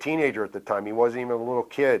he was a teenager at the time. He wasn't even a little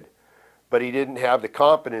kid, but he didn't have the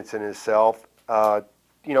confidence in himself,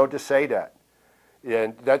 to say that.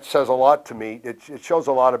 And that says a lot to me. It shows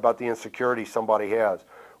a lot about the insecurity somebody has.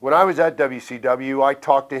 When I was at WCW, I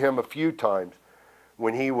talked to him a few times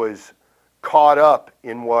when he was caught up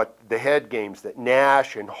in what the head games that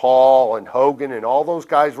Nash and Hall and Hogan and all those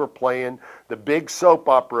guys were playing, the big soap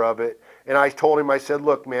opera of it. And I told him, I said,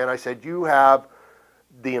 look, man, I said, you have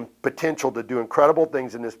the potential to do incredible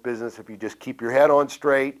things in this business if you just keep your head on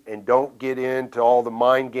straight and don't get into all the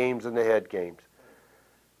mind games and the head games.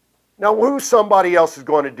 Now, who's somebody else is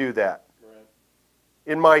going to do that? Right.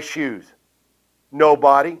 In my shoes?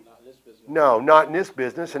 Nobody. Not in this business. No, not in this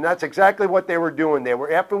business. And that's exactly what they were doing. They were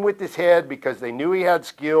effing with his head because they knew he had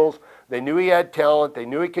skills. They knew he had talent. They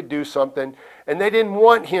knew he could do something. And they didn't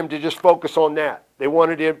want him to just focus on that. They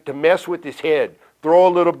wanted him to mess with his head, throw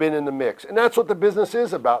a little bit in the mix. And that's what the business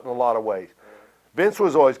is about in a lot of ways. Vince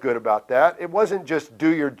was always good about that. It wasn't just do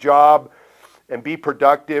your job and be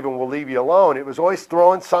productive and we'll leave you alone. It was always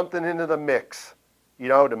throwing something into the mix,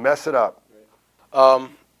 to mess it up.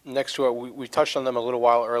 Next to it, we touched on them a little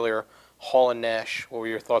while earlier, Hall and Nash. What were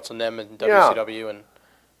your thoughts on them in WCW and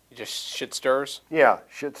just shit stirrers? Yeah,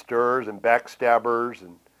 shit stirrers and backstabbers,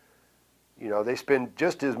 and they spend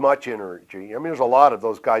just as much energy. I mean, there's a lot of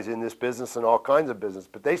those guys in this business and all kinds of business,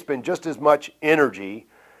 but they spend just as much energy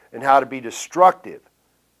in how to be destructive.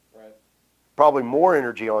 Right. Probably more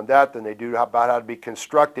energy on that than they do about how to be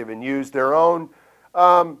constructive and use their own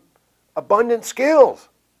abundant skills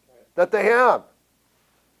that they have.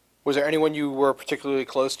 Was there anyone you were particularly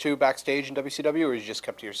close to backstage in WCW, or you just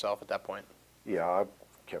kept to yourself at that point? Yeah, I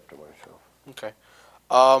kept to myself. Okay.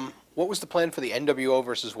 What was the plan for the NWO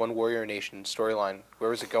versus One Warrior Nation storyline?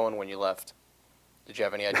 Where was it going when you left? Did you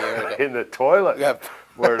have any idea? In the toilet. Yeah.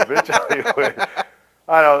 Where it eventually went.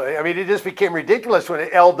 I mean, it just became ridiculous when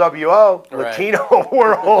it LWO, right. Latino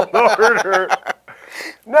World Order.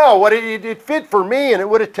 No, it fit for me, and it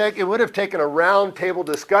would have taken a round table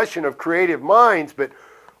discussion of creative minds, but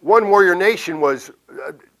One Warrior Nation was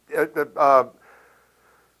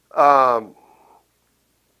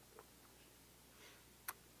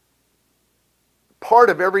part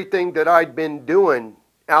of everything that I'd been doing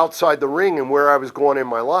outside the ring and where I was going in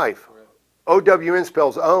my life. Right. OWN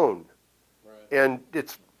spells own. Right. And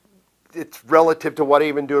it's relative to what I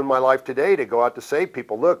even do in my life today to go out to save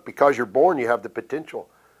people. Look, because you're born, you have the potential.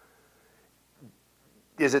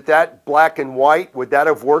 Is it that black and white? Would that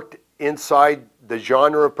have worked inside the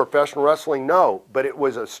genre of professional wrestling? No, but it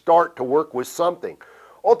was a start to work with something.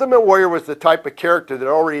 Ultimate Warrior was the type of character that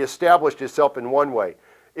already established itself in one way.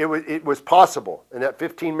 It was possible, and that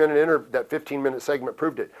 15-minute segment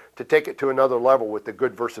proved it, to take it to another level with the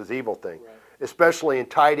good versus evil thing, right. Especially and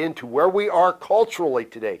tied into where we are culturally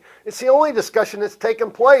today. It's the only discussion that's taken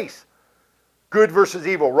place. Good versus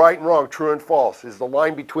evil, right and wrong, true and false. Is the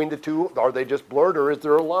line between the two, are they just blurred, or is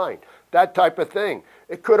there a line? That type of thing.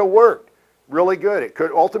 It could have worked really good.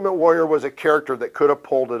 Ultimate Warrior was a character that could have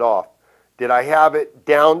pulled it off. Did I have it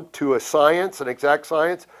down to a science, an exact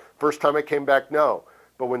science? First time I came back, no.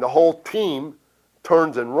 But when the whole team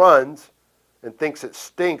turns and runs and thinks it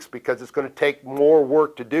stinks because it's going to take more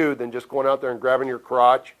work to do than just going out there and grabbing your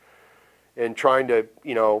crotch and trying to,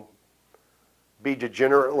 be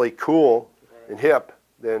degenerately cool and hip,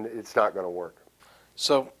 then it's not going to work.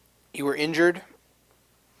 So you were injured.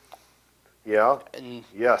 Yeah. And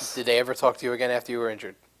Yes. did they ever talk to you again after you were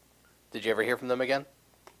injured? Did you ever hear from them again?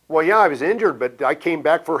 Well, yeah, I was injured, but I came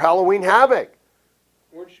back for Halloween Havoc.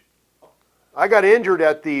 I got injured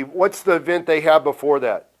at what's the event they had before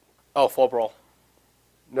that? Oh, Fall Brawl.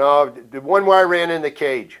 No, the one where I ran in the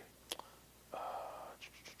cage.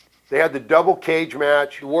 They had the double cage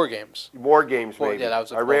match. The War Games. War Games, maybe. Yeah, that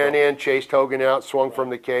was I ran in, chased Hogan out, swung from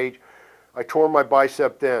the cage. I tore my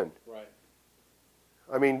bicep then. Right.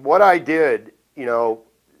 I mean, what I did, look,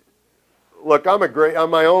 I'm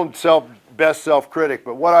my own best self-critic,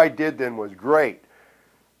 but what I did then was great.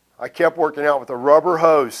 I kept working out with a rubber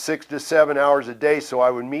hose 6 to 7 hours a day so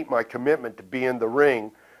I would meet my commitment to be in the ring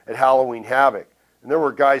at Halloween Havoc. And there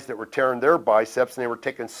were guys that were tearing their biceps and they were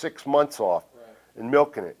taking 6 months off and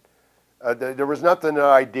milking it. There was nothing that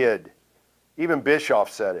I did. Even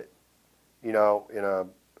Bischoff said it,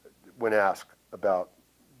 when asked about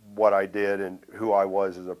what I did and who I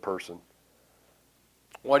was as a person.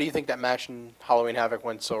 Why do you think that match in Halloween Havoc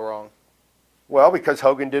went so wrong? Well, because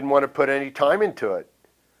Hogan didn't want to put any time into it.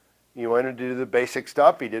 He wanted to do the basic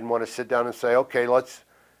stuff. He didn't want to sit down and say, okay, let's,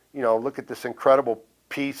 look at this incredible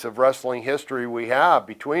piece of wrestling history we have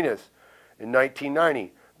between us in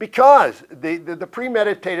 1990. Because the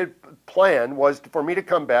premeditated plan was for me to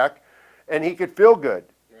come back and he could feel good.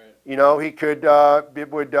 Right. He could, it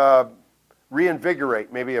would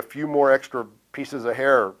reinvigorate maybe a few more extra pieces of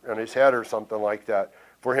hair on his head or something like that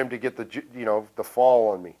for him to get the fall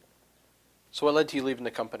on me. So what led to you leaving the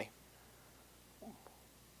company?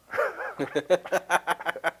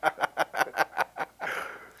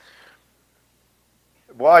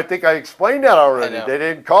 Well, I think I explained that already. They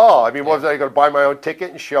didn't call. I mean, what was I going to buy my own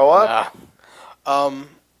ticket and show up? Nah.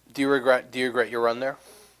 Do you regret your run there?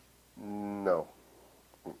 No.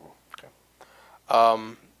 Okay.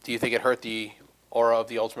 Do you think it hurt the aura of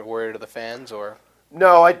the Ultimate Warrior to the fans, or?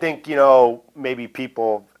 No, I think maybe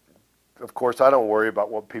people. Of course, I don't worry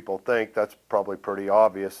about what people think. That's probably pretty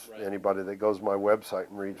obvious. Right. Anybody that goes to my website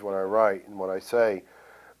and reads what I write and what I say.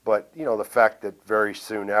 But, the fact that very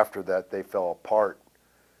soon after that they fell apart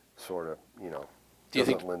sort of,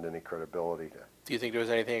 doesn't lend any credibility to. Do you think there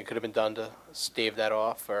was anything that could have been done to stave that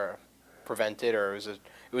off or prevent it, or it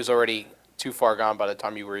was already too far gone by the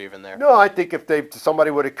time you were even there? No, I think if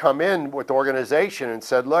somebody would have come in with the organization and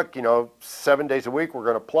said, look, 7 days a week we're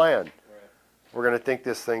going to plan. Right. We're going to think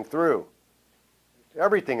this thing through.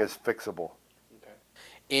 Everything is fixable. Okay.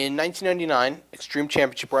 In 1999, Extreme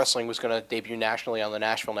Championship Wrestling was going to debut nationally on the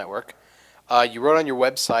Nashville Network. You wrote on your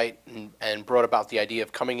website and brought about the idea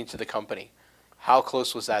of coming into the company. How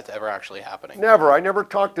close was that to ever actually happening? Never. I never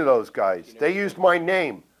talked to those guys. They used my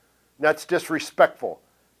name. That's disrespectful.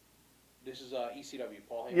 This is ECW,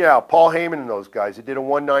 Paul Heyman. Yeah, Paul Heyman and those guys. They did a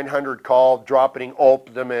 1-900 call, dropping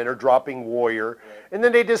Ultimate or dropping Warrior, right. And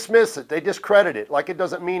then they dismiss it. They discredit it like it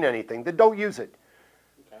doesn't mean anything. They don't use it.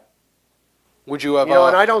 Okay. Would you have?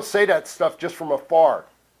 And I don't say that stuff just from afar.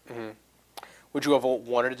 Mm-hmm. Would you have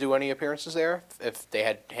wanted to do any appearances there if they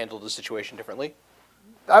had handled the situation differently?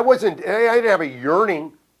 I didn't have a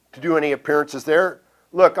yearning to do any appearances there.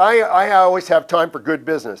 Look, I always have time for good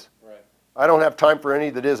business. Right. I don't have time for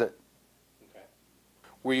any that isn't. Okay.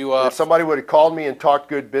 Were you? If somebody would have called me and talked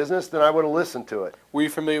good business, then I would have listened to it. Were you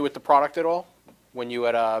familiar with the product at all when you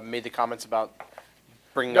had made the comments about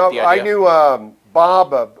bringing up the idea? I knew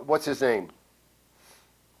Bob. What's his name?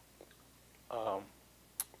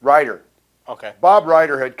 Ryder. Okay. Bob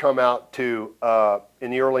Ryder had come out in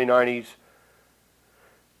the early 90s,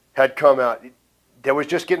 had come out, that was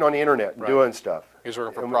just getting on the internet and doing stuff. He was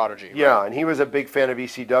working for Prodigy. Yeah, right? And he was a big fan of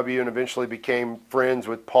ECW and eventually became friends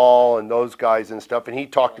with Paul and those guys and stuff, and he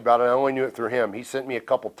talked about it. I only knew it through him. He sent me a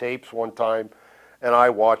couple tapes one time, and I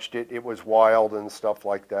watched it. It was wild and stuff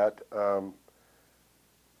like that.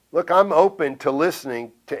 Look, I'm open to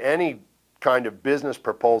listening to any kind of business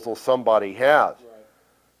proposal somebody has. Right.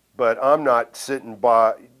 But I'm not sitting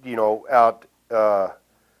by, out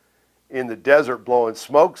in the desert blowing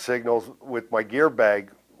smoke signals with my gear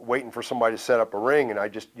bag waiting for somebody to set up a ring and I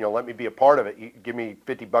just, let me be a part of it. You give me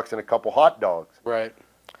 $50 and a couple hot dogs. Right.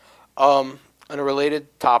 On a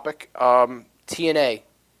related topic, TNA,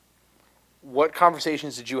 what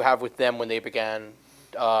conversations did you have with them when they began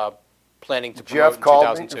planning to promote Jeff in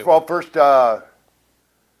called 2002? me. Well, first, I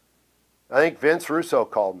think Vince Russo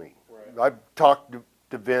called me. Right. I've talked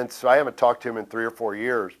to Vince. I haven't talked to him in 3 or 4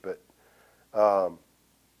 years, but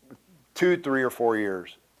 2, 3, or 4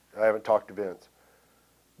 years. I haven't talked to Vince.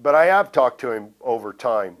 But I have talked to him over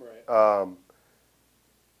time. Right.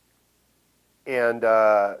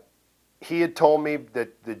 He had told me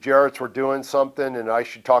that the Jarretts were doing something and I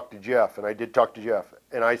should talk to Jeff, and I did talk to Jeff.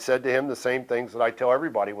 And I said to him the same things that I tell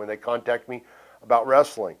everybody when they contact me about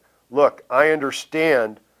wrestling. Look, I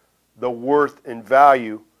understand the worth and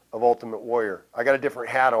value of Ultimate Warrior. I got a different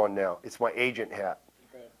hat on now. It's my agent hat.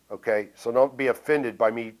 Okay? So don't be offended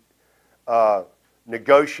by me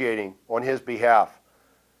negotiating on his behalf.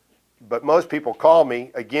 But most people call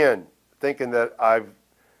me, again, thinking that I've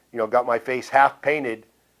got my face half painted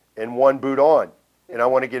and one boot on, and I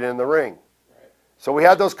want to get in the ring. Right. So we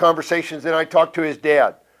had those conversations, and I talked to his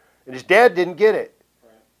dad, and his dad didn't get it.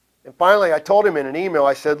 Right. And finally, I told him in an email,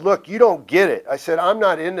 I said, look, you don't get it. I said, I'm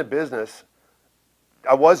not in the business.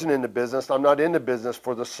 I wasn't in the business. I'm not in the business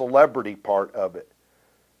for the celebrity part of it.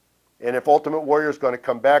 And if Ultimate Warrior is going to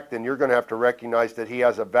come back, then you're going to have to recognize that he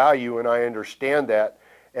has a value, and I understand that.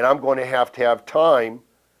 And I'm going to have time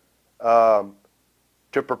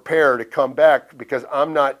to prepare to come back, because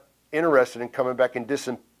I'm not interested in coming back and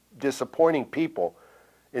disappointing people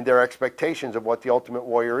in their expectations of what the Ultimate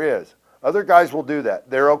Warrior is. Other guys will do that.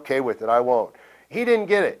 They're okay with it. I won't. He didn't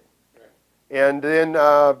get it. And then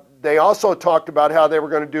they also talked about how they were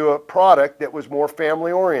going to do a product that was more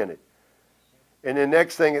family oriented. And the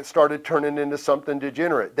next thing, it started turning into something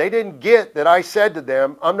degenerate. They didn't get that I said to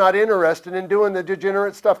them, I'm not interested in doing the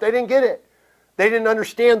degenerate stuff. They didn't get it. They didn't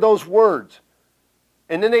understand those words.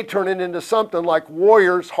 And then they turn it into something like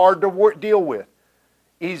Warrior's hard to deal with.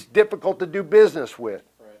 He's difficult to do business with.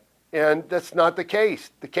 Right. And that's not the case.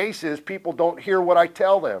 The case is people don't hear what I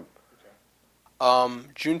tell them. Okay.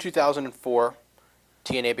 June 2004,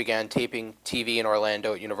 TNA began taping TV in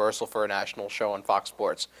Orlando at Universal for a national show on Fox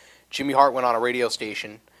Sports. Jimmy Hart went on a radio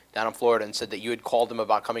station down in Florida and said that you had called him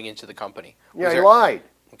about coming into the company. Yeah, he lied.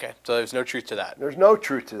 Okay, so there's no truth to that. There's no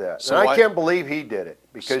truth to that. So and I can't believe he did it,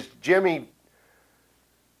 because Jimmy,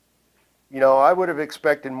 I would have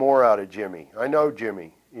expected more out of Jimmy. I know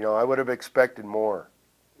Jimmy. I would have expected more.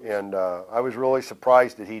 And I was really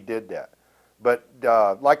surprised that he did that. But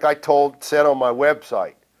like I said on my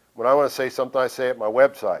website, when I want to say something, I say it at my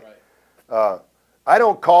website. Right. I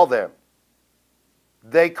don't call them.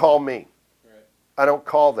 They call me. Right. I don't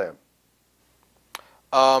call them.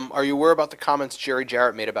 Are you aware about the comments Jerry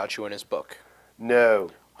Jarrett made about you in his book? No.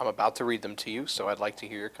 I'm about to read them to you, so I'd like to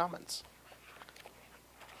hear your comments.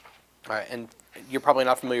 All right, and you're probably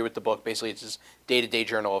not familiar with the book. Basically, it's his day-to-day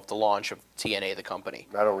journal of the launch of TNA, the company.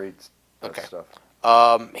 I don't read that Okay. stuff.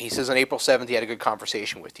 He says on April 7th he had a good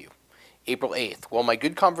conversation with you. April 8th, well, my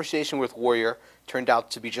good conversation with Warrior turned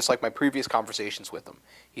out to be just like my previous conversations with him.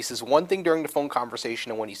 He says one thing during the phone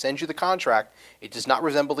conversation, and when he sends you the contract, it does not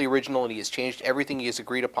resemble the original, and he has changed everything he has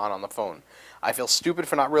agreed upon on the phone. I feel stupid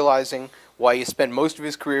for not realizing why he has spent most of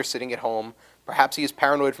his career sitting at home. Perhaps he is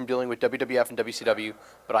paranoid from dealing with WWF and WCW,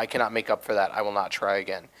 but I cannot make up for that. I will not try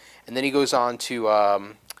again. And then he goes on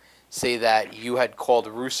to say that you had called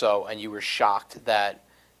Russo and you were shocked that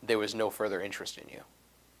there was no further interest in you.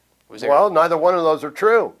 Well, neither one of those are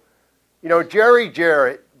true. Jerry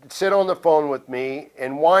Jarrett sit on the phone with me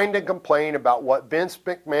and whined and complain about what Vince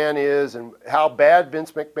McMahon is and how bad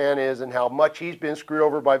Vince McMahon is and how much he's been screwed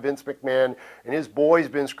over by Vince McMahon and his boy's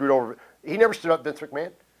been screwed over. He never stood up Vince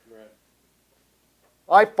McMahon. Right.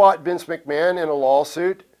 I fought Vince McMahon in a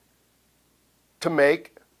lawsuit to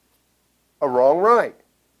make a wrong right.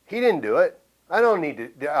 He didn't do it. I don't need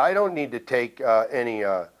to take any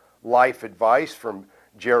life advice from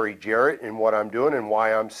Jerry Jarrett and what I'm doing and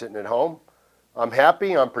why I'm sitting at home. I'm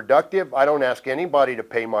happy, I'm productive, I don't ask anybody to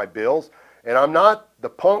pay my bills, and I'm not the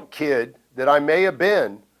punk kid that I may have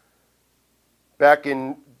been back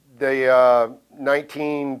in the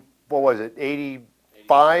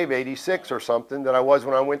 85, 86 or something, that I was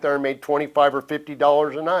when I went there and made $25 or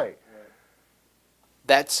 $50 a night.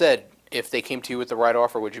 That said, if they came to you with the right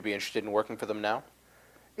offer, would you be interested in working for them now?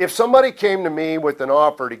 If somebody came to me with an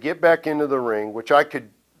offer to get back into the ring, which I could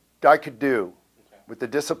do with the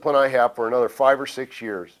discipline I have for another 5 or 6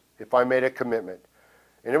 years, if I made a commitment,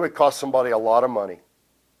 and it would cost somebody a lot of money.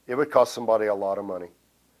 It would cost somebody a lot of money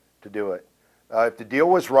to do it. If the deal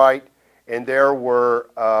was right and there were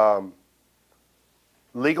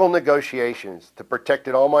legal negotiations that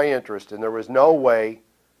protected all my interests, and there was no way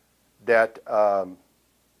that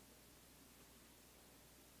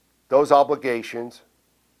those obligations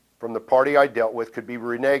from the party I dealt with could be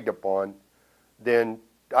reneged upon, then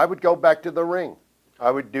I would go back to the ring.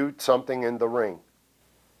 I would do something in the ring.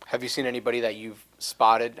 Have you seen anybody that you've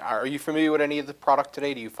spotted? Are you familiar with any of the product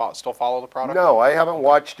today? Do you still follow the product? No, I haven't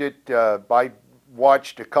watched it. I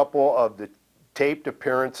watched a couple of the taped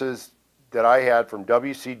appearances that I had from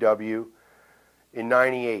WCW in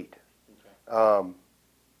 '98.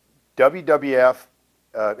 WWF,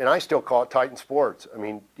 and I still call it Titan Sports. I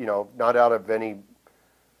mean, you know, not out of any,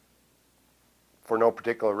 for no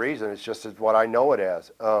particular reason. It's just as what I know it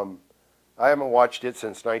as. I haven't watched it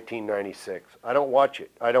since 1996. I don't watch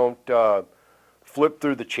it. I don't flip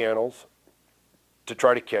through the channels to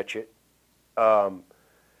try to catch it.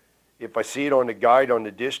 If I see it on the guide on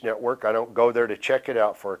the Dish Network, I don't go there to check it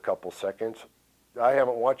out for a couple seconds. I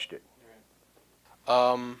haven't watched it.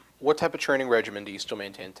 What type of training regimen do you still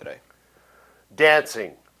maintain today?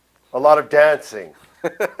 Dancing. A lot of dancing.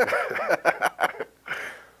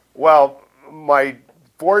 Well, my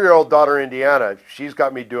 4-year-old daughter, Indiana, she's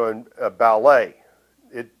got me doing ballet.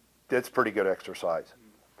 It's pretty good exercise.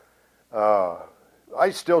 I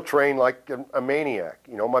still train like a maniac.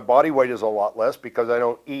 You know, my body weight is a lot less because I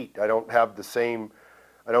don't eat. I don't have the same,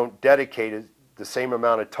 I don't dedicate the same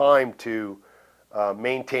amount of time to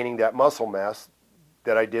maintaining that muscle mass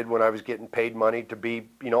that I did when I was getting paid money to be,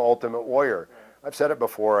 you know, Ultimate Warrior. I've said it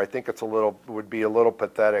before. I think it would be a little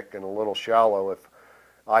pathetic and a little shallow if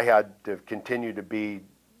I had to continue to be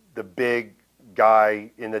the big guy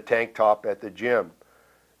in the tank top at the gym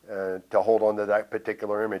to hold on to that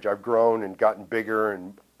particular image. I've grown and gotten bigger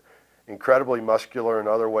and incredibly muscular in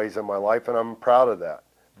other ways in my life, and I'm proud of that.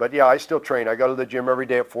 But yeah, I still train. I go to the gym every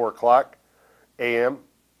day at 4 o'clock a.m.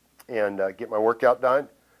 and get my workout done,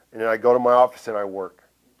 and then I go to my office and I work.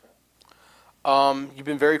 You've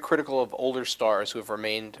been very critical of older stars who have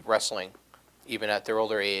remained wrestling, even at their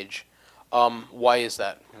older age. Why is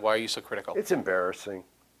that? Why are you so critical? It's embarrassing.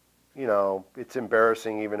 You know, it's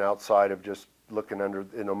embarrassing even outside of just looking under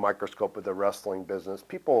in a microscope of the wrestling business.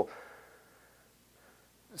 People,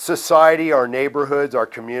 society, our neighborhoods, our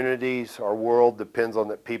communities, our world depends on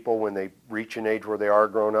that people when they reach an age where they are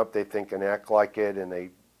grown up, they think and act like it, and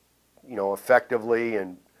they, you know, effectively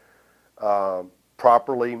and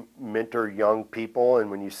properly mentor young people. And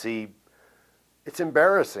when you see, it's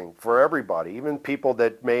embarrassing for everybody, even people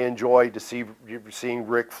that may enjoy seeing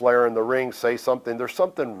Ric Flair in the ring say something. There's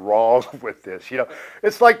something wrong with this. You know,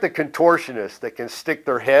 it's like the contortionists that can stick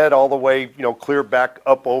their head all the way, you know, clear back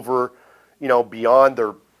up over, you know, beyond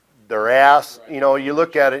their ass. Right. You know, you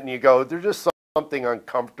look at it and you go, there's just something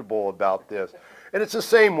uncomfortable about this. And it's the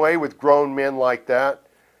same way with grown men like that.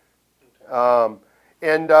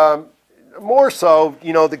 More so,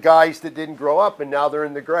 you know, the guys that didn't grow up and now they're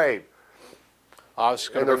in the grave.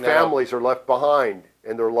 And their families are left behind,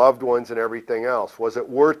 and their loved ones and everything else. Was it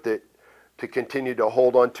worth it to continue to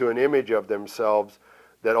hold on to an image of themselves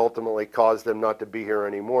that ultimately caused them not to be here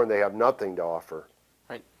anymore, and they have nothing to offer?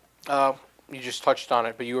 Right. You just touched on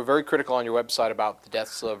it, but you were very critical on your website about the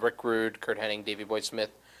deaths of Rick Rude, Curt Hennig, Davey Boy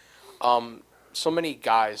Smith. So many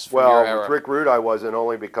guys from your era. With Rick Rude, I wasn't,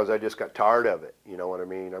 only because I just got tired of it. You know what I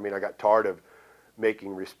mean? I mean, I got tired of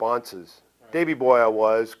making responses. Davey Boy I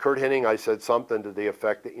was. Curt Hennig, I said something to the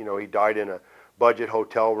effect that, you know, he died in a budget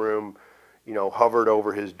hotel room, you know, hovered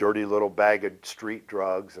over his dirty little bag of street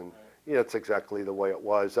drugs. And, you know, that's exactly the way it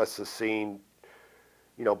was. That's the scene,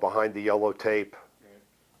 you know, behind the yellow tape.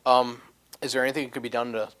 Is there anything that could be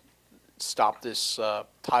done to stop this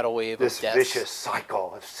tidal wave of deaths? This vicious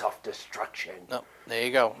cycle of self-destruction. No, there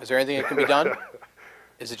you go. Is there anything that can be done?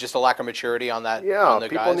 Is it just a lack of maturity on that? Yeah,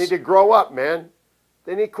 people need to grow up, man.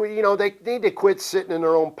 They need, you know, they need to quit sitting in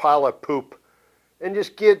their own pile of poop and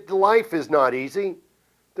just life is not easy.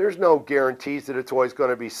 There's no guarantees that it's always going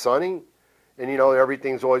to be sunny and, you know,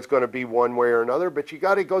 everything's always going to be one way or another, but you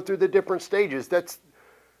got to go through the different stages.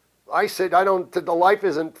 I said, the life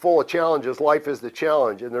isn't full of challenges. Life is the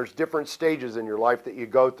challenge, and there's different stages in your life that you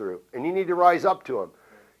go through, and you need to rise up to them.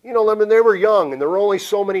 You know, when they were young and there were only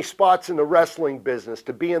so many spots in the wrestling business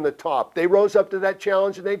to be in the top, they rose up to that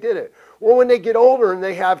challenge and they did it. Well, when they get older and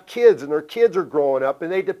they have kids and their kids are growing up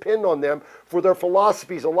and they depend on them for their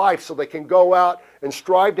philosophies of life so they can go out and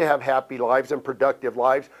strive to have happy lives and productive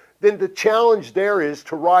lives, then the challenge there is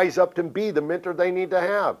to rise up and be the mentor they need to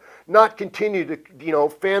have. Not continue to, you know,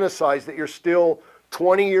 fantasize that you're still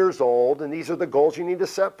 20 years old and these are the goals you need to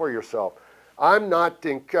set for yourself. I'm not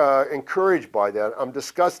encouraged by that. I'm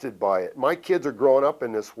disgusted by it. My kids are growing up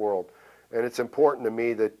in this world, and it's important to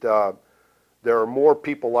me that there are more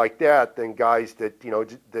people like that than guys that, you know,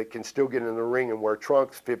 that can still get in the ring and wear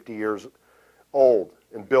trunks 50 years old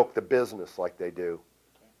and bilk the business like they do.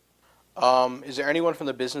 Is there anyone from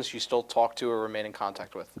the business you still talk to or remain in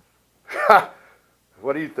contact with?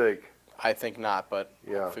 What do you think? I think not, but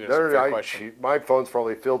yeah, I figure it's a fair question. My phone's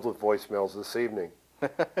probably filled with voicemails this evening.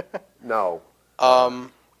 No.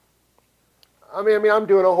 I mean, I'm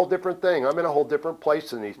doing a whole different thing. I'm in a whole different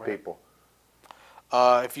place than these people.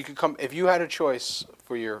 If you had a choice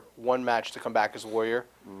for your one match to come back as Warrior,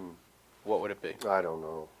 what would it be? I don't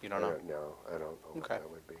know. You don't know? No, I don't know what Okay. that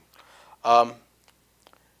would be.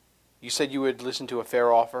 You said you would listen to a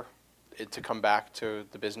fair offer to come back to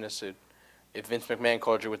the business. If Vince McMahon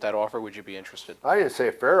called you with that offer, would you be interested? I didn't say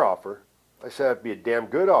a fair offer. I said it'd be a damn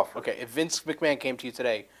good offer. Okay, if Vince McMahon came to you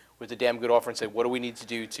today with a damn good offer and said, what do we need to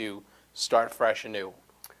do to start fresh and new,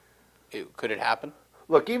 could it happen?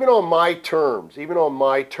 Look, even on my terms,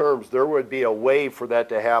 there would be a way for that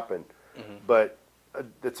to happen. But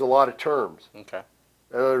it's a lot of terms. Okay.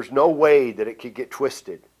 And there's no way that it could get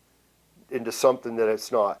twisted into something that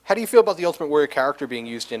it's not. How do you feel about the Ultimate Warrior character being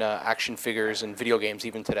used in action figures and video games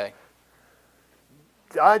even today?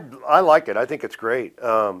 I like it. I think it's great.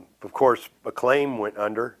 Of course, Acclaim went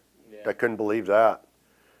under. Yeah. I couldn't believe that.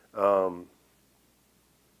 I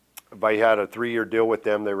had a 3-year deal with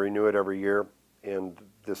them. They renew it every year. And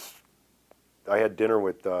I had dinner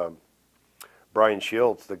with Brian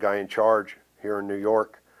Shields, the guy in charge here in New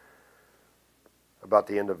York, about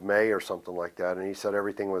the end of May or something like that. And he said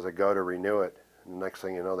everything was a go to renew it. And the next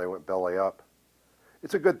thing you know, they went belly up.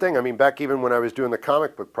 It's a good thing. I mean, back even when I was doing the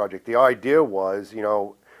comic book project, the idea was,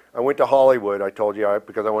 I went to Hollywood, I told you,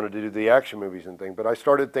 because I wanted to do the action movies and things. But I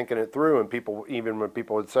started thinking it through, and even when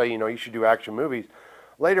people would say, you should do action movies,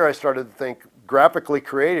 later I started to think graphically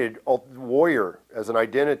created Warrior as an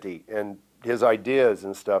identity and his ideas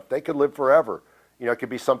and stuff, they could live forever. It could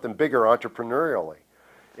be something bigger entrepreneurially.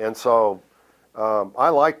 And so I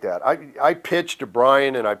like that. I pitched to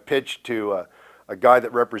Brian, and I pitched to a guy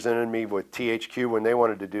that represented me with THQ when they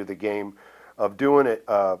wanted to do the game, of doing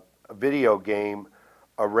a video game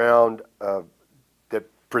around that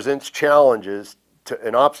presents challenges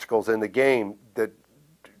and obstacles in the game that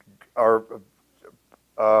are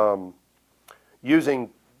using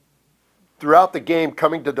throughout the game,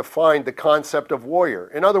 coming to define the concept of warrior.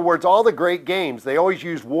 In other words, all the great games, they always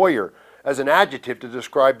use warrior as an adjective to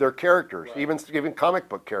describe their characters, right. even comic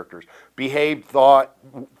book characters. Behaved, thought,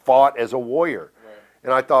 fought as a warrior. Right.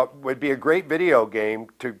 And I thought it would be a great video game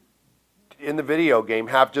to, in the video game,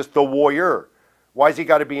 have just the warrior. Why's he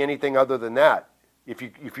got to be anything other than that? If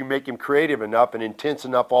you make him creative enough and intense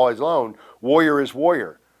enough all his own, warrior is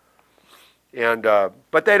warrior. And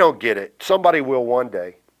but they don't get it. Somebody will one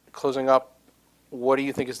day. Closing up, what do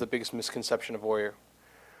you think is the biggest misconception of Warrior?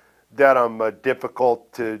 That I'm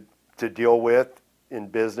difficult to deal with in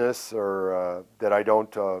business, or that I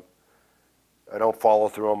don't follow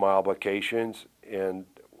through on my obligations, and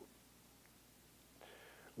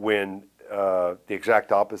when the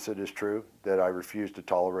exact opposite is true, that I refuse to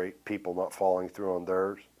tolerate people not following through on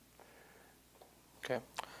theirs. Okay.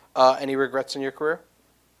 Any regrets in your career?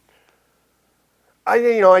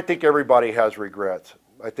 I think everybody has regrets.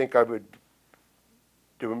 I think I wouldn't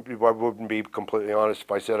be completely honest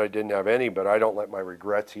if I said I didn't have any, but I don't let my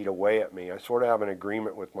regrets eat away at me. I sort of have an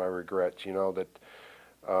agreement with my regrets, that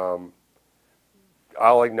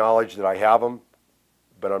I'll acknowledge that I have them,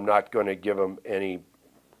 but I'm not going to give them any,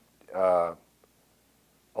 allow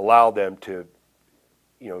them to,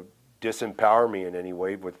 disempower me in any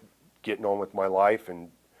way with getting on with my life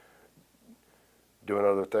and doing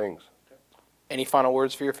other things. Any final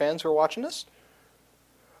words for your fans who are watching this?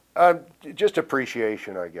 Just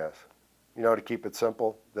appreciation, I guess. To keep it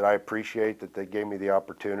simple, that I appreciate that they gave me the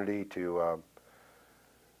opportunity to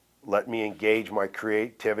let me engage my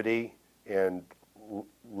creativity and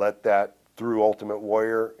let that through Ultimate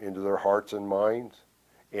Warrior into their hearts and minds,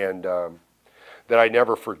 and that I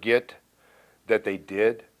never forget that they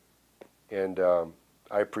did, and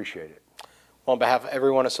I appreciate it. Well, on behalf of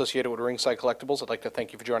everyone associated with Ringside Collectibles, I'd like to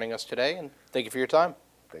thank you for joining us today, and thank you for your time.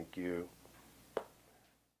 Thank you.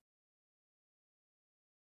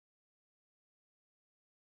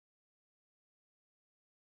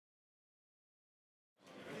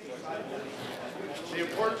 The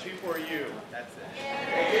important people are you. That's it.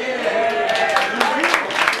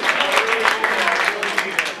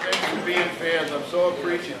 Thanks for being fans. I'm so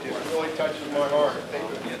appreciative. It really touches my heart.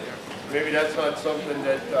 Maybe that's not something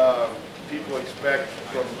that people expect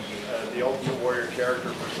from the Ultimate Warrior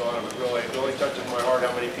character persona, but it really touches my heart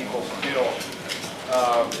how many people feel.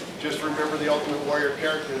 Just remember the Ultimate Warrior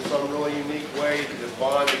character in some really unique way, the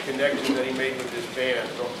bond, the connection that he made with his fans.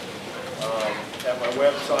 So, at my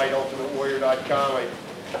website, ultimatewarrior.com,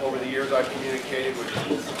 over the years I've communicated with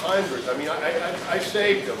hundreds. I mean, I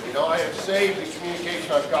saved them. I have saved the communication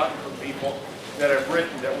I've gotten from people that I've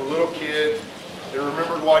written that were little kids that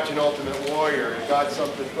remembered watching Ultimate Warrior and got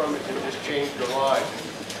something from it that just changed their lives.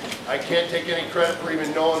 I can't take any credit for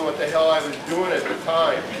even knowing what the hell I was doing at the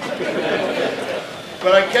time.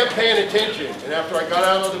 But I kept paying attention, and after I got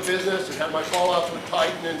out of the business and had my fallouts with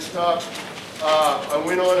Titan and stuff, I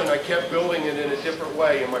went on and I kept building it in a different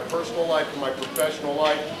way in my personal life and my professional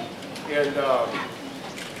life. And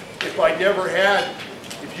if I never had,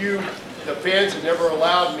 the fans had never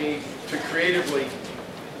allowed me to creatively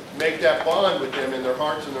make that bond with them in their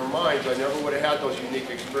hearts and their minds, I never would have had those unique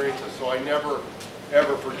experiences. So I never,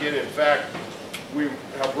 ever forget it. In fact, we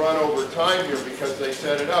have run over time here because they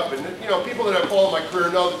set it up. And you know, people that have followed my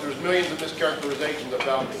career know that there's millions of mischaracterizations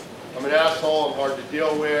about me. I'm an asshole, I'm hard to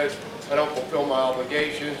deal with, I don't fulfill my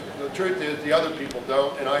obligations. The truth is, the other people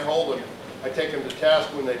don't, and I hold them. I take them to task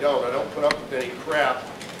when they don't. I don't put up with any crap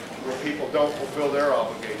when people don't fulfill their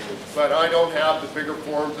obligations. But I don't have the bigger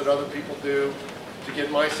forums that other people do to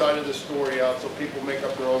get my side of the story out so people make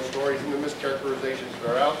up their own stories and the mischaracterizations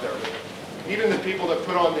that are out there. Even the people that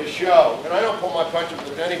put on this show, and I don't pull my punches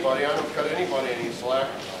with anybody, I don't cut anybody any slack,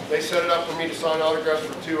 they set it up for me to sign autographs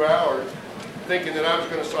for 2 hours, thinking that I was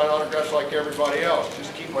going to sign autographs like everybody else.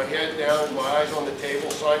 Just keep my head down, my eyes on the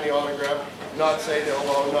table, sign the autograph, not say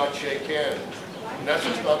hello, not shake hands. And that's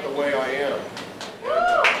just not the way I am.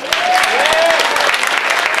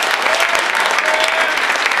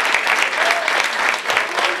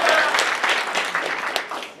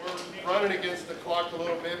 Running against the clock a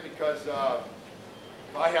little bit because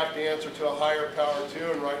I have to answer to a higher power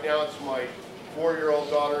too, and right now it's my 4-year-old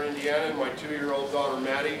daughter Indiana and my 2-year-old daughter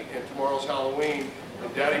Maddie, and tomorrow's Halloween,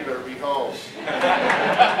 and Daddy better be home. So,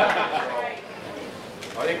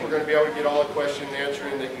 I think we're going to be able to get all the question and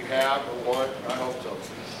answering that you have or want. I hope so.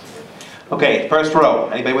 Okay, first row.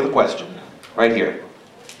 Anybody with a question? Right here.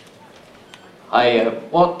 Hi,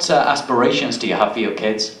 what aspirations do you have for your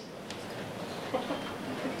kids?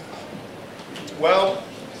 Well,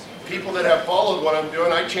 people that have followed what I'm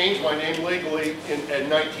doing, I changed my name legally in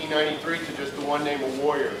 1993 to just the one name of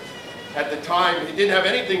Warrior. At the time, it didn't have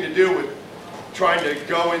anything to do with trying to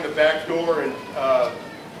go in the back door and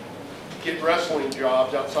get wrestling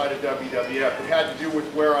jobs outside of WWF. It had to do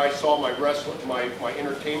with where I saw my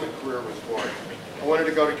entertainment career was going. I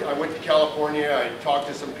went to California, I talked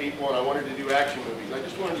to some people, and I wanted to do action movies. I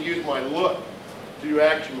just wanted to use my look to do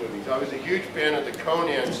action movies. I was a huge fan of the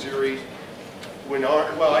Conan series.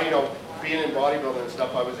 Being in bodybuilding and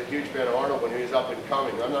stuff, I was a huge fan of Arnold when he was up and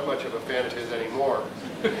coming. I'm not much of a fan of his anymore.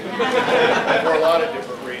 For a lot of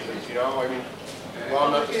different reasons, you know. I mean, well,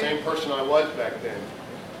 I'm not the same person I was back then.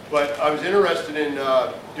 But I was interested in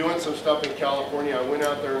doing some stuff in California. I went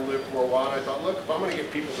out there and lived for a while, and I thought, look, if I'm going to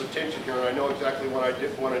get people's attention here and I know exactly what I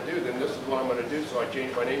want to do, then this is what I'm going to do. So I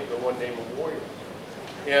changed my name to the one name of Warrior.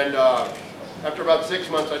 And after about 6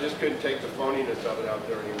 months, I just couldn't take the phoniness of it out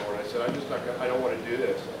there anymore. And I said, I don't want to do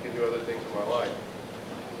this. I can do other things in my life.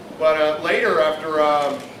 But later, after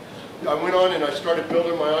I went on and I started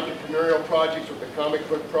building my entrepreneurial projects with the comic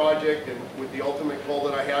book project, and with the ultimate goal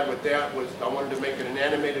that I had with that was I wanted to make it an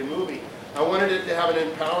animated movie. I wanted it to have an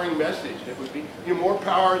empowering message. It would be more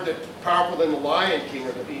powerful than The Lion King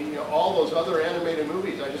or all those other animated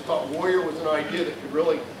movies. I just thought Warrior was an idea that could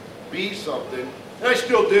really be something. And I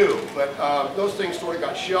still do, but those things sort of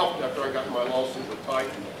got shelved after I got in my lawsuit with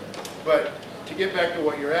Titan. But to get back to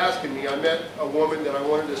what you're asking me, I met a woman that I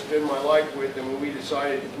wanted to spend my life with, and when we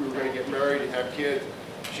decided we were going to get married and have kids,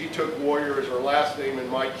 she took Warrior as her last name, and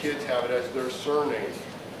my kids have it as their surname.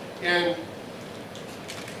 And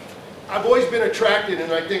I've always been attracted,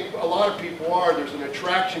 and I think a lot of people are, there's an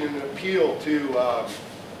attraction and an appeal to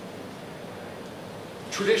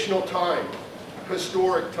traditional time.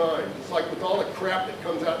 Historic times. It's like with all the crap that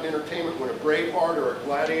comes out in entertainment when a Braveheart or a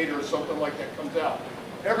Gladiator or something like that comes out.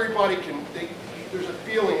 Everybody there's a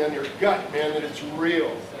feeling in your gut, man, that it's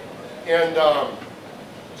real. And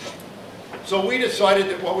so we decided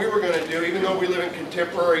that what we were going to do, even though we live in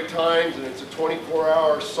contemporary times and it's a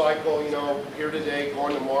 24-hour cycle, you know, here today,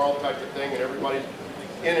 going tomorrow type of thing, and everybody's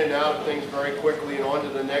in and out of things very quickly and on to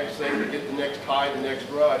the next thing to get the next high, the next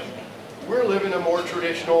rush. We're living a more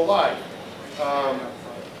traditional life.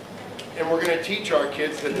 And we're going to teach our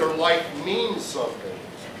kids that their life means something,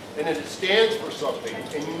 and that it stands for something,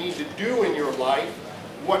 and you need to do in your life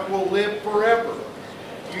what will live forever.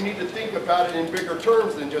 You need to think about it in bigger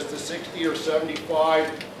terms than just the 60 or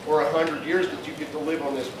 75 or 100 years that you get to live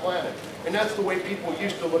on this planet. And that's the way people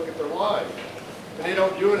used to look at their lives, and they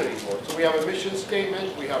don't do it anymore. So we have a mission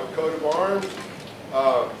statement, we have a coat of arms,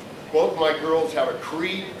 both my girls have a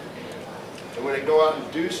creed, and when they go out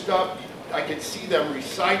and do stuff, I could see them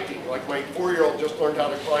reciting, like my 4-year-old just learned how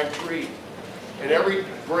to climb trees. And every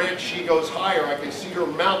branch she goes higher, I can see her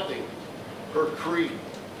mounting her creed.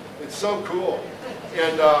 It's so cool.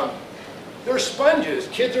 And they're sponges.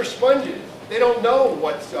 Kids are sponges. They don't know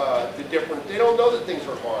what's the difference. They don't know that things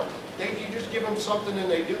are hard. You just give them something and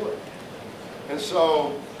they do it. And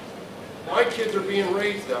so my kids are being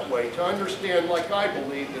raised that way, to understand, like I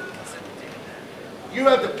believe, that you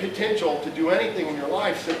have the potential to do anything in your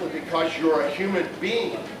life simply because you're a human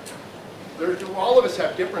being. All of us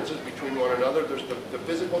have differences between one another. There's the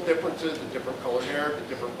physical differences, the different colored hair, the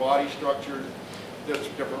different body structures, the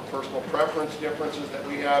different personal preference differences that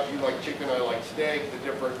we have. You like chicken, I like steak, the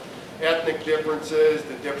different ethnic differences,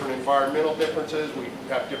 the different environmental differences. We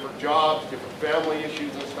have different jobs, different family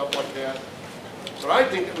issues and stuff like that. But I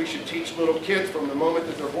think that we should teach little kids from the moment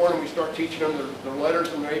that they're born, and we start teaching them their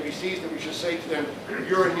letters and their ABCs, that we should say to them,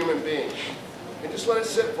 you're a human being. And just let it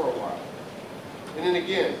sit for a while. And then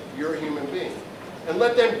again, you're a human being. And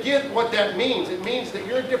let them get what that means. It means that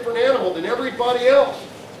you're a different animal than everybody else.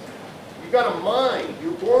 You've got a mind.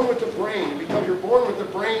 You're born with a brain. And because you're born with a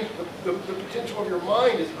brain, the potential of your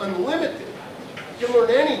mind is unlimited. You can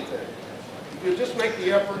learn anything. You just make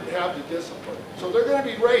the effort and have the discipline. So they're going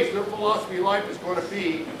to be raised. Their philosophy of life is going to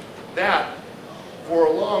be that for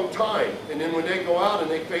a long time. And then when they go out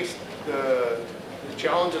and they face the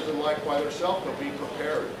challenges in life by themselves, they'll be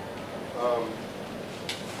prepared.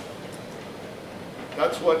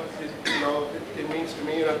 That's what it means to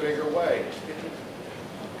me in a bigger way.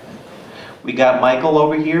 We got Michael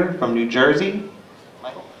over here from New Jersey.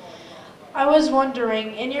 Michael? I was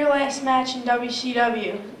wondering, in your last match in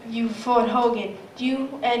WCW, you fought Hogan.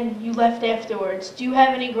 And you left afterwards. Do you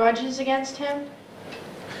have any grudges against him?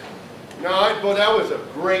 No, but that was a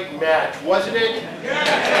great match, wasn't it?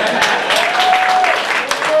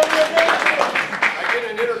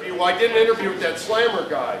 I did an interview with that Slammer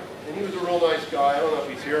guy, and he was a real nice guy. I don't know if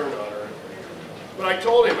he's here or not. But I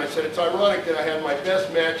told him, I said, it's ironic that I had my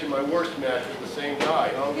best match and my worst match with the same guy.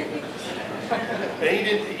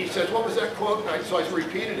 And he says, what was that quote? And so I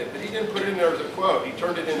repeated it, but he didn't put it in there as a quote. He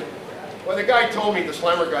turned it in. Well, the guy told me, the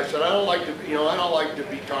Slammer guy said, I don't like to be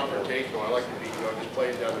confrontational. I like to be, just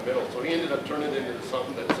playing down the middle. So he ended up turning it into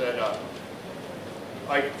something that said,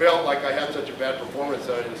 I felt like I had such a bad performance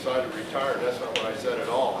that I decided to retire, and that's not what I said at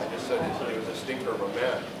all. I just said it was a stinker of a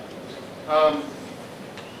match.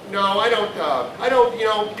 No, I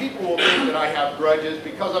don't, people will think that I have grudges.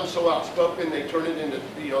 Because I'm so outspoken, they turn it into,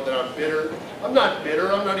 that I'm bitter. I'm not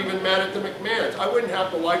bitter. I'm not even mad at the McMahons. I wouldn't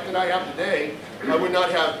have the life that I have today. I would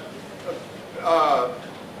not have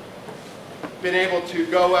been able to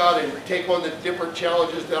go out and take on the different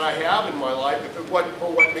challenges that I have in my life if it wasn't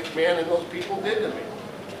for what McMahon and those people did to me.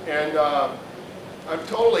 And I'm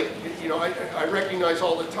totally, I recognize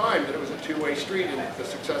all the time that it was a two-way street in the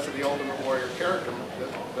success of the Ultimate Warrior character.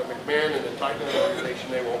 The McMahon and the Titan organization,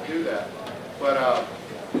 they won't do that. But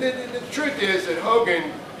the truth is that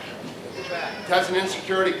Hogan has an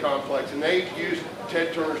insecurity complex, and they used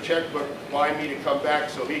Ted Turner's checkbook to buy me to come back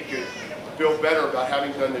so he could feel better about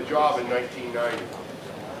having done the job in 1990.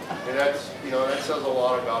 And that's, that says a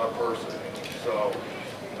lot about a person. So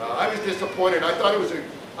I was disappointed. I thought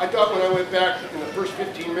when I went back in the first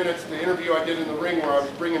 15 minutes, the interview I did in the ring where I was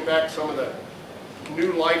bringing back some of the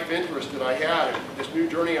new life interest that I had, and this new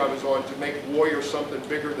journey I was on to make Warrior something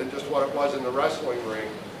bigger than just what it was in the wrestling ring,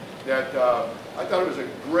 that I thought it was a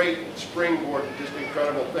great springboard to just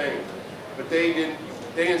incredible things. But they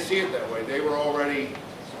didn't see it that way. They were already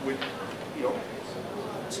with,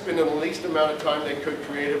 spending the least amount of time they could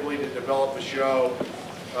creatively to develop a show,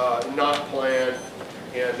 not planned.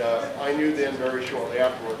 And I knew then very shortly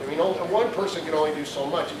afterward. I mean, one person can only do so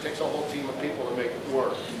much. It takes a whole team of people to make it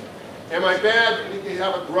work. Am I bad? Do you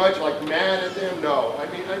have a grudge, like mad at them? No. I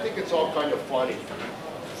mean, I think it's all kind of funny.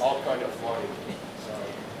 All kind of funny.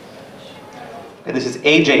 Okay, this is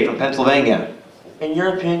AJ from Pennsylvania. In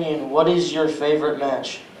your opinion, what is your favorite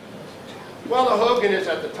match? Well, the Hogan is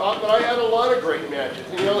at the top, but I had a lot of great matches.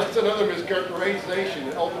 That's another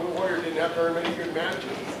mischaracterization. Ultimate Warrior didn't have very many good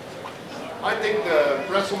matches. I think the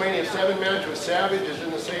WrestleMania 7 match with Savage is in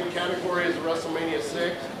the same category as the WrestleMania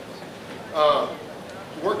 6.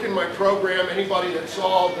 Working my program, anybody that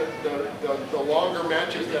saw the longer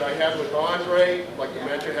matches that I had with Andre, like the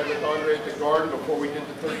match I had with Andre at the Garden before we did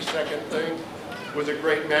the 30-second thing, was a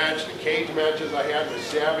great match. The cage matches I had with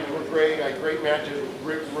Savage were great. I had great matches with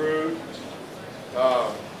Rick Rude.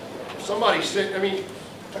 Somebody said,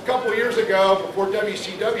 a couple years ago, before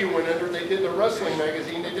WCW went under, they did the wrestling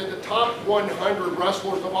magazine. They did the top 100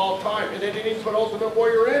 wrestlers of all time, and they didn't even put Ultimate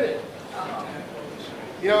Warrior in it.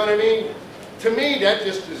 You know what I mean? To me, that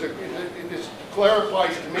just it just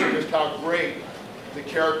clarifies to me just how great the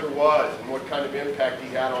character was and what kind of impact he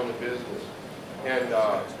had on the business. And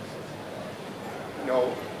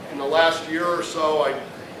in the last year or so, I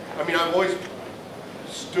mean, I've always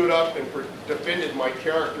stood up and defended my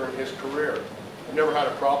character in his career. I've never had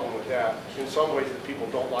a problem with that. In some ways that people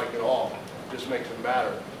don't like at all. It just makes it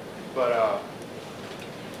matter. But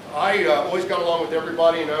I always got along with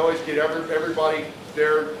everybody, and I always get everybody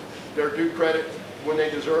their due credit when they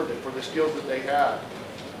deserved it for the skills that they had.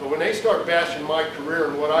 But when they start bashing my career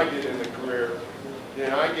and what I did in the career,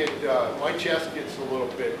 then I get, my chest gets a little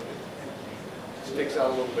bit, sticks out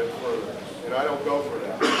a little bit further. And I don't go for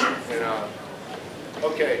that. And,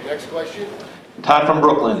 okay, next question. Todd from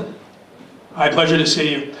Brooklyn. Hi, pleasure to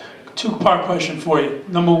see you. Two-part question for you.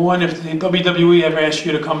 Number one, if the WWE ever asked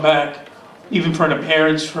you to come back, even for an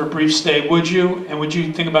appearance, for a brief stay, would you? And would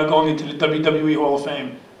you think about going into the WWE Hall of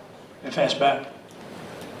Fame if asked back?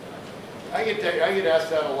 I get asked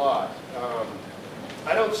that a lot.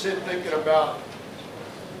 I don't sit thinking about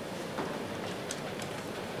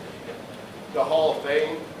the Hall of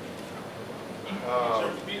Fame.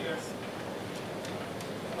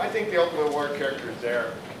 I think the Ultimate Warrior character is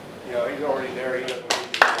there. You know, he's already there. He doesn't need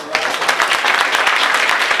to.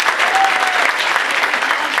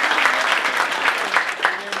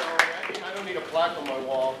 I don't need a plaque on my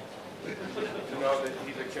wall to know that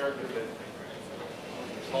he's a character that is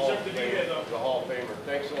Hall of Fame, the Hall of Famer.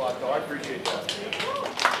 Thanks a lot, though. I appreciate that.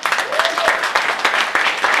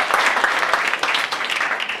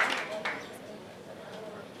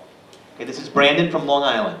 Okay, this is Brandon from Long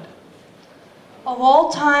Island. Of all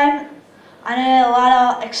time, I know a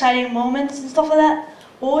lot of exciting moments and stuff like that.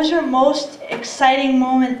 What was your most exciting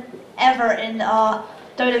moment ever in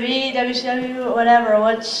WWE, WCW, whatever?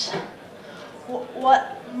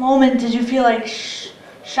 What moment did you feel like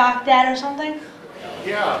shocked at or something?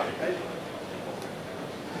 Yeah.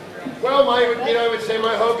 Well, I would say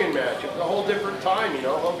my Hogan match. It was a whole different time, you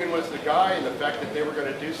know. Hogan was the guy, and the fact that they were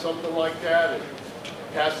going to do something like that and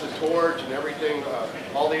pass the torch and everything,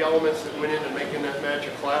 all the elements that went into making that match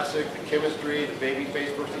a classic, the chemistry, the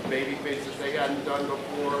babyface versus babyface that they hadn't done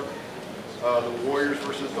before, the Warriors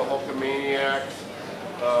versus the Hulkamaniacs,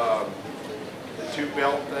 the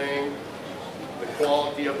two-belt thing, the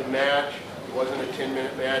quality of the match. It wasn't a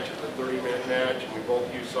 10-minute match, it was a 30-minute match, and we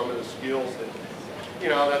both used some of the skills that, you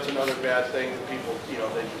know, that's another bad thing that people, you know,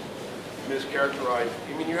 they mischaracterize.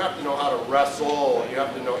 I mean, you have to know how to wrestle, and you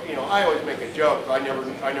have to know, you know, I always make a joke, I never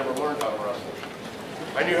learned how to wrestle.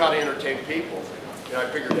 I knew how to entertain people, and I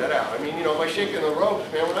figured that out. I mean, you know, by shaking the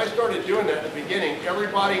ropes, man, when I started doing that at the beginning,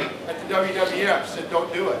 everybody at the WWF said,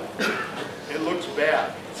 don't do it. It looks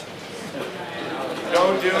bad.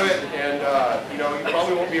 Don't do it, and, you know, you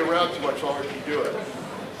probably won't be around too much longer if you do it.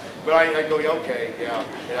 But I go, okay, yeah.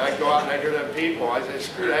 And I go out and I hear them people. I say,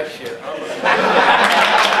 screw that shit.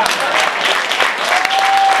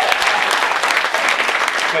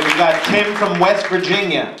 Okay, we got Tim from West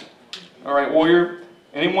Virginia. All right, Warrior.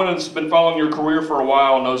 Anyone that's been following your career for a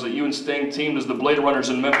while knows that you and Sting teamed as the Blade Runners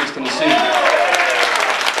in Memphis, Tennessee.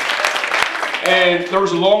 And there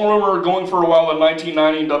was a long rumor going for a while in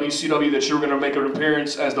 1990 in WCW that you were going to make an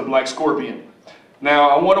appearance as the Black Scorpion.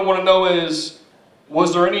 Now, what I want to know is,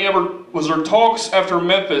 was there talks after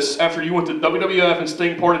Memphis, after you went to WWF and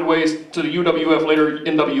Sting parted ways to the UWF, later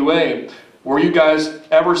NWA, were you guys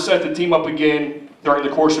ever set to team up again during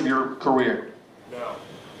the course of your career? No.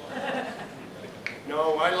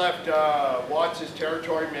 No, I left Watts'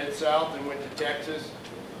 territory, Mid-South, and went to Texas,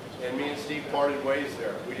 and me and Steve parted ways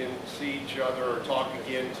there. We didn't see each other or talk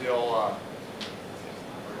again until,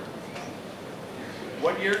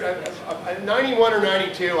 what year? 91 or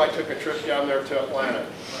 92, I took a trip down there to Atlanta.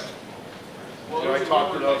 Well, and I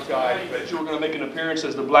talked to those guys. But you were going to make an appearance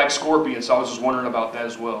as the Black Scorpion, so I was just wondering about that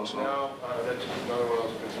as well. So. No, that's just another one of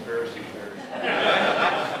those conspiracy theories.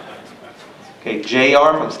 Okay,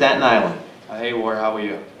 JR from Staten Island. Hey, War, how are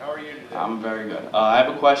you? How are you today? I'm very good. I have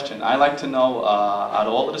a question. I'd like to know, out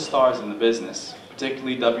of all of the stars in the business,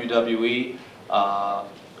 particularly WWE,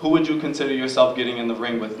 who would you consider yourself getting in the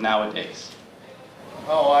ring with nowadays?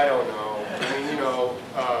 Oh, I don't know. I mean, you know,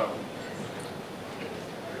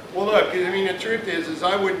 well, look, I mean, the truth is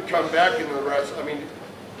I wouldn't come back into the wrestling. I mean,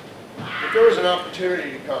 if there was an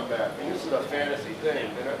opportunity to come back, and this is a fantasy thing,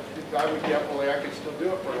 then I would definitely, I could still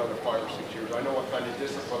do it for another 5 or 6 years. I know what kind of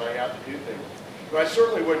discipline I have to do things. But I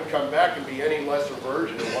certainly wouldn't come back and be any lesser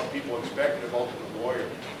version of what people expected of Ultimate Warrior.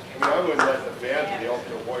 I mean, I wouldn't let the fans of the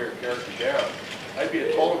Ultimate Warrior character down. I'd be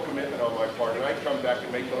a total commitment on my part, and I'd come back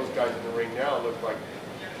and make those guys in the ring now look like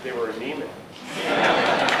they were anemic.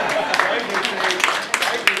 I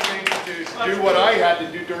do things to do what I had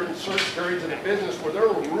to do during certain periods in the business where there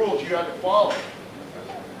were rules you had to follow,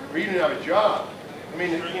 or you didn't have a job. I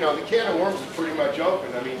mean, you know, the can of worms is pretty much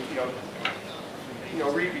open. I mean, you know, you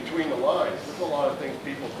know, read between the lines. There's a lot of things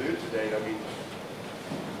people do today. I mean,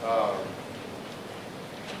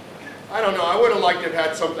 I don't know. I would have liked to have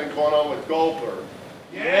had something going on with Goldberg.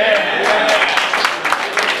 Yeah.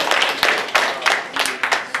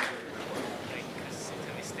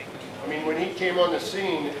 I mean, when he came on the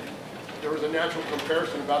scene, there was a natural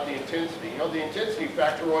comparison about the intensity. You know, the intensity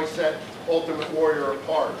factor always set Ultimate Warrior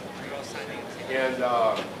apart. And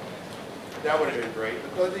that would have been great.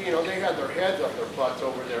 But, you know, they had their heads up their butts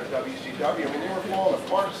over there at WCW. I mean, they were falling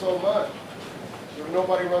apart so much. There was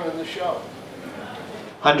nobody running the show.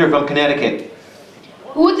 Hunter from Connecticut.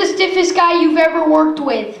 Who's the stiffest guy you've ever worked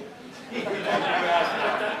with?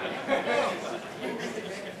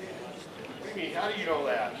 How do you know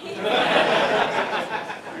that?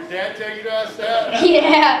 Your dad tell you to ask that?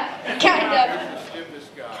 Yeah, kind of. Who's the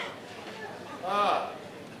stiffest guy?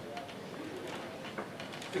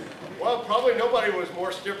 Well, probably nobody was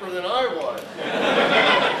more stiffer than I was.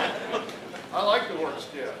 I like the word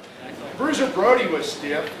stiff. Bruiser Brody was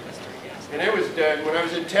stiff. And it was when I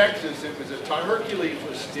was in Texas, it was a time Hercules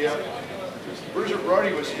was stiff. Bruiser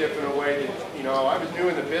Brody was stiff in a way that, you know, I was new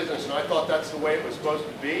in the business and I thought that's the way it was supposed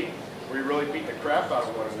to be, where you really beat the crap out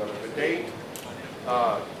of one another. But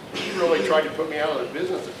he really tried to put me out of the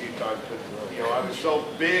business a few times. But, you know, I was so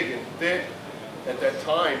big and thick at that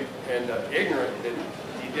time and ignorant that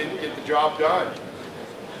he didn't get the job done.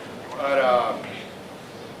 But,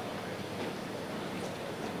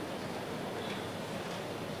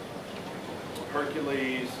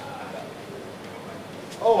 Hercules,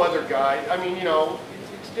 other guy. I mean, you know,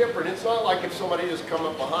 it's different. It's not like if somebody just come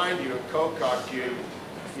up behind you and cock you,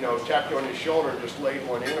 you know, tapped you on your shoulder and just laid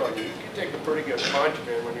one in on you. You can take a pretty good punch,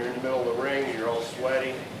 man, when you're in the middle of the ring and you're all sweaty.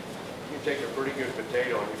 You can take a pretty good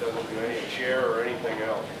potato and it doesn't do any chair or anything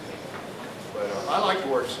else. But I like the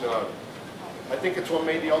word snug. I think it's what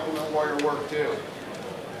made the Ultimate Warrior work too.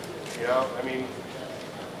 You know, I mean,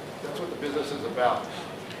 that's what the business is about.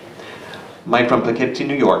 Mike from Poughkeepsie,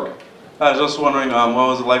 New York. I was just wondering, what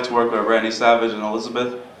was it like to work with Randy Savage and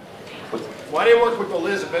Elizabeth? Well, I didn't work with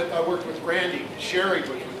Elizabeth. I worked with Randy. Sherry was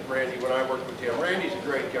with Randy when I worked with him. Randy's a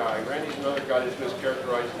great guy. Randy's another guy that's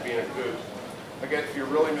mischaracterized as being a kook. I guess if you're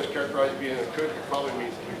really mischaracterized as being a kook, it probably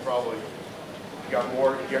means that you probably got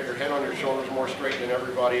your head on your shoulders more straight than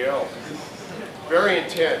everybody else. Very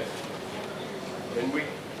intense. And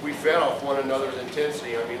we fed off one another's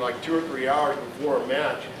intensity. I mean, like 2 or 3 hours before a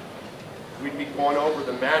match, we'd be going over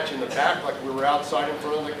the match in the back like we were outside in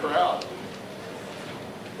front of the crowd.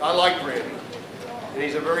 I like Randy, and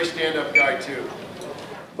he's a very stand-up guy too.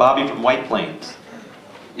 Bobby from White Plains.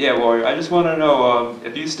 Yeah, Warrior, I just want to know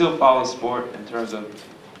if you still follow sport in terms of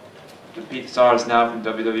the stars now from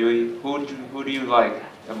WWE, who do you like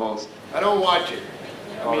the most? I don't watch it.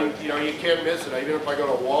 I mean, you know, you can't miss it. Even if I go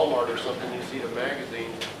to Walmart or something, you see the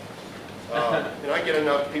magazine. And I get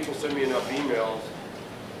enough, people send me enough emails.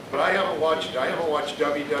 But I haven't watched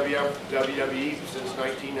WWF, WWE since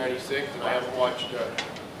 1996, and I haven't watched,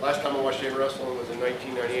 last time I watched any wrestling was in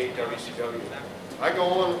 1998 WCW. I go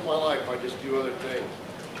on with my life, I just do other things.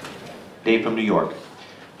 Dave from New York.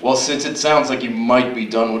 Well, since it sounds like you might be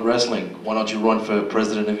done with wrestling, why don't you run for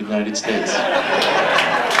President of the United States?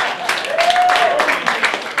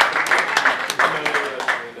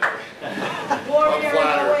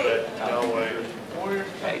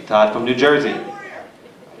 Hey, Todd from New Jersey.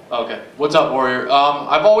 Okay, what's up, Warrior?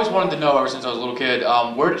 I've always wanted to know ever since I was a little kid,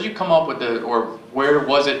 where did you come up with where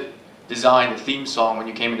was it designed, the theme song when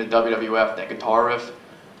you came into WWF, that guitar riff?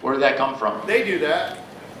 Where did that come from? They do that.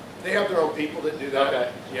 They have their own people that do that.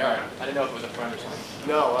 Okay. Yeah. Right. I didn't know if it was a friend or something.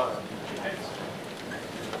 No.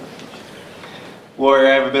 Warrior,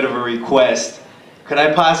 I have a bit of a request. Could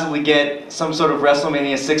I possibly get some sort of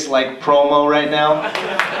WrestleMania 6-like promo right now?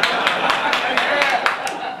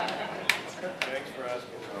 Thanks for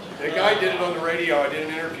asking. The guy did it on the radio. I did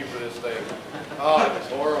an interview for this thing. Oh, it was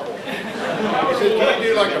horrible. He said, can you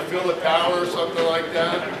do like a Feel the Power or something like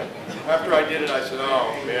that? After I did it, I said,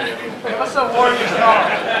 oh, man. What's up, Warrior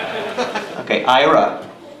Star? Okay, Ira.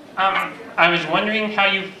 I was wondering how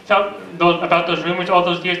you felt about those rumors all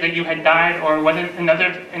those years that you had died, or wasn't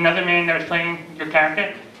another man that was playing your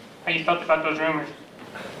character? How you felt about those rumors?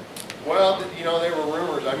 Well, you know, they were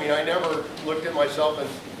rumors. I mean, I never looked at myself and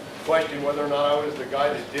questioned whether or not I was the guy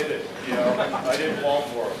that did it. You know, I didn't fall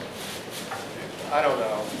for it. I don't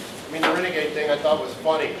know. I mean, the Renegade thing I thought was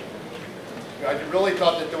funny. I really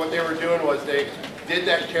thought that what they were doing was they did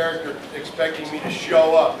that character expecting me to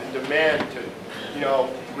show up and demand to, you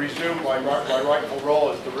know, resume my rightful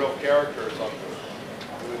role as the real character or something.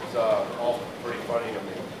 It was all pretty funny to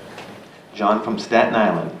me. John from Staten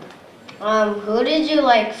Island. Who did you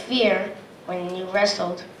like fear when you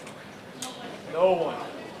wrestled? No one.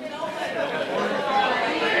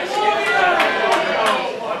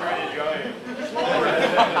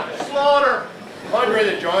 Slaughter! Andre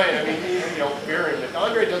the Giant, I mean, you know, fear him, but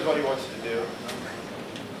Andre does what he wants to do.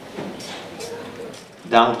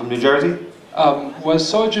 Down from New Jersey? Was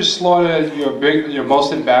Soldier Slaughter your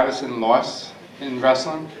most embarrassing loss in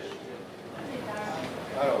wrestling?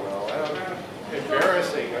 I don't know.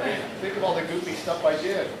 Embarrassing. I mean, think of all the goofy stuff I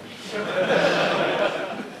did.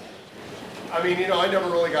 I mean, you know, I never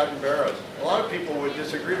really got embarrassed. A lot of people would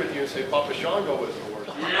disagree with you and say Papa Shango was the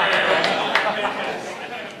worst.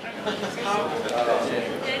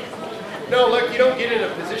 No, look, you don't get in a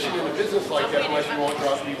position in a business like that unless you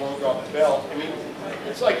won't drop the belt. I mean,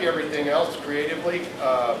 it's like everything else creatively.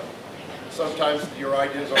 Sometimes your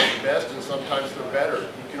ideas aren't the best and sometimes they're better.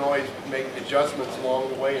 You can always make adjustments along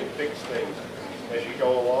the way and fix things as you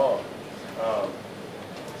go along.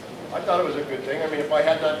 I thought it was a good thing. I mean, if I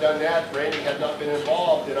had not done that, Randy had not been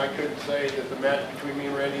involved, then I couldn't say that the match between me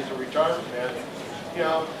and Randy is a retirement match. You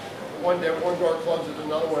know, one door closes,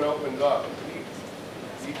 another one opens up.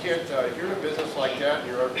 You can't, if you're in a business like that and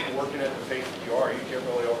you're working at the pace that you are, you can't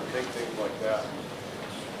really overthink things like that.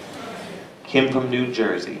 Kim from New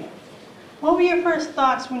Jersey. What were your first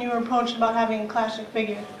thoughts when you were approached about having a classic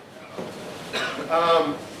figure?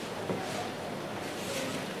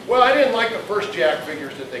 Well, I didn't like the first Jack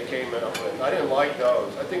figures that they came out with. I didn't like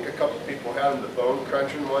those. I think a couple people had them, the bone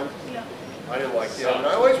crunching one. Yeah. I didn't like them. And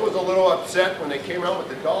I always was a little upset when they came out with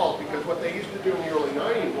the dolls because what they used to do in the early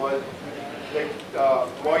 90s was they,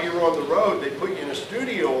 while you were on the road, they put you in a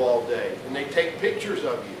studio all day and they take pictures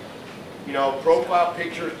of you. You know, profile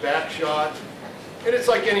pictures, back shots. And it's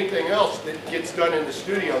like anything else that gets done in the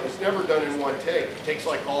studio. It's never done in one take. It takes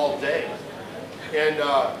like all day. And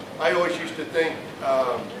I always used to think,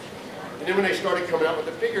 and then when they started coming out with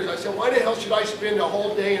the figures, I said, why the hell should I spend a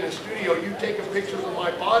whole day in a studio, you taking pictures of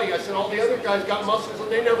my body? I said, all the other guys got muscles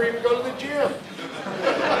and they never even go to the gym.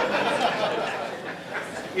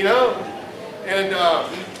 You know? And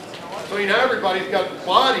so, you know, everybody's got the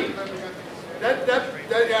body. That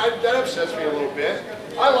upsets me a little bit.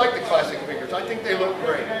 I like the classic figures. I think they look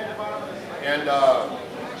great. And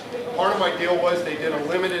part of my deal was they did a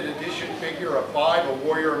limited edition figure, a 5, a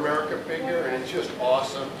Warrior America figure, and it's just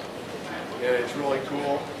awesome. And it's really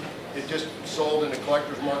cool. It just sold in the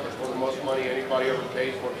collector's market for the most money anybody ever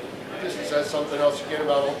paid for. It just says something else again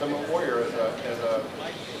about Ultimate Warrior as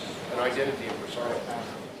an identity and persona.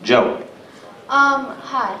 Joe.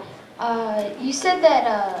 Hi. You said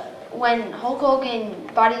that when Hulk Hogan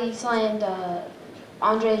body slammed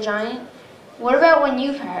Andre the Giant, what about when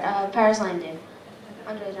you power slammed him,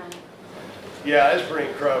 Andre the Giant? Yeah, that's pretty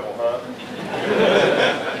incredible, huh?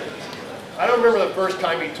 I don't remember the first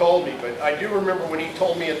time he told me, but I do remember when he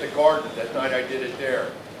told me at the Garden that night I did it there.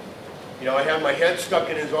 You know, I had my head stuck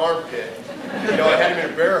in his armpit. You know, I had him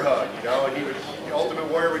in a bear hug, you know, and he would, the Ultimate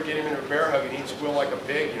Warrior would get him in a bear hug and he'd squeal like a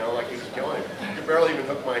pig, you know, like he was killing him. He could barely even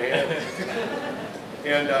hook my hand.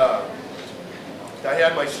 And I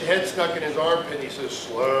had my head stuck in his armpit and he says,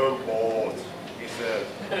 slam balls, he said.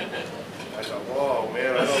 I thought, whoa,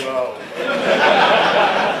 man, I don't know.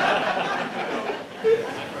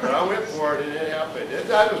 But I went for it and it happened.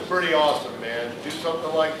 That was pretty awesome, man. To do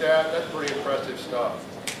something like that, that's pretty impressive stuff.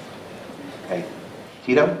 Okay.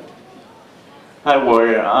 Tito? Hi,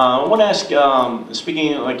 Warrior. I want to ask,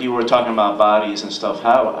 speaking like you were talking about bodies and stuff,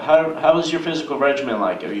 how is your physical regimen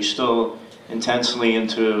like? Are you still intensely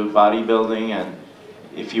into bodybuilding? And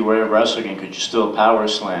if you were a wrestler again, could you still power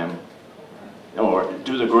slam? Or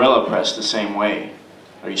do the gorilla press the same way?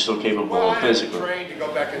 Are you still capable of physically? I trained to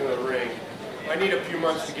go back into the ring. I need a few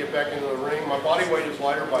months to get back into the ring. My body weight is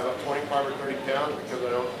lighter by about 25 or 30 pounds because I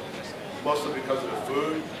don't, mostly because of the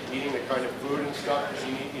food, eating the kind of food and stuff that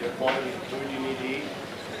you need, the quantity of food you need to eat.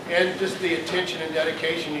 And just the attention and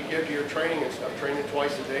dedication you give to your training and stuff, training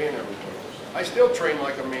twice a day and everything. I still train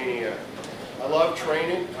like a maniac. I love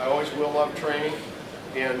training. I always will love training.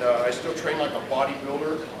 And I still train like a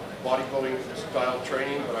bodybuilder, bodybuilding style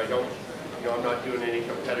training, but I don't, you know, I'm not doing any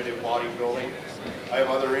competitive bodybuilding. I have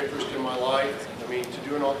other interests in my life. I mean, to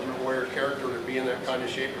do an Ultimate Warrior character, to be in that kind of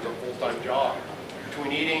shape is a full-time job.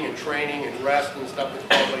 Between eating and training and rest and stuff, it's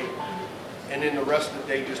probably, and then the rest of the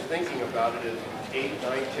day just thinking about it is 8,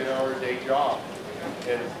 9, 10-hour a day job.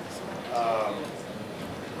 And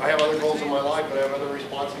I have other goals in my life, but I have other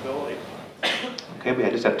responsibilities. Okay, we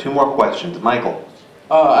just have 2 more questions. Michael.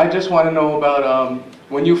 I just want to know about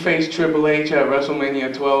when you faced Triple H at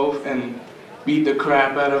WrestleMania 12 and beat the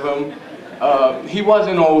crap out of him. He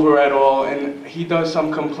wasn't over at all, and he does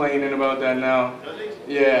some complaining about that now.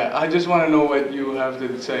 Yeah, I just want to know what you have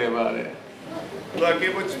to say about it. Look,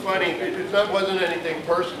 it was funny. It wasn't anything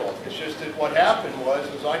personal. It's just that what happened was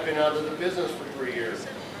I've been out of the business for 3 years.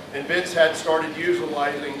 And Vince had started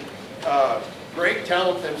utilizing great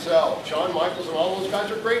talent themselves. Shawn Michaels and all those guys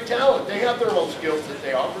are great talent. They have their own skills that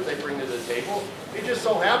they offer, they bring to the table. It just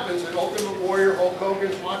so happens that Ultimate Warrior, Hulk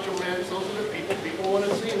Hogan, Macho Man, those are the people want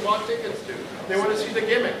to see and bought tickets to. They want to see the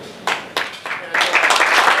gimmicks.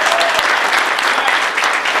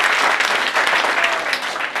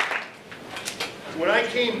 When I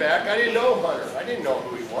came back, I didn't know Hunter. I didn't know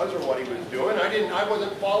who he was or what he was doing. I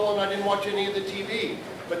wasn't following, I didn't watch any of the TV.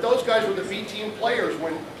 But those guys were the B-team players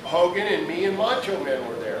when Hogan and me and Macho Man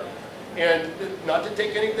were there. And not to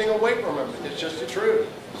take anything away from them, it's just the truth.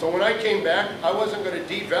 So when I came back, I wasn't going to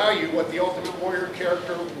devalue what the Ultimate Warrior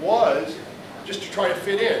character was just to try to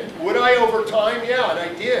fit in. Would I over time? Yeah, and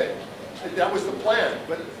I did. That was the plan.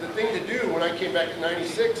 But the thing to do when I came back in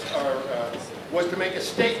 '96 was to make a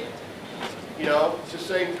statement. You know, to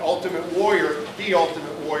say Ultimate Warrior, the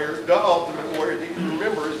Ultimate Warrior, the Ultimate Warrior that you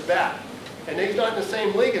remember is back. And he's not in the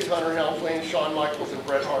same league as Hunter now playing Shawn Michaels and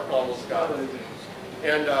Bret Hart and all those guys.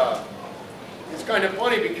 And it's kind of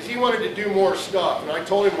funny because he wanted to do more stuff. And I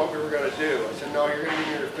told him what we were going to do. I said, no, you're going to give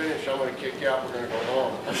me your finish. I'm going to kick you out. We're going to go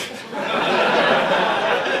home.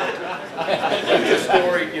 It's a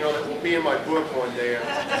story, you know, that will be in my book one day.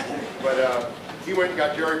 But he went and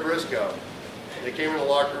got Jerry Briscoe. They came in the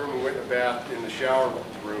locker room and went in the bath in the shower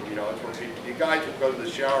room. You know, that's where people, you guys would go to the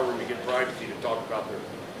shower room and get privacy to talk about their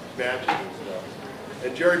matches and stuff.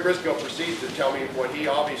 And Jerry Briscoe proceeds to tell me what he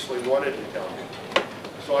obviously wanted to tell me.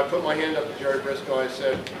 So I put my hand up to Jerry Briscoe.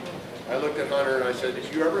 I looked at Hunter and I said,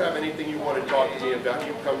 if you ever have anything you want to talk to me about,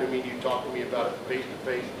 you come to me and you talk to me about it face to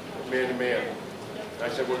face, man to man. And I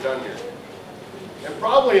said, we're done here. And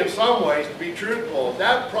probably in some ways, to be truthful,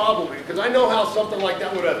 that probably, because I know how something like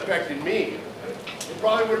that would have affected me. It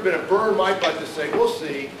probably would have been a burn in my butt to say, we'll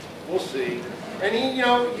see, we'll see. And he, you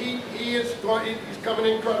know, he's come in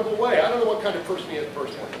an incredible way. I don't know what kind of person he is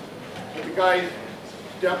personally, but the guy's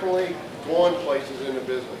definitely going places in the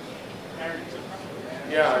business.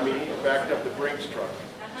 Yeah, I mean, he backed up the Brinks truck.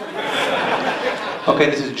 Okay,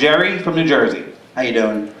 this is Jerry from New Jersey. How you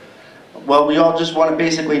doing? Well, we all just want to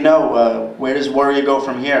basically know, where does Warrior go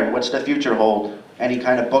from here? What's the future hold? Any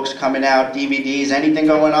kind of books coming out, DVDs, anything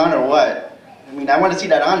going on, or what? I mean, I want to see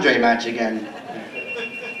that Andre match again.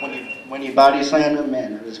 When you body slammed him,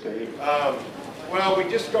 man, that was great. Well, we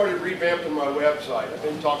just started revamping my website. I've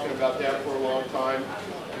been talking about that for a long time.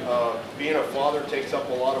 Being a father takes up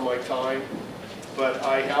a lot of my time, but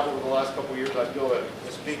I have over the last couple of years, I've built a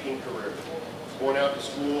speaking career. Going out to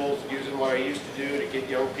schools, using what I used to do to get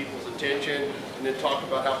young people's attention, and then talk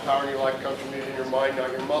about how power in your life comes from using your mind,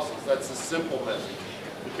 not your muscles. That's the simple message.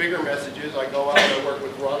 The bigger message is I go out and I work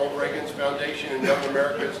with Ronald Reagan's Foundation and Young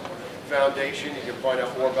America's Foundation. You can find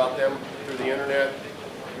out more about them through the internet.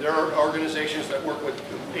 There are organizations that work with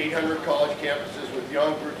 800 college campuses with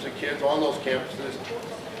young groups of kids on those campuses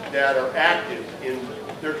that are active in,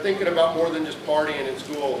 they're thinking about more than just partying in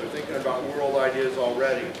school. They're thinking about world ideas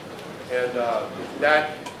already. And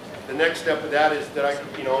the next step of that is that I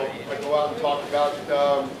go out and talk about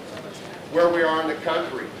where we are in the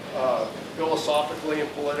country, philosophically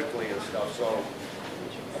and politically and stuff. So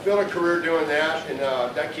I built a career doing that, and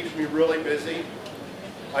that keeps me really busy.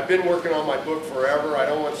 I've been working on my book forever. I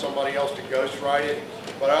don't want somebody else to ghostwrite it,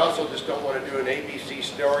 but I also just don't want to do an ABC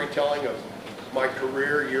storytelling of my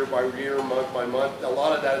career year by year, month by month. A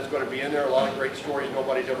lot of that is going to be in there, a lot of great stories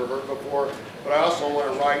nobody's ever heard before, but I also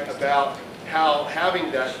want to write about how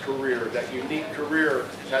having that career, that unique career,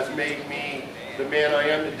 has made me the man I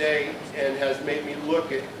am today and has made me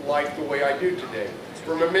look at life the way I do today,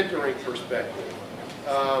 from a mentoring perspective.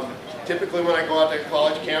 Typically when I go out to a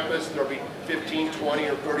college campus, there'll be 15, 20,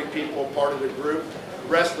 or 30 people part of the group. The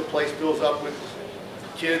rest of the place fills up with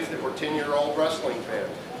kids that were 10-year-old wrestling fans,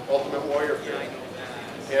 Ultimate Warrior fans.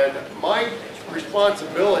 And my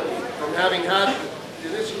responsibility from having had,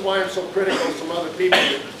 and this is why I'm so critical of some other people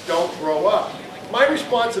that don't grow up, my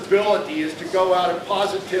responsibility is to go out and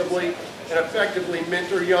positively and effectively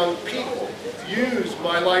mentor young people. Use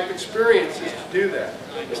my life experiences to do that.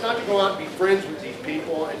 It's not to go out and be friends with these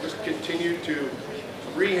people and just continue to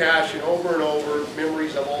rehash and over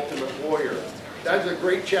memories of Ultimate Warrior. That's a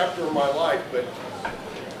great chapter of my life, but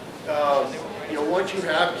once you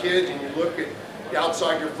have kids and you look at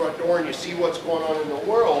outside your front door and you see what's going on in the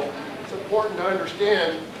world, it's important to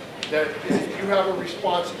understand that you have a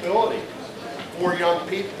responsibility for young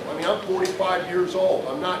people. I mean, I'm 45 years old.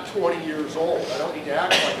 I'm not 20 years old. I don't need to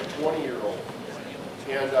act like a 20-year-old.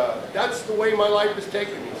 And that's the way my life has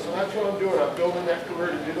taken me. So that's what I'm doing. I'm building that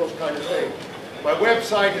career to do those kind of things. My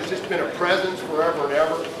website has just been a presence forever and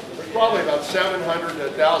ever. There's probably about 700 to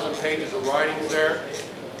 1,000 pages of writings there.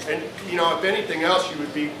 And, you know, if anything else, you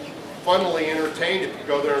would be funnily entertained if you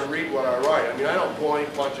go there and read what I write. I mean, I don't pull any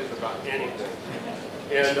punches about anything.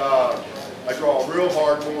 And I draw a real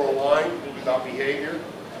hard moral line about behavior,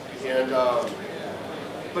 and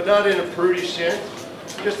but not in a prudish sense.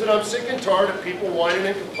 Just that I'm sick and tired of people whining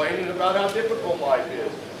and complaining about how difficult life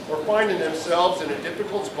is, or finding themselves in a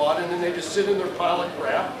difficult spot and then they just sit in their pile of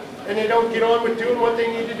crap and they don't get on with doing what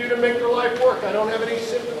they need to do to make their life work. I don't have any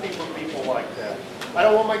sympathy for people like that. I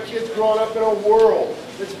don't want my kids growing up in a world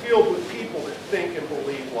that's filled with people that think and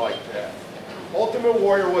believe like that. Ultimate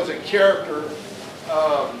Warrior was a character.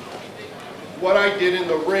 What I did in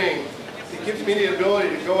the ring, it gives me the ability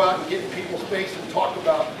to go out and get in people's face and talk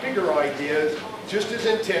about bigger ideas just as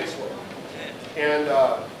intensely. And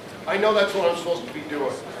I know that's what I'm supposed to be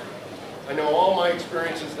doing. I know all my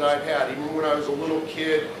experiences that I've had, even when I was a little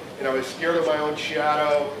kid and I was scared of my own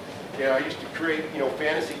shadow. And I used to create, you know,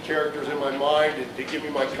 fantasy characters in my mind to give me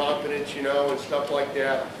my confidence, you know, and stuff like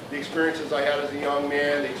that. The experiences I had as a young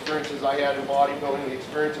man, the experiences I had in bodybuilding, the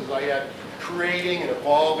experiences I had creating and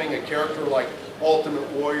evolving a character like Ultimate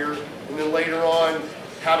Warrior. And then later on,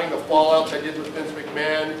 having the fallouts I did with Vince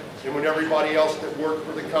McMahon, and when everybody else that worked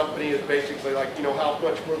for the company is basically like, you know, how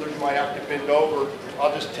much further do I have to bend over?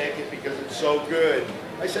 I'll just take it because it's so good.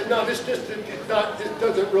 I said, no, this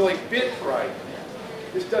doesn't really fit right.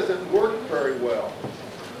 This doesn't work very well.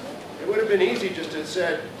 It would have been easy just to have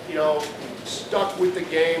said, you know, stuck with the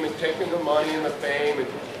game and taken the money and the fame and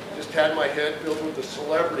just had my head filled with the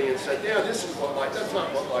celebrity and said, yeah, this is what life, that's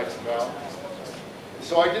not what life's about.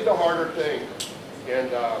 So I did the harder thing.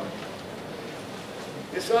 And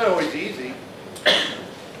it's not always easy,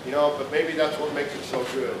 you know, but maybe that's what makes it so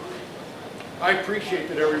good. I appreciate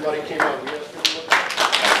that everybody came out.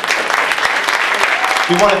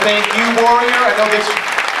 We want to thank you, Warrior. I know this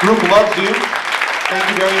group loves you. Thank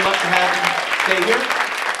you very much for having me stay here.